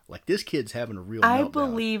tears. Like, this kid's having a real meltdown. I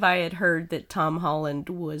believe I had heard that Tom Holland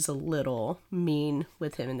was a little mean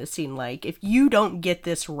with him in the scene. Like, if you don't get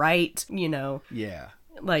this right, Yeah.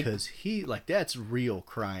 Because that's real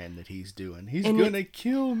crying that he's doing. He's gonna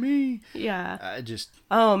kill me. Yeah.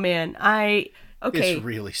 Oh, man. Okay. It's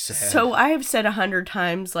really sad. So I have said 100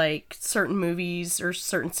 times, like, certain movies or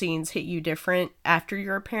certain scenes hit you different after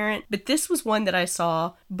you're a parent. But this was one that I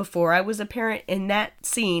saw before I was a parent, and that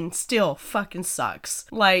scene still fucking sucks.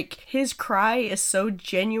 Like, his cry is so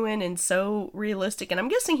genuine and so realistic, and I'm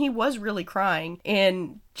guessing he was really crying,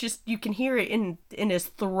 and just you can hear it in his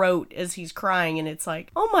throat as he's crying, and it's like,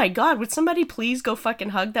 oh my god, would somebody please go fucking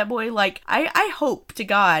hug that boy? Like, I hope to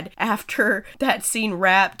God after that scene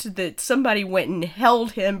wrapped that somebody went and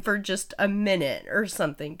held him for just a minute or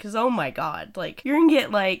something, because oh my god, like, you're gonna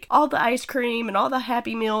get like all the ice cream and all the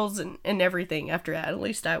Happy Meals and everything after that. At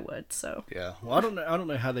least I would. So yeah, well, I don't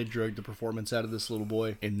know how they drug the performance out of this little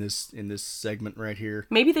boy in this segment right here.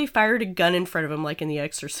 Maybe they fired a gun in front of him like in The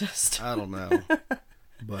Exorcist. I don't know.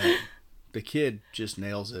 But the kid just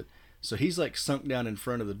nails it. So he's like sunk down in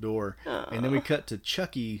front of the door. And then we cut to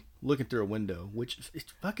Chucky looking through a window, which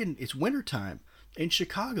it's wintertime in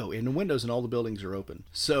Chicago, and the windows in all the buildings are open.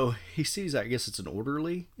 So he sees, I guess it's an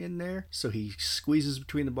orderly in there. So he squeezes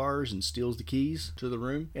between the bars and steals the keys to the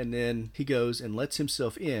room. And then he goes and lets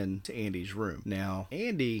himself in to Andy's room. Now,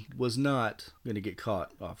 Andy was not going to get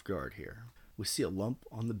caught off guard here. We see a lump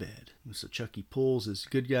on the bed. So Chucky pulls his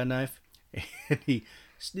good guy knife, and he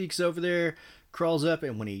sneaks over there, crawls up,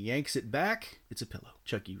 and when he yanks it back, it's a pillow.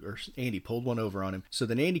 Andy pulled one over on him. So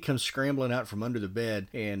then Andy comes scrambling out from under the bed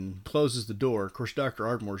and closes the door. Of course, Dr.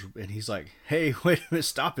 Ardmore's, and he's like, hey, wait a minute,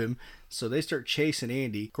 stop him. So they start chasing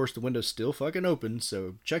Andy. Of course, the window's still fucking open,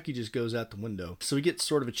 so Chucky just goes out the window. So we get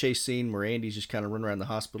sort of a chase scene where Andy's just kind of running around the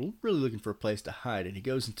hospital, really looking for a place to hide. And he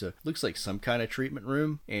goes into, looks like some kind of treatment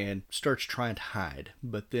room, and starts trying to hide.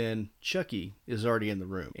 But then Chucky is already in the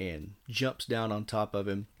room and jumps down on top of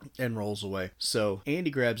him and rolls away. So Andy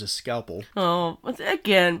grabs a scalpel. Oh,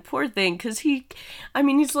 again, poor thing, because he's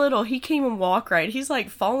little. He can't even walk right. He's like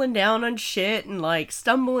falling down on shit and like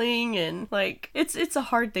stumbling, and like it's a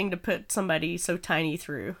hard thing to put somebody so tiny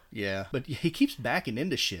through. Yeah, but he keeps backing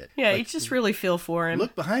into shit. Yeah, like, you just really feel for him.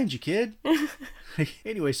 Look behind you, kid.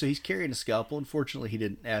 Anyway, so he's carrying a scalpel. Unfortunately, he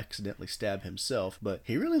didn't accidentally stab himself, but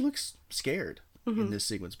he really looks scared in this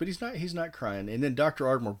sequence. But he's not crying. And then Dr.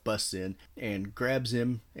 Ardmore busts in and grabs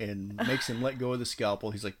him and makes him let go of the scalpel.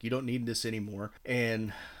 He's like, you don't need this anymore.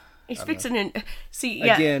 And he's fixing it. See,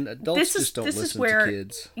 yeah. Again, adults just don't listen to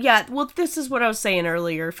kids. Yeah, well, this is what I was saying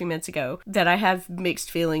earlier a few minutes ago, that I have mixed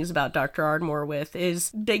feelings about Dr. Ardmore with,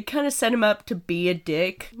 is they kind of set him up to be a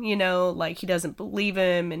dick, you know, like he doesn't believe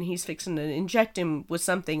him and he's fixing to inject him with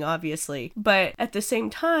something, obviously. But at the same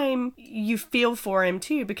time, you feel for him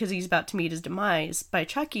too, because he's about to meet his demise by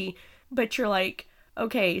Chucky, but you're like,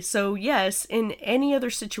 okay, so yes, in any other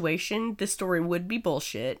situation, this story would be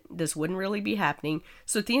bullshit. This wouldn't really be happening.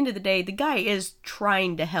 So at the end of the day, the guy is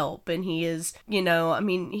trying to help, and he is, you know, I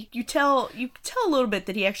mean, you tell a little bit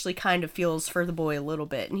that he actually kind of feels for the boy a little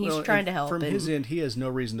bit, and he's trying to help. From his end, he has no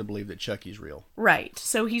reason to believe that Chucky's real. Right.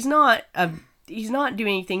 So he's not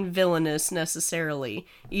doing anything villainous necessarily,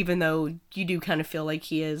 even though you do kind of feel like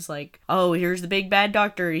he is like, oh, here's the big bad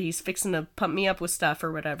doctor, he's fixing to pump me up with stuff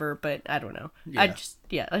or whatever, but I don't know. Yeah. Like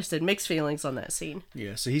I said, mixed feelings on that scene.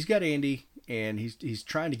 Yeah, so he's got Andy, and he's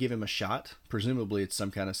trying to give him a shot. Presumably it's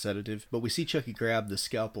some kind of sedative. But we see Chucky grab the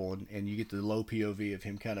scalpel, and you get the low POV of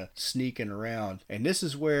him kind of sneaking around. And this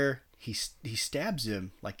is where he stabs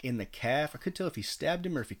him, like, in the calf. I couldn't tell if he stabbed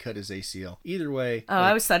him or if he cut his ACL. Either way. Oh, I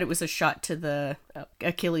always thought it was a shot to the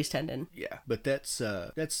Achilles tendon. Yeah, but that's I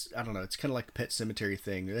don't know, it's kind of like the Pet Cemetery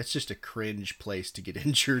thing. That's just a cringe place to get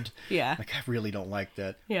injured. Yeah. Like, I really don't like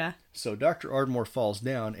that. Yeah. So Dr. Ardmore falls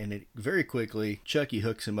down, and very quickly, Chucky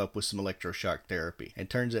hooks him up with some electroshock therapy and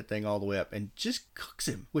turns that thing all the way up and just cooks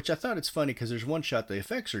him, which I thought it's funny because there's one shot, the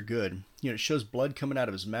effects are good. You know, it shows blood coming out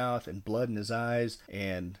of his mouth and blood in his eyes.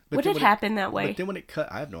 Would it happen that way? But then when it cut,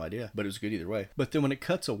 I have no idea, but it was good either way. But then when it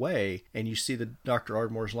cuts away and you see the Dr.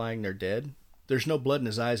 Ardmore's lying there dead, there's no blood in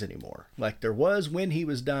his eyes anymore. Like there was when he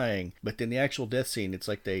was dying, but then the actual death scene, it's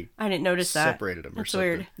like I didn't notice that. Separated him or something.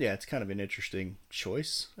 Weird. Yeah, it's kind of an interesting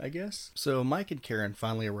choice, I guess. So Mike and Karen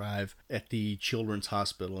finally arrive at the children's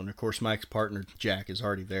hospital, and of course Mike's partner Jack is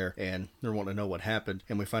already there, and they're wanting to know what happened,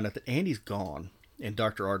 and we find out that Andy's gone and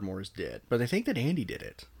Dr. Ardmore is dead. But they think that Andy did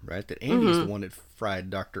it, right? That Andy's the one that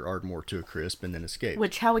fried Dr. Ardmore to a crisp and then escaped.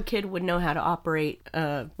 Which, how a kid would know how to operate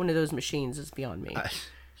one of those machines is beyond me.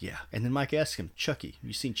 Yeah. And then Mike asks him, Chucky,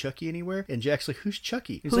 you seen Chucky anywhere? And Jack's like, who's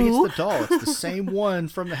Chucky? He's like, it's the doll. It's the same one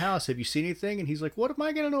from the house. Have you seen anything? And he's like, what am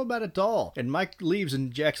I going to know about a doll? And Mike leaves,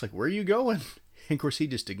 and Jack's like, where are you going? And of course, he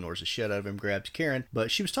just ignores the shit out of him, grabs Karen.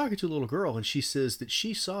 But she was talking to a little girl, and she says that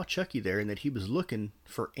she saw Chucky there and that he was looking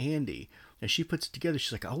for Andy. And she puts it together.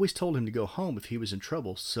 She's like, I always told him to go home if he was in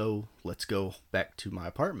trouble, so let's go back to my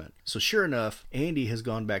apartment. So sure enough, Andy has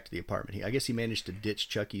gone back to the apartment. I guess he managed to ditch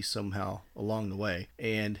Chucky somehow along the way.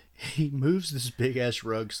 And he moves this big-ass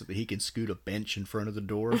rug so that he can scoot a bench in front of the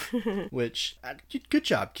door. Which, good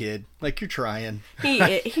job, kid. Like, you're trying. He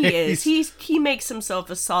is. He makes himself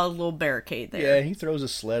a solid little barricade there. Yeah, he throws a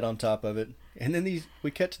sled on top of it. And then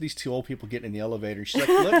we cut to these two old people getting in the elevator. She's like,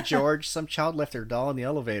 look, George, some child left their doll in the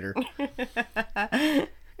elevator. I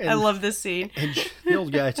love this scene. And the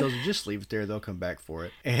old guy tells her, just leave it there. They'll come back for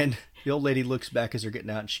it. And the old lady looks back as they're getting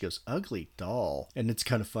out, and she goes, ugly doll. And it's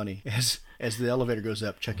kind of funny. As the elevator goes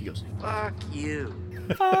up, Chucky goes, fuck you.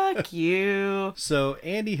 Fuck you. So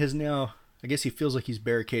Andy has now, I guess he feels like he's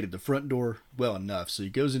barricaded the front door well enough. So he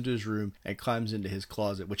goes into his room and climbs into his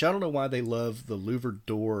closet, which I don't know why they love the louvered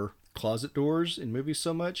door closet doors in movies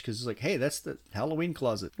so much, because it's like, hey, that's the Halloween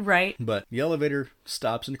closet, right? But the elevator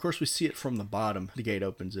stops, and of course we see it from the bottom. The gate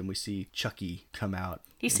opens and we see Chucky come out.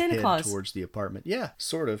 He's Santa Claus towards the apartment. Yeah,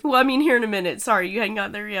 sort of. Well, I mean, here in a minute. Sorry, you hadn't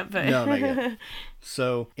got there yet, but no, not yet.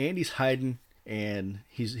 So Andy's hiding and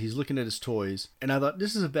he's looking at his toys. And I thought,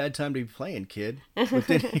 this is a bad time to be playing, kid. But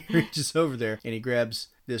then he reaches over there and he grabs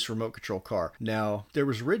this remote control car. Now, there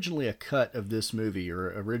was originally a cut of this movie,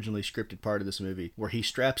 or originally scripted part of this movie, where he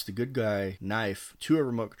straps the good guy knife to a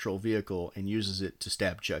remote control vehicle and uses it to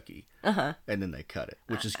stab Chucky. And then they cut it,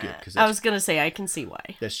 which is good. I was going to say, I can see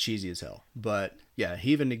why. That's cheesy as hell. But yeah,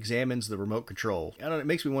 he even examines the remote control. I don't know, it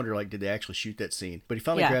makes me wonder, like, did they actually shoot that scene? But he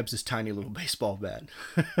finally grabs this tiny little baseball bat.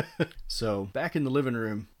 So back in the living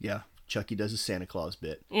room, yeah, Chucky does his Santa Claus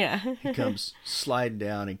bit. Yeah. He comes sliding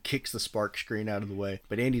down and kicks the spark screen out of the way.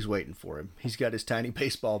 But Andy's waiting for him. He's got his tiny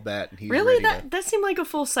baseball bat. And he's really? ready That seemed like a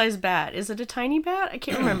full-size bat. Is it a tiny bat? I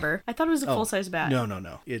can't remember. I thought it was a full-size bat.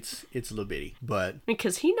 No. It's a little bitty. But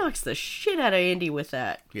because he knocks the shit out of Andy with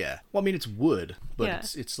that. yeah. Well, I mean, it's wood,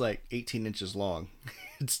 but it's like 18 inches long.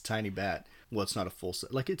 It's a tiny bat. Well, it's not a full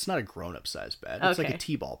size. Like, it's not a grown-up size bat. It's like a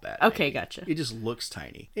T-ball bat. Okay, maybe. gotcha. It just looks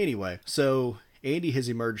tiny. Anyway, so Andy has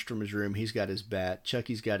emerged from his room. He's got his bat.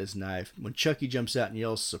 Chucky's got his knife. When Chucky jumps out and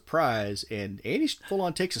yells surprise, and Andy full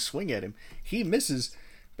on takes a swing at him, he misses,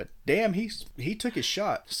 but damn, he took his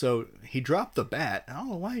shot. So he dropped the bat. I don't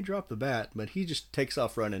know why he dropped the bat, but he just takes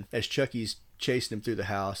off running as Chucky's chasing him through the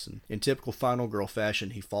house, and in typical Final Girl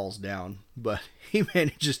fashion, he falls down, but he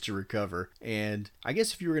manages to recover. And I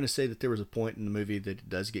guess if you were going to say that there was a point in the movie that it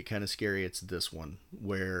does get kind of scary, it's this one,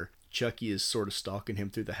 where Chucky is sort of stalking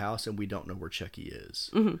him through the house, and we don't know where Chucky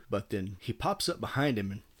is. But then he pops up behind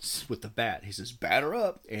him and with the bat. He says, "Batter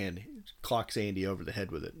up," and clocks Andy over the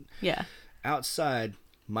head with it. Yeah. Outside,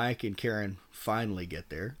 Mike and Karen finally get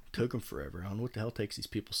there. Took them forever. I don't know what the hell takes these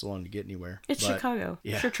people so long to get anywhere. It's but, Chicago.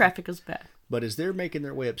 yeah. Sure, traffic is bad. But as they're making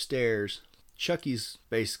their way upstairs, Chucky's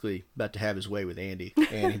basically about to have his way with Andy.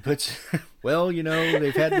 And he puts, well, you know,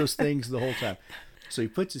 they've had those things the whole time. So he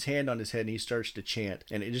puts his hand on his head and he starts to chant.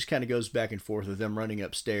 And it just kind of goes back and forth with them running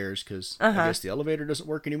upstairs because I guess the elevator doesn't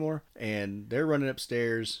work anymore. And they're running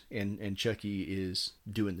upstairs and Chucky is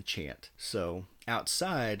doing the chant. So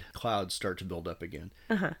outside, clouds start to build up again.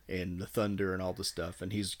 And the thunder and all the stuff.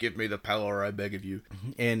 And he's, "Give me the power, I beg of you."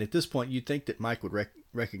 And at this point, you'd think that Mike would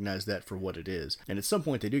recognize that for what it is. And at some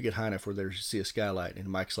point, they do get high enough where they see a skylight. And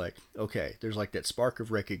Mike's like, okay, there's like that spark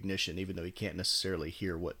of recognition, even though he can't necessarily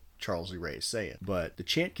hear what Charles Lee Ray is saying. But the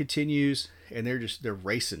chant continues, and they're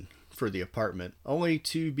racing for the apartment, only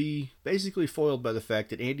to be basically foiled by the fact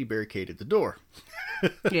that Andy barricaded the door.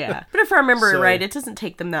 Yeah. But if I remember it right, it doesn't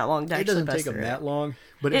take them that long to actually It doesn't bust take them through that long,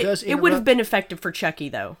 but it does It would have been effective for Chucky,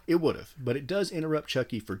 though. It would have, but it does interrupt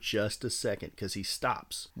Chucky for just a second because he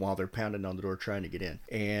stops while they're pounding on the door trying to get in.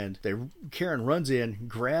 And Karen runs in,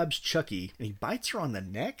 grabs Chucky, and he bites her on the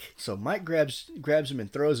neck. So Mike grabs him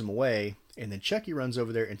and throws him away, and then Chucky runs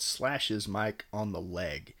over there and slashes Mike on the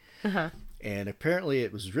leg. And apparently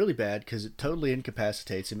it was really bad because it totally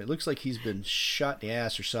incapacitates him. It looks like he's been shot in the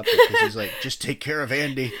ass or something because he's like, "Just take care of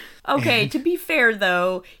Andy." Okay, to be fair,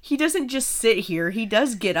 though, he doesn't just sit here. He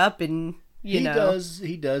does get up and, you know.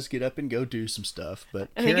 He does get up and go do some stuff. But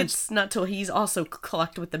I think it's not till he's also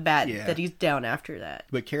clocked with the bat that he's down after that.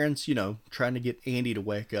 But Karen's, you know, trying to get Andy to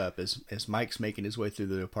wake up as Mike's making his way through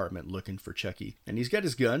the apartment looking for Chucky. And he's got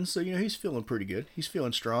his gun, so, you know, he's feeling pretty good. He's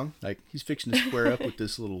feeling strong. Like, he's fixing to square up with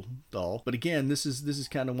this little doll. But again, this is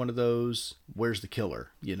kind of one of those, where's the killer,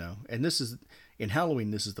 you know? And in Halloween,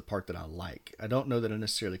 this is the part that I like. I don't know that I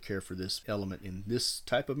necessarily care for this element in this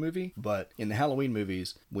type of movie, but in the Halloween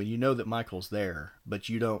movies, when you know that Michael's there, but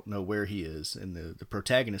you don't know where he is, and the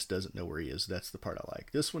protagonist doesn't know where he is, that's the part I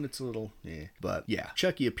like. This one, it's a little, But yeah,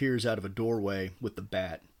 Chucky appears out of a doorway with the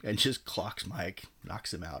bat and just clocks Mike,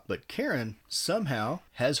 knocks him out. But Karen somehow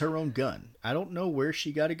has her own gun. I don't know where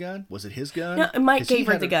she got a gun. Was it his gun? No, Mike gave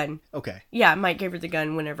her the gun. Okay. Yeah, Mike gave her the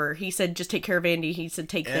gun whenever he said, "Just take care of Andy." He said,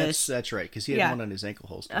 "Take this." That's right, because he had one on his ankle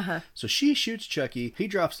holster. So she shoots Chucky. He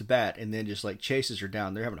drops the bat and then just like chases her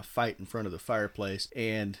down. They're having a fight in front of the fireplace,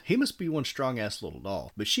 and he must be one strong-ass little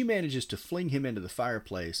doll. But she manages to fling him into the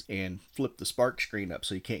fireplace and flip the spark screen up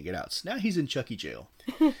so he can't get out. So now he's in Chucky jail.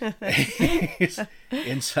 He's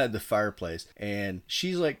inside the fireplace, and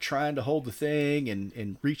she's like trying to hold the thing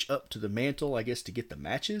and reach up to the mantle, I guess, to get the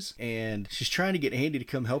matches, and she's trying to get Andy to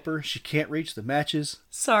come help her. She can't reach the matches.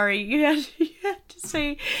 Sorry, you had to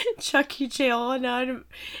say Chucky jail, and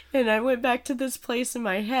I went back to this place in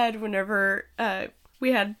my head whenever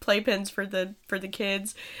we had playpens for the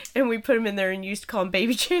kids, and we put them in there and used to call them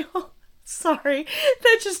baby jail. Sorry,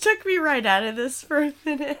 that just took me right out of this for a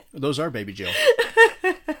minute. Those are baby jails.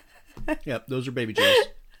 Yep, those are baby jails.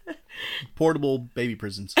 Portable baby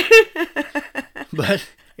prisons. But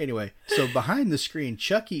anyway, so behind the screen,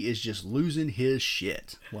 Chucky is just losing his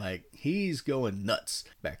shit. Like, he's going nuts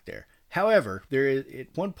back there. However, there is,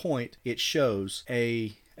 at one point it shows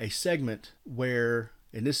a segment where,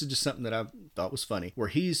 and this is just something that I thought was funny, where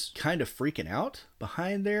he's kind of freaking out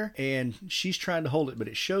behind there and she's trying to hold it, but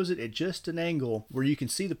it shows it at just an angle where you can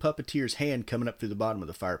see the puppeteer's hand coming up through the bottom of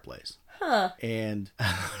the fireplace. Huh. And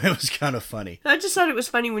it was kind of funny. I just thought it was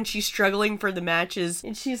funny when she's struggling for the matches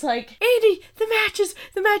and she's like, Andy, the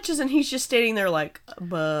matches, and he's just standing there like,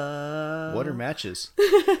 but what are matches?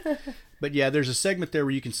 But yeah, there's a segment there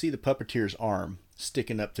where you can see the puppeteer's arm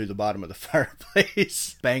sticking up through the bottom of the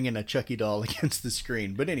fireplace, banging a Chucky doll against the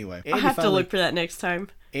screen. But anyway, I'll have to look for that next time.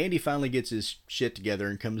 Andy finally gets his shit together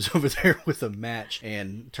and comes over there with a match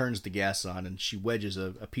and turns the gas on, and she wedges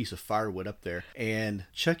a piece of firewood up there. And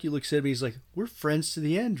Chucky looks at me, he's like, we're friends to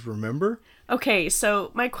the end, remember? Okay,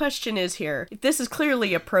 so my question is here. If this is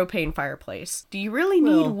clearly a propane fireplace, do you really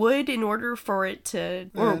need wood in order for it to...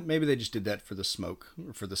 Or maybe they just did that for the smoke,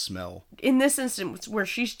 or for the smell. In this instance, where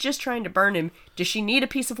she's just trying to burn him, does she need a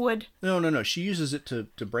piece of wood? No. She uses it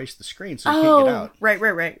to brace the screen so he can't get out.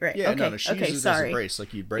 Right. Yeah, okay. no, she uses it as a brace,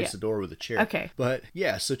 like you brace the door with a chair. Okay. But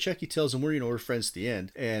yeah, so Chucky tells him, we're friends to the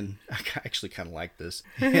end. And I actually kind of like this.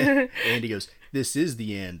 Andy goes, this is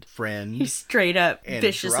the end, friend. He's straight up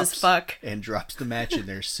vicious as fuck. And drops the match in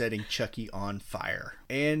there, setting Chucky on fire.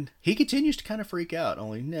 And he continues to kind of freak out,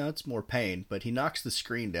 only now it's more pain. But he knocks the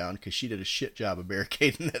screen down because she did a shit job of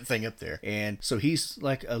barricading that thing up there. And so he's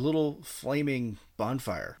like a little flaming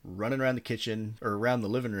bonfire running around the kitchen or around the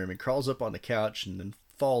living room and crawls up on the couch and then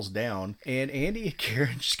falls down, and Andy and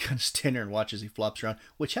Karen just kind of stand there and watch as he flops around,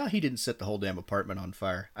 which how he didn't set the whole damn apartment on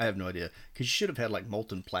fire, I have no idea, because you should have had like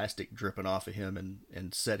molten plastic dripping off of him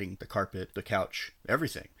and setting the carpet, the couch,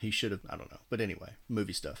 everything. He should have, I don't know. But anyway,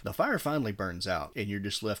 movie stuff. The fire finally burns out, and you're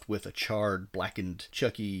just left with a charred, blackened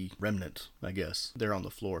Chucky remnant, I guess. They're on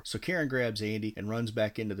the floor. So Karen grabs Andy and runs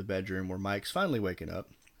back into the bedroom where Mike's finally waking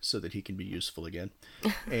up so that he can be useful again.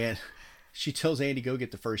 And she tells Andy go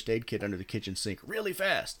get the first aid kit under the kitchen sink really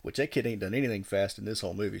fast, which that kid ain't done anything fast in this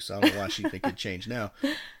whole movie, so I don't know why she think it'd change now.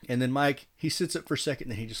 And then Mike, he sits up for a second,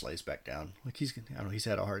 and then he just lays back down. Like he's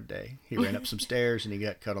had a hard day. He ran up some stairs, and he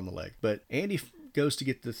got cut on the leg. But Andy goes to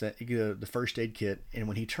get the first aid kit, and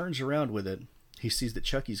when he turns around with it, he sees that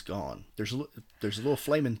Chucky's gone. There's a little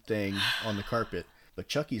flaming thing on the carpet, but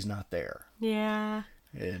Chucky's not there. Yeah.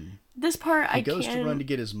 And this part he goes to run to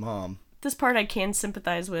get his mom. This part I can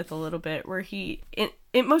sympathize with a little bit, where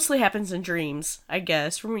it mostly happens in dreams, I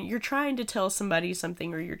guess, when you're trying to tell somebody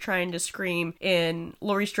something or you're trying to scream. And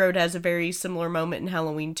Laurie Strode has a very similar moment in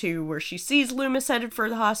Halloween 2 where she sees Loomis headed for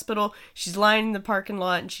the hospital. She's lying in the parking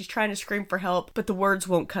lot and she's trying to scream for help, but the words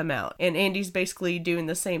won't come out. And Andy's basically doing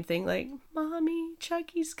the same thing, like, Mommy,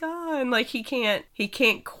 Chucky's gone. Like he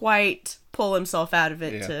can't quite pull himself out of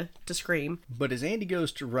it to scream. But as Andy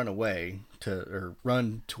goes to run away, or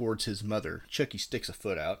run towards his mother, Chucky sticks a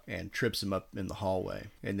foot out and trips him up in the hallway.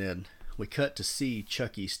 And then we cut to see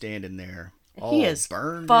Chucky standing there, all he is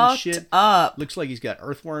burned fucked and shit. Up. Looks like he's got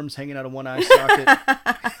earthworms hanging out of one eye socket.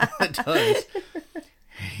 It does.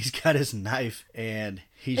 He's got his knife, and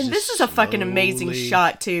this is a fucking amazing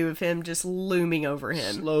shot too of him just looming over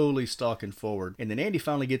him, slowly stalking forward. And then Andy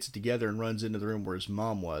finally gets it together and runs into the room where his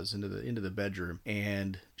mom was, into the bedroom,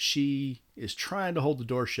 and she is trying to hold the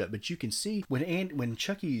door shut. But you can see when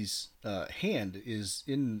Chucky's hand is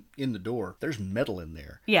in the door, there's metal in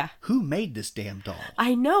there. Yeah. Who made this damn doll?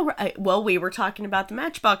 I know. Well, we were talking about the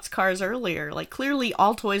Matchbox cars earlier. Like clearly,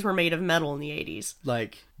 all toys were made of metal in the 80s.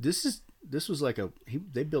 Like this was like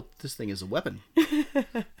they built this thing as a weapon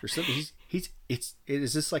or something.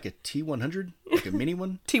 Is this like a T-100, like a mini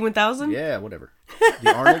one? T-1000? Yeah, whatever.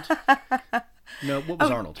 The Arnold. No, what was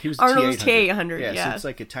Arnold? He was a Arnold's T-800. T-800. Yeah, so it's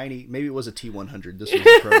like a tiny. Maybe it was a T-100. This was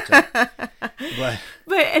a prototype.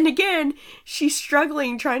 But and again, she's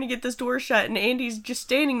struggling trying to get this door shut, and Andy's just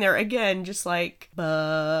standing there again, just like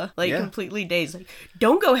completely dazed. Like,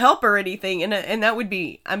 don't go help her or anything. And that would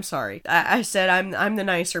be. I'm sorry. I said I'm the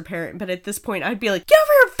nicer parent, but at this point, I'd be like, get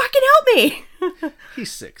over here and fucking help me.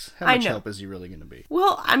 He's 6. How much help is he really going to be?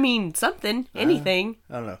 Well, I mean, something, anything.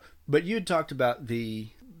 I don't know. But you had talked about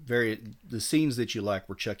the scenes that you like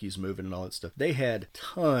where Chucky's moving and all that stuff. They had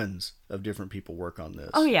tons of different people work on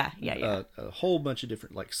this. Oh yeah. A whole bunch of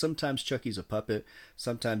different, like sometimes Chucky's a puppet,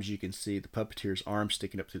 sometimes you can see the puppeteer's arm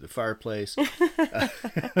sticking up through the fireplace.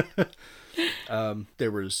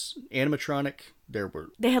 There was animatronic.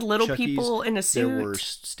 They had little Chucky's, people in a suit. There were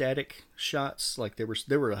static shots. Like there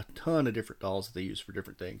were a ton of different dolls that they used for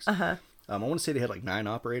different things. I want to say they had like 9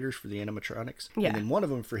 operators for the animatronics. Yeah. And then one of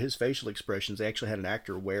them, for his facial expressions, they actually had an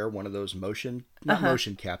actor wear one of those motion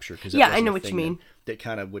capture. Yeah, I know what you mean. that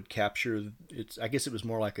kind of would capture it's. I guess it was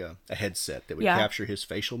more like a headset that would Yeah. capture his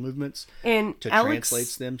facial movements And to Alex-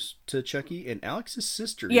 translate them to Chucky. And Alex's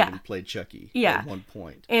sister Yeah. even played Chucky Yeah. at one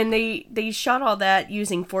point. And they shot all that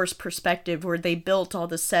using forced perspective, where they built all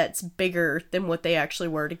the sets bigger than what they actually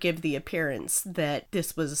were to give the appearance that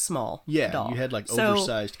this was a small Yeah, doll. you had like So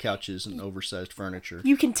oversized couches and oversized furniture.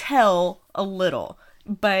 you can tell a little,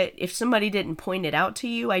 but if somebody didn't point it out to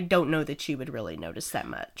you, I don't know that you would really notice that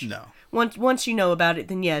much. No. Once you know about it,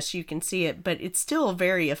 then yes, you can see it, but it's still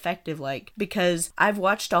very effective, like, because I've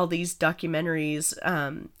watched all these documentaries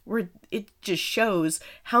where it just shows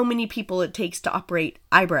how many people it takes to operate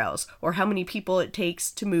eyebrows or how many people it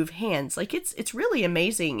takes to move hands. Like, it's really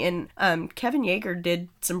amazing, and Kevin Yeager did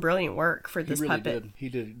some brilliant work for this He really puppet. did. He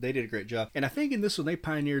did. They did a great job. And I think in this one they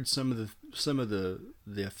pioneered some of the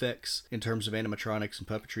effects in terms of animatronics and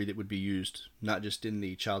puppetry that would be used not just in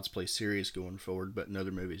the Child's Play series going forward, but in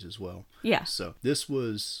other movies as well. Yeah. So this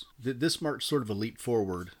marked sort of a leap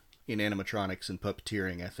forward in animatronics and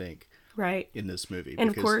puppeteering, I think, Right. in this movie. And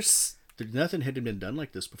of because course, nothing had been done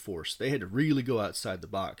like this before, so they had to really go outside the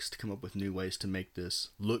box to come up with new ways to make this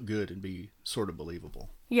look good and be sort of believable.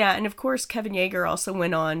 yeah, and of course Kevin Yeager also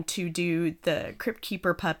went on to do the Crypt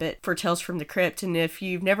Keeper puppet for Tales from the Crypt, and if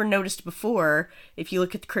you've never noticed before, if you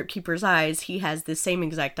look at the Crypt Keeper's eyes, he has the same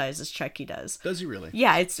exact eyes as Chucky does. Does he really?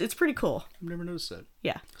 Yeah, it's pretty cool. I've never noticed that.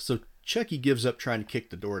 Yeah. So Chucky gives up trying to kick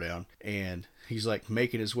the door down, and he's like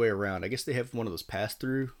making his way around. I guess they have one of those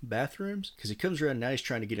pass-through bathrooms, because he comes around, now he's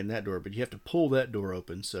trying to get in that door, but you have to pull that door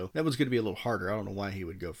open, so that one's going to be a little harder. I don't know why he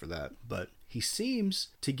would go for that, but he seems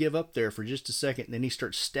to give up there for just a second, and then he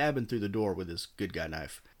starts stabbing through the door with his good guy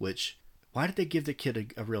knife, which... Why did they give the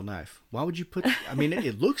kid a real knife? Why would you put... I mean,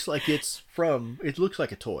 it looks like it looks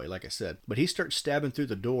like a toy, like I said. But he starts stabbing through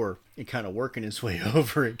the door and kind of working his way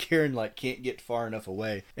over, and Karen, like, can't get far enough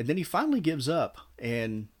away. And then he finally gives up,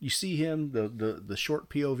 and you see him, the short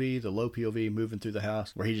POV, the low POV, moving through the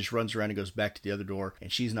house, where he just runs around and goes back to the other door,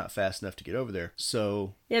 and she's not fast enough to get over there.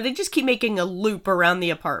 So... Yeah, they just keep making a loop around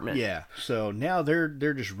the apartment. Yeah, so now they're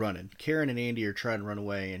just running. Karen and Andy are trying to run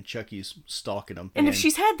away, and Chucky's stalking them. And if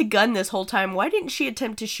she's had the gun this whole time, why didn't she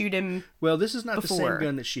attempt to shoot him? Well, this is not the before? same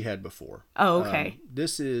gun that she had before. Oh, okay.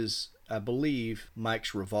 This is, I believe,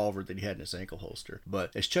 Mike's revolver that he had in his ankle holster.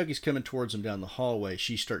 But as Chucky's coming towards him down the hallway,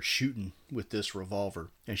 she starts shooting with this revolver.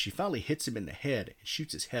 And she finally hits him in the head and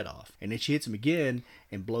shoots his head off. And then she hits him again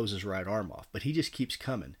and blows his right arm off. But he just keeps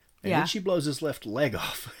coming. And Yeah. then she blows his left leg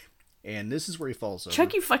off. And this is where he falls over.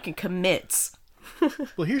 Chucky fucking commits.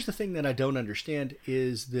 Well, here's the thing that I don't understand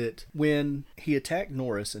is that when he attacked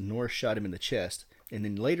Norris and Norris shot him in the chest, and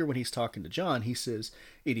then later when he's talking to John, he says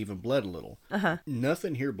it even bled a little.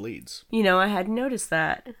 Nothing here bleeds. You know, I hadn't noticed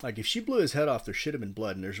that. Like, if she blew his head off, there should have been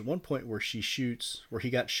blood. And there's one point where where he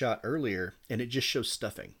got shot earlier, and it just shows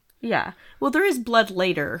stuffing. Yeah. Well, there is blood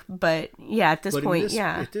later, but yeah, at this point,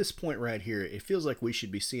 At this point right here, it feels like we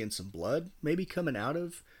should be seeing some blood maybe coming out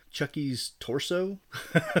of Chucky's torso.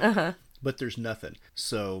 But there's nothing.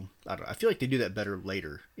 So, I don't know. I feel like they do that better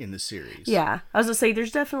later in the series. Yeah. I was going to say,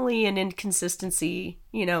 there's definitely an inconsistency,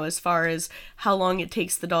 you know, as far as how long it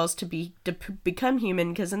takes the dolls to become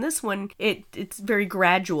human, because in this one, it's very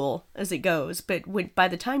gradual as it goes. But by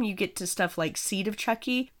the time you get to stuff like Seed of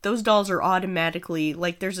Chucky, those dolls are automatically,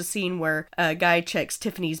 like, there's a scene where a guy checks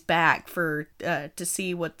Tiffany's back to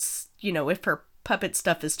see what's, you know, if her puppet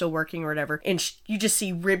stuff is still working or whatever, and you just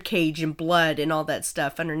see rib cage and blood and all that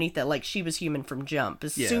stuff underneath that, like she was human from jump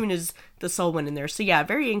as soon as the soul went in there. So yeah,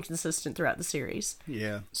 very inconsistent throughout the series.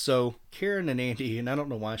 Yeah. So Karen and Andy, and I don't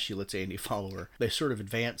know why she lets Andy follow her, they sort of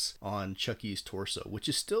advance on Chucky's torso, which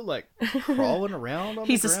is still like crawling around on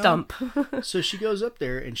He's the a ground. stump. So she goes up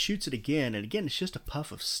there and shoots it again, and again it's just a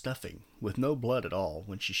puff of stuffing with no blood at all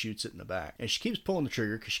when she shoots it in the back. And she keeps pulling the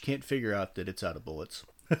trigger because she can't figure out that it's out of bullets.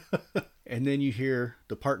 And then you hear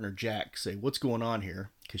the partner Jack say, "What's going on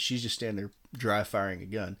here?" Because she's just standing there dry firing a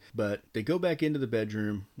gun. But they go back into the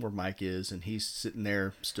bedroom where Mike is, and he's sitting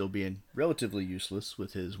there still being relatively useless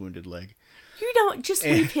with his wounded leg. You don't just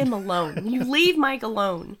leave him alone. You leave Mike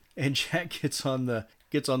alone. And Jack gets on the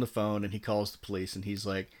phone and he calls the police, and he's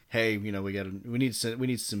like, "Hey, you know, we need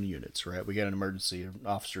some units, right? We got an emergency, an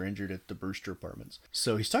officer injured at the Brewster Apartments."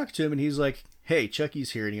 So he's talking to him, and he's like, "Hey,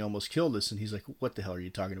 Chucky's here and he almost killed us." And he's like, "What the hell are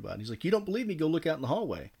you talking about?" And he's like, "You don't believe me? Go look out in the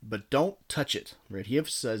hallway, but don't touch it." Right? He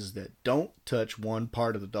emphasizes that don't touch one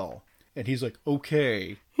part of the doll. And he's like,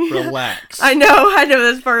 "Okay, relax." I know.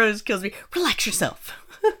 This part always kills me. Relax yourself.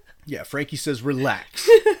 Yeah, Frankie says, "Relax."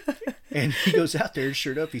 And he goes out there, and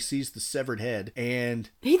sure enough, he sees the severed head, and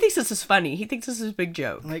He thinks this is funny. He thinks this is a big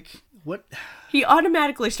joke. like, what? He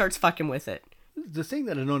automatically starts fucking with it. The thing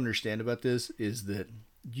that I don't understand about this is that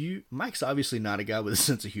Mike's obviously not a guy with a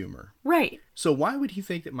sense of humor. Right. So why would he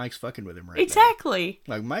think that Mike's fucking with him right Exactly.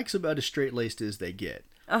 now? Like, Mike's about as straight-laced as they get.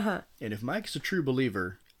 Uh-huh. And if Mike's a true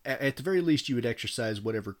believer, at the very least, you would exercise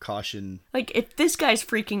whatever caution. Like, if this guy's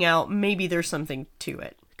freaking out, maybe there's something to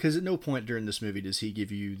it. Because at no point during this movie does he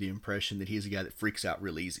give you the impression that he's a guy that freaks out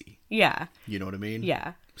real easy. Yeah. You know what I mean?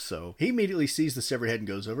 Yeah. So he immediately sees the severed head and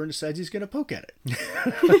goes over and decides he's going to poke at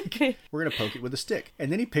it. We're going to poke it with a stick.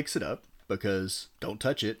 And then he picks it up because don't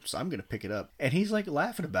touch it, so I'm going to pick it up. And he's like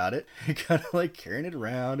laughing about it, kind of like carrying it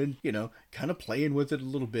around and, you know, kind of playing with it a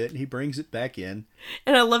little bit. And he brings it back in.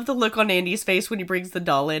 And I love the look on Andy's face when he brings the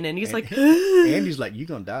doll in and he's like, Andy's like, you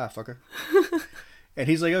going to die, fucker. And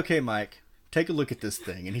he's like, okay, Mike, take a look at this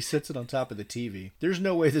thing. And he sets it on top of the TV. There's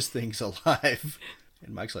no way this thing's alive.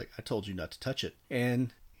 And Mike's like, I told you not to touch it.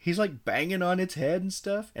 And he's like banging on its head and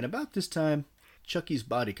stuff. And about this time, Chucky's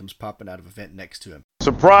body comes popping out of a vent next to him.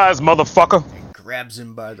 Surprise, motherfucker! And grabs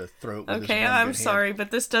him by the throat with okay, his one I'm good sorry, hand. but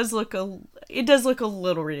this does look it does look a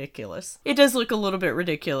little ridiculous. It does look a little bit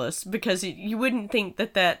ridiculous because you wouldn't think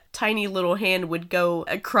that tiny little hand would go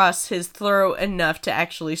across his throat enough to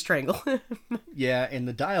actually strangle him. Yeah, and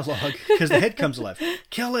the dialogue, because the head comes alive.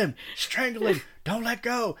 Kill him! Strangle him! Don't let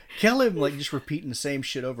go! Kill him! Like, just repeating the same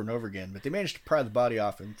shit over and over again. But they managed to pry the body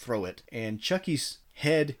off and throw it. And Chucky's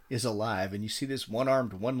head is alive, and you see this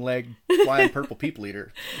one-armed, one-legged, flying purple people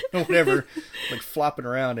eater, or whatever, like flopping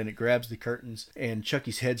around, and it grabs the curtains, and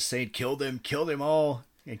Chucky's head's saying, kill them all.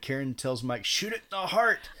 And Karen tells Mike, shoot it in the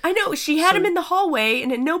heart. I know, she had him in the hallway,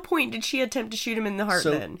 and at no point did she attempt to shoot him in the heart so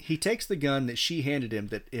then. He takes the gun that she handed him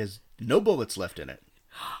that has no bullets left in it.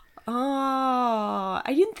 Oh,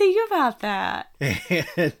 I didn't think about that.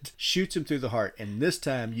 And shoots him through the heart. And this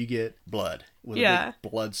time you get blood with a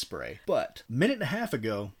big blood spray. But a minute and a half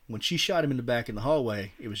ago, when she shot him in the back in the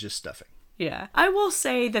hallway, it was just stuffing. Yeah. I will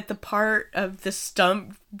say that the part of the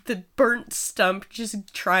stump, the burnt stump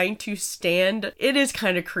just trying to stand, it is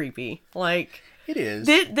kind of creepy. Like, it is.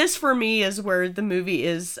 This for me is where the movie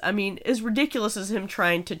is, I mean, as ridiculous as him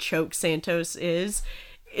trying to choke Santos is,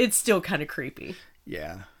 it's still kind of creepy.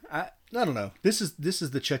 Yeah. I don't know. This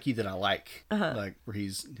is the Chucky that I like. Like, where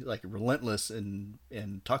he's like relentless and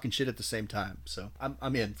talking shit at the same time. So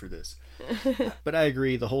I'm in for this. But I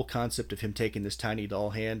agree, the whole concept of him taking this tiny doll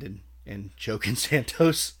hand and choking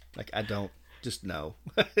Santos, like, I don't, just no.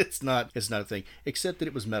 It's not a thing. Except that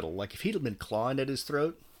it was metal. Like, if he'd have been clawing at his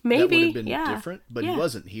throat, that would have been different. But he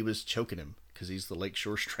wasn't. He was choking him. Because he's the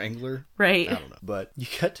Lakeshore Strangler. Right. I don't know. But you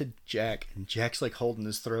cut to Jack, and Jack's like holding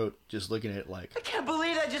his throat, just looking at it like, I can't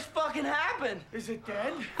believe that just fucking happened. Is it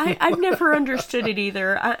dead? I've never understood it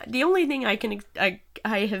either. The only thing I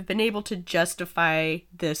have been able to justify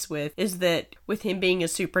this with is that with him being a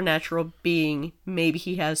supernatural being, maybe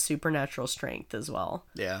he has supernatural strength as well.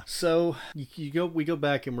 Yeah. So we go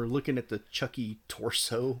back and we're looking at the Chucky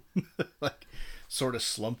torso, like, sort of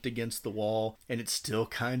slumped against the wall, and it's still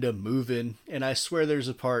kind of moving. And I swear there's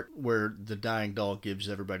a part where the dying doll gives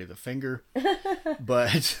everybody the finger,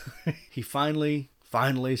 but he finally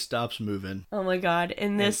stops moving. Oh my god.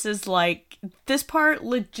 And this is like, this part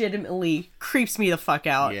legitimately creeps me the fuck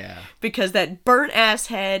out. Yeah. Because that burnt ass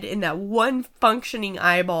head and that one functioning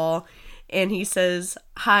eyeball, and he says,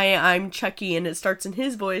 "Hi, I'm Chucky," and it starts in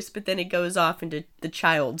his voice, but then it goes off into the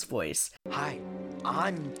child's voice. Hi,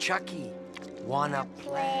 I'm Chucky. Wanna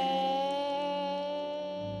play?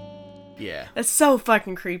 Yeah. That's so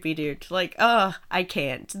fucking creepy, dude. Like, I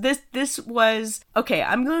can't. This was... Okay,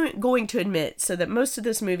 I'm going to admit, so that most of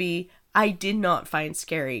this movie I did not find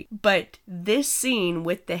scary. But this scene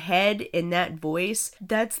with the head and that voice,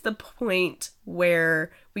 that's the point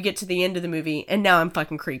where we get to the end of the movie, and now I'm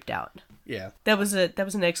fucking creeped out. Yeah. That was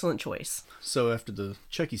an excellent choice. So after the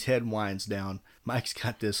Chucky's head winds down, Mike's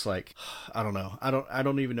got this, like, I don't know. I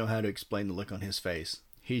don't even know how to explain the look on his face.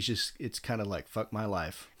 He's just, it's kind of like, fuck my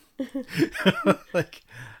life. Like,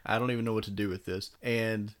 I don't even know what to do with this.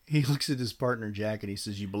 And he looks at his partner, Jack, and he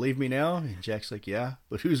says, "You believe me now?" And Jack's like, "Yeah,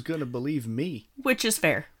 but who's going to believe me?" Which is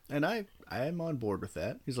fair. And I am on board with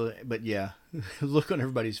that. He's like, but yeah, look on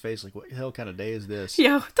everybody's face like, what the hell kind of day is this?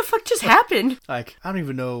 Yeah, what the fuck just happened? Like, I don't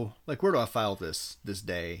even know, like, where do I file this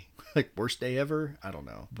day? Like, worst day ever? I don't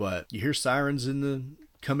know. But you hear sirens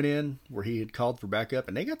coming in where he had called for backup,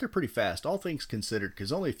 and they got there pretty fast, all things considered,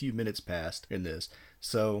 because only a few minutes passed in this.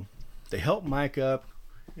 So they help Mike up,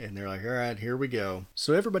 and they're like, all right, here we go.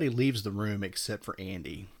 So everybody leaves the room except for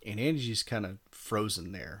Andy, and Andy's just kind of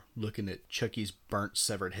frozen there, looking at Chucky's burnt,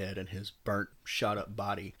 severed head and his burnt, shot up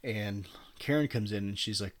body. And Karen comes in, and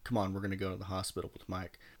she's like, come on, we're going to go to the hospital with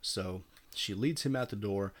Mike. So she leads him out the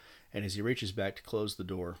door, And as he reaches back to close the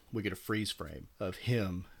door, we get a freeze frame of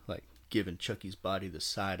him, like, giving Chucky's body the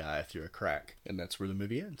side eye through a crack. And that's where the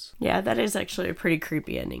movie ends. Yeah, that is actually a pretty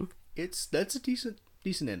creepy ending. That's a decent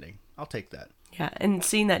ending. I'll take that. Yeah, and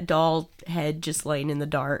seeing that doll head just laying in the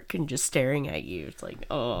dark and just staring at you, it's like,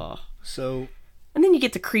 oh. So... And then you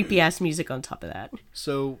get the creepy-ass music on top of that.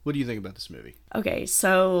 So, what do you think about this movie? Okay,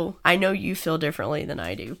 so I know you feel differently than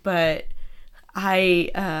I do, but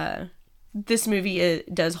this movie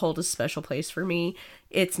does hold a special place for me.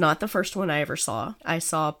 It's not the first one I ever saw. I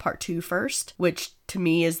saw part 2 first, which to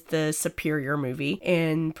me is the superior movie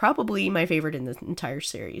and probably my favorite in the entire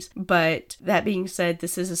series. But that being said,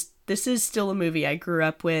 this is still a movie I grew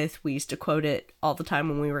up with. We used to quote it all the time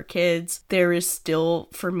when we were kids. There is still,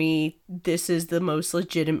 for me, this is the most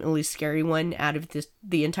legitimately scary one out of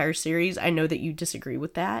the entire series. I know that you disagree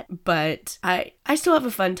with that, but I still have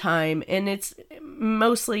a fun time, and it's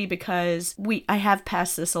mostly because I have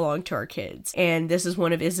passed this along to our kids, and this is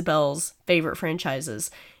one of Isabel's favorite franchises,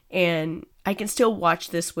 and I can still watch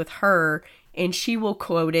this with her, and she will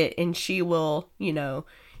quote it, and she will,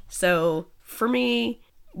 so for me,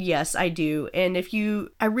 yes, I do. And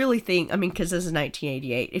I really think, because this is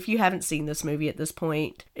 1988, if you haven't seen this movie at this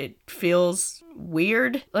point, it feels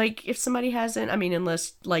weird, like, if somebody hasn't,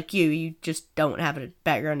 unless, like you just don't have a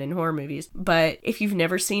background in horror movies. But if you've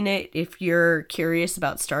never seen it, if you're curious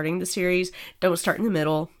about starting the series, don't start in the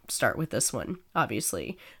middle, start with this one,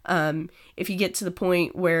 obviously. If you get to the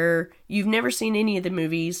point where you've never seen any of the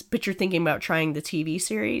movies, but you're thinking about trying the TV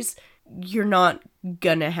series, you're not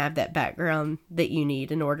gonna have that background that you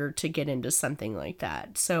need in order to get into something like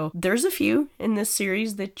that. So there's a few in this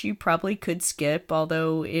series that you probably could skip,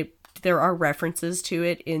 although there are references to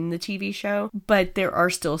it in the TV show, but there are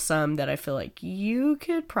still some that I feel like you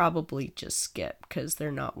could probably just skip because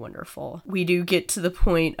they're not wonderful. We do get to the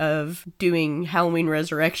point of doing Halloween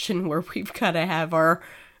Resurrection where we've got to have our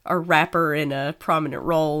rapper in a prominent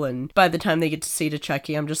role, and by the time they get to see to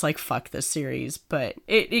Chucky, I'm just like, fuck this series. But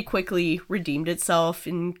it quickly redeemed itself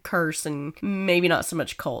in Curse, and maybe not so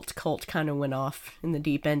much Cult. Cult kind of went off in the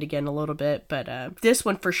deep end again a little bit, but this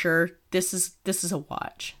one for sure, this is a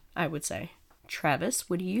watch, I would say. Travis,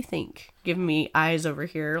 what do you think? Giving me eyes over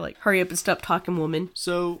here, like, hurry up and stop talking, woman.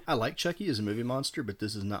 So, I like Chucky as a movie monster, but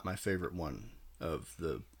this is not my favorite one of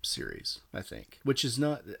the series, I think. Which is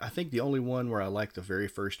not, I think the only one where I like the very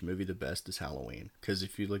first movie the best is Halloween. Because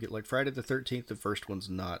if you look at, like, Friday the 13th, the first one's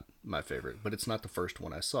not my favorite, but it's not the first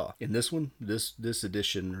one I saw. In this one, this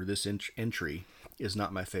edition, or this entry, is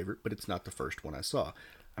not my favorite, but it's not the first one I saw.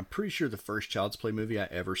 I'm pretty sure the first Child's Play movie I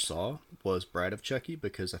ever saw was Bride of Chucky,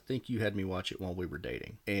 because I think you had me watch it while we were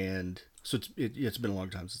dating. And so it's been a long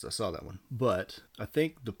time since I saw that one. But I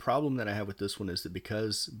think the problem that I have with this one is that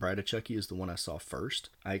because Bride of Chucky is the one I saw first,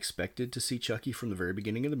 I expected to see Chucky from the very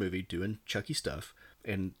beginning of the movie doing Chucky stuff.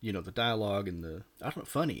 And, the dialogue and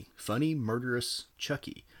funny, murderous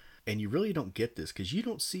Chucky. And you really don't get this because you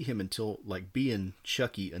don't see him until, like, being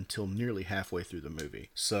Chucky until nearly halfway through the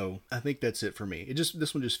movie. So I think that's it for me.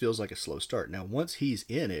 This one just feels like a slow start. Now, once he's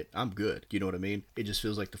in it, I'm good. You know what I mean? It just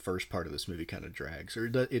feels like the first part of this movie kind of drags, or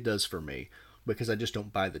it does for me, because I just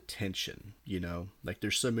don't buy the tension, Like,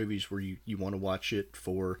 there's some movies where you want to watch it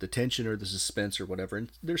for the tension or the suspense or whatever,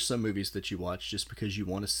 and there's some movies that you watch just because you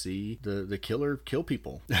want to see the killer kill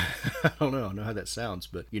people. I don't know how that sounds,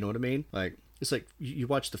 but you know what I mean? Like, it's like you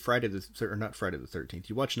watch not Friday the 13th.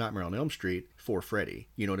 You watch Nightmare on Elm Street for Freddy.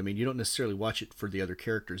 You know what I mean? You don't necessarily watch it for the other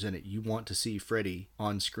characters in it. You want to see Freddy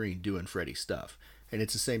on screen doing Freddy stuff. And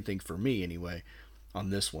it's the same thing for me anyway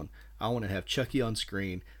on this one. I want to have Chucky on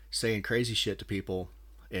screen saying crazy shit to people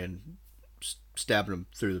and stabbing them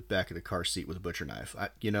through the back of the car seat with a butcher knife.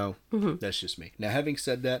 That's just me. Now, having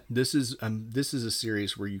said that, this is a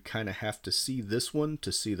series where you kind of have to see this one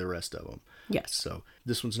to see the rest of them. Yes. So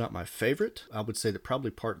this one's not my favorite. I would say that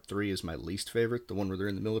probably part 3 is my least favorite, the one where they're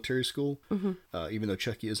in the military school. Even though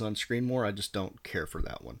Chucky is on screen more, I just don't care for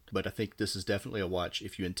that one. But I think this is definitely a watch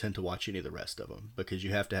if you intend to watch any of the rest of them, because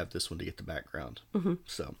you have to have this one to get the background.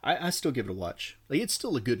 So I still give it a watch. Like, it's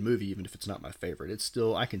still a good movie, even if it's not my favorite. It's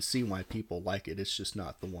still, I can see why people like it. It's just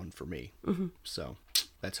not the one for me. So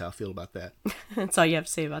that's how I feel about that. That's all you have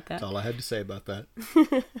to say about that. That's all I had to say about that.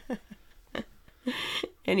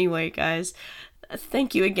 Anyway, guys,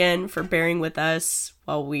 thank you again for bearing with us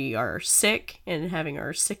while we are sick and having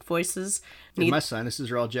our sick voices. My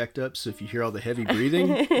sinuses are all jacked up, so if you hear all the heavy breathing,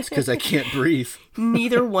 it's because I can't breathe.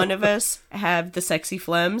 Neither one of us have the sexy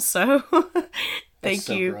phlegm, so Thank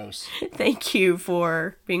so you. Gross. Thank you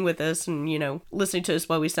for being with us and, listening to us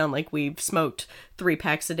while we sound like we've smoked 3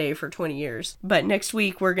 packs a day for 20 years. But next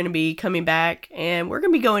week, we're going to be coming back and we're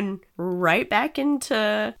going to be going right back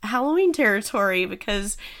into Halloween territory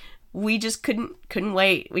because we just couldn't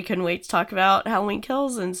wait. We couldn't wait to talk about Halloween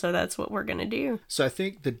Kills, and so that's what we're going to do. So I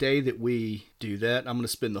think the day that we do that, I'm going to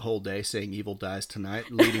spend the whole day saying Evil Dies Tonight,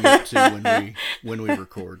 leading up to when we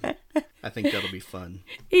record. I think that'll be fun.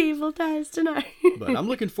 Evil Dies Tonight. But I'm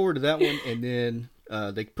looking forward to that one, and then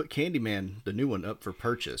they put Candyman, the new one, up for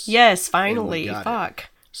purchase. Yes, finally. Fuck. Fuck.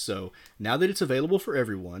 So now that it's available for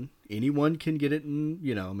everyone, anyone can get it, and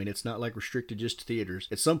it's not like restricted just to theaters.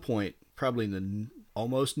 At some point, probably in the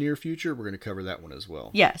almost near future, we're going to cover that one as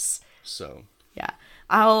well. Yes. So yeah,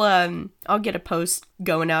 I'll get a post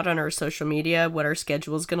going out on our social media what our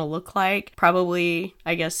schedule is going to look like, probably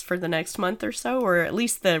I guess for the next month or so, or at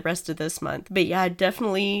least the rest of this month. But yeah,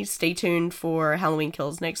 definitely stay tuned for Halloween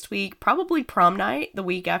Kills next week, probably Prom Night the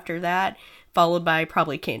week after that, followed by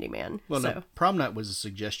probably Candyman. Well, so. no, Prom Night was a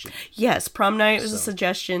suggestion. Yes, Prom Night was a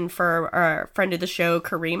suggestion for our friend of the show,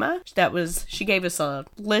 Karima. She gave us a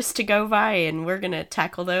list to go by, and we're going to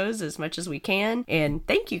tackle those as much as we can. And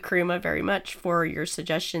thank you, Karima, very much for your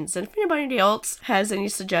suggestions. And if anybody else has any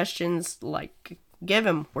suggestions, give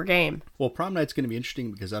them. We're game. Well, Prom Night's going to be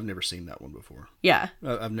interesting because I've never seen that one before. Yeah.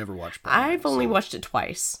 I've never watched Prom Night. I've only watched it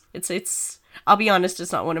twice. It's I'll be honest,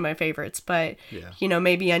 it's not one of my favorites, but,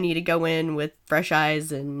 maybe I need to go in with fresh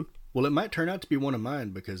eyes and... Well, it might turn out to be one of mine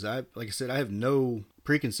because like I said, I have no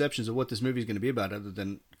preconceptions of what this movie is going to be about other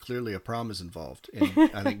than clearly a prom is involved. And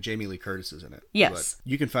I think Jamie Lee Curtis is in it. Yes.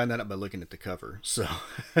 But you can find that out by looking at the cover. So.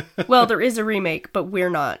 Well, there is a remake, but we're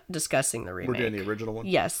not discussing the remake. We're doing the original one?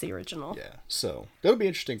 Yes, the original. Yeah. So that'll be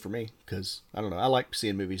interesting for me because, I don't know, I like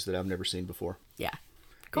seeing movies that I've never seen before. Yeah.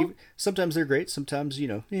 Cool. Sometimes they're great. Sometimes,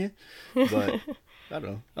 But... I don't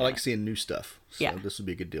know. I like seeing new stuff. So this would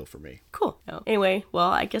be a good deal for me. Cool. Anyway, well,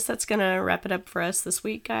 I guess that's going to wrap it up for us this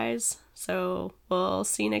week, guys. So we'll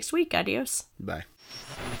see you next week. Adios. Bye.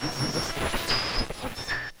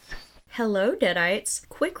 Hello, Deadites.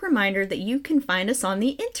 Quick reminder that you can find us on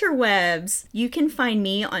the interwebs. You can find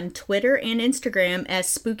me on Twitter and Instagram as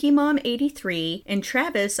SpookyMom83 and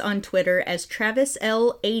Travis on Twitter as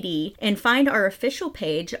TravisL80, and find our official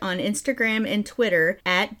page on Instagram and Twitter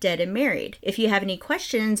at Dead and Married. If you have any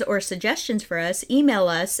questions or suggestions for us, email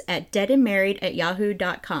us at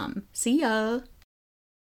deadandmarried@yahoo.com. See ya!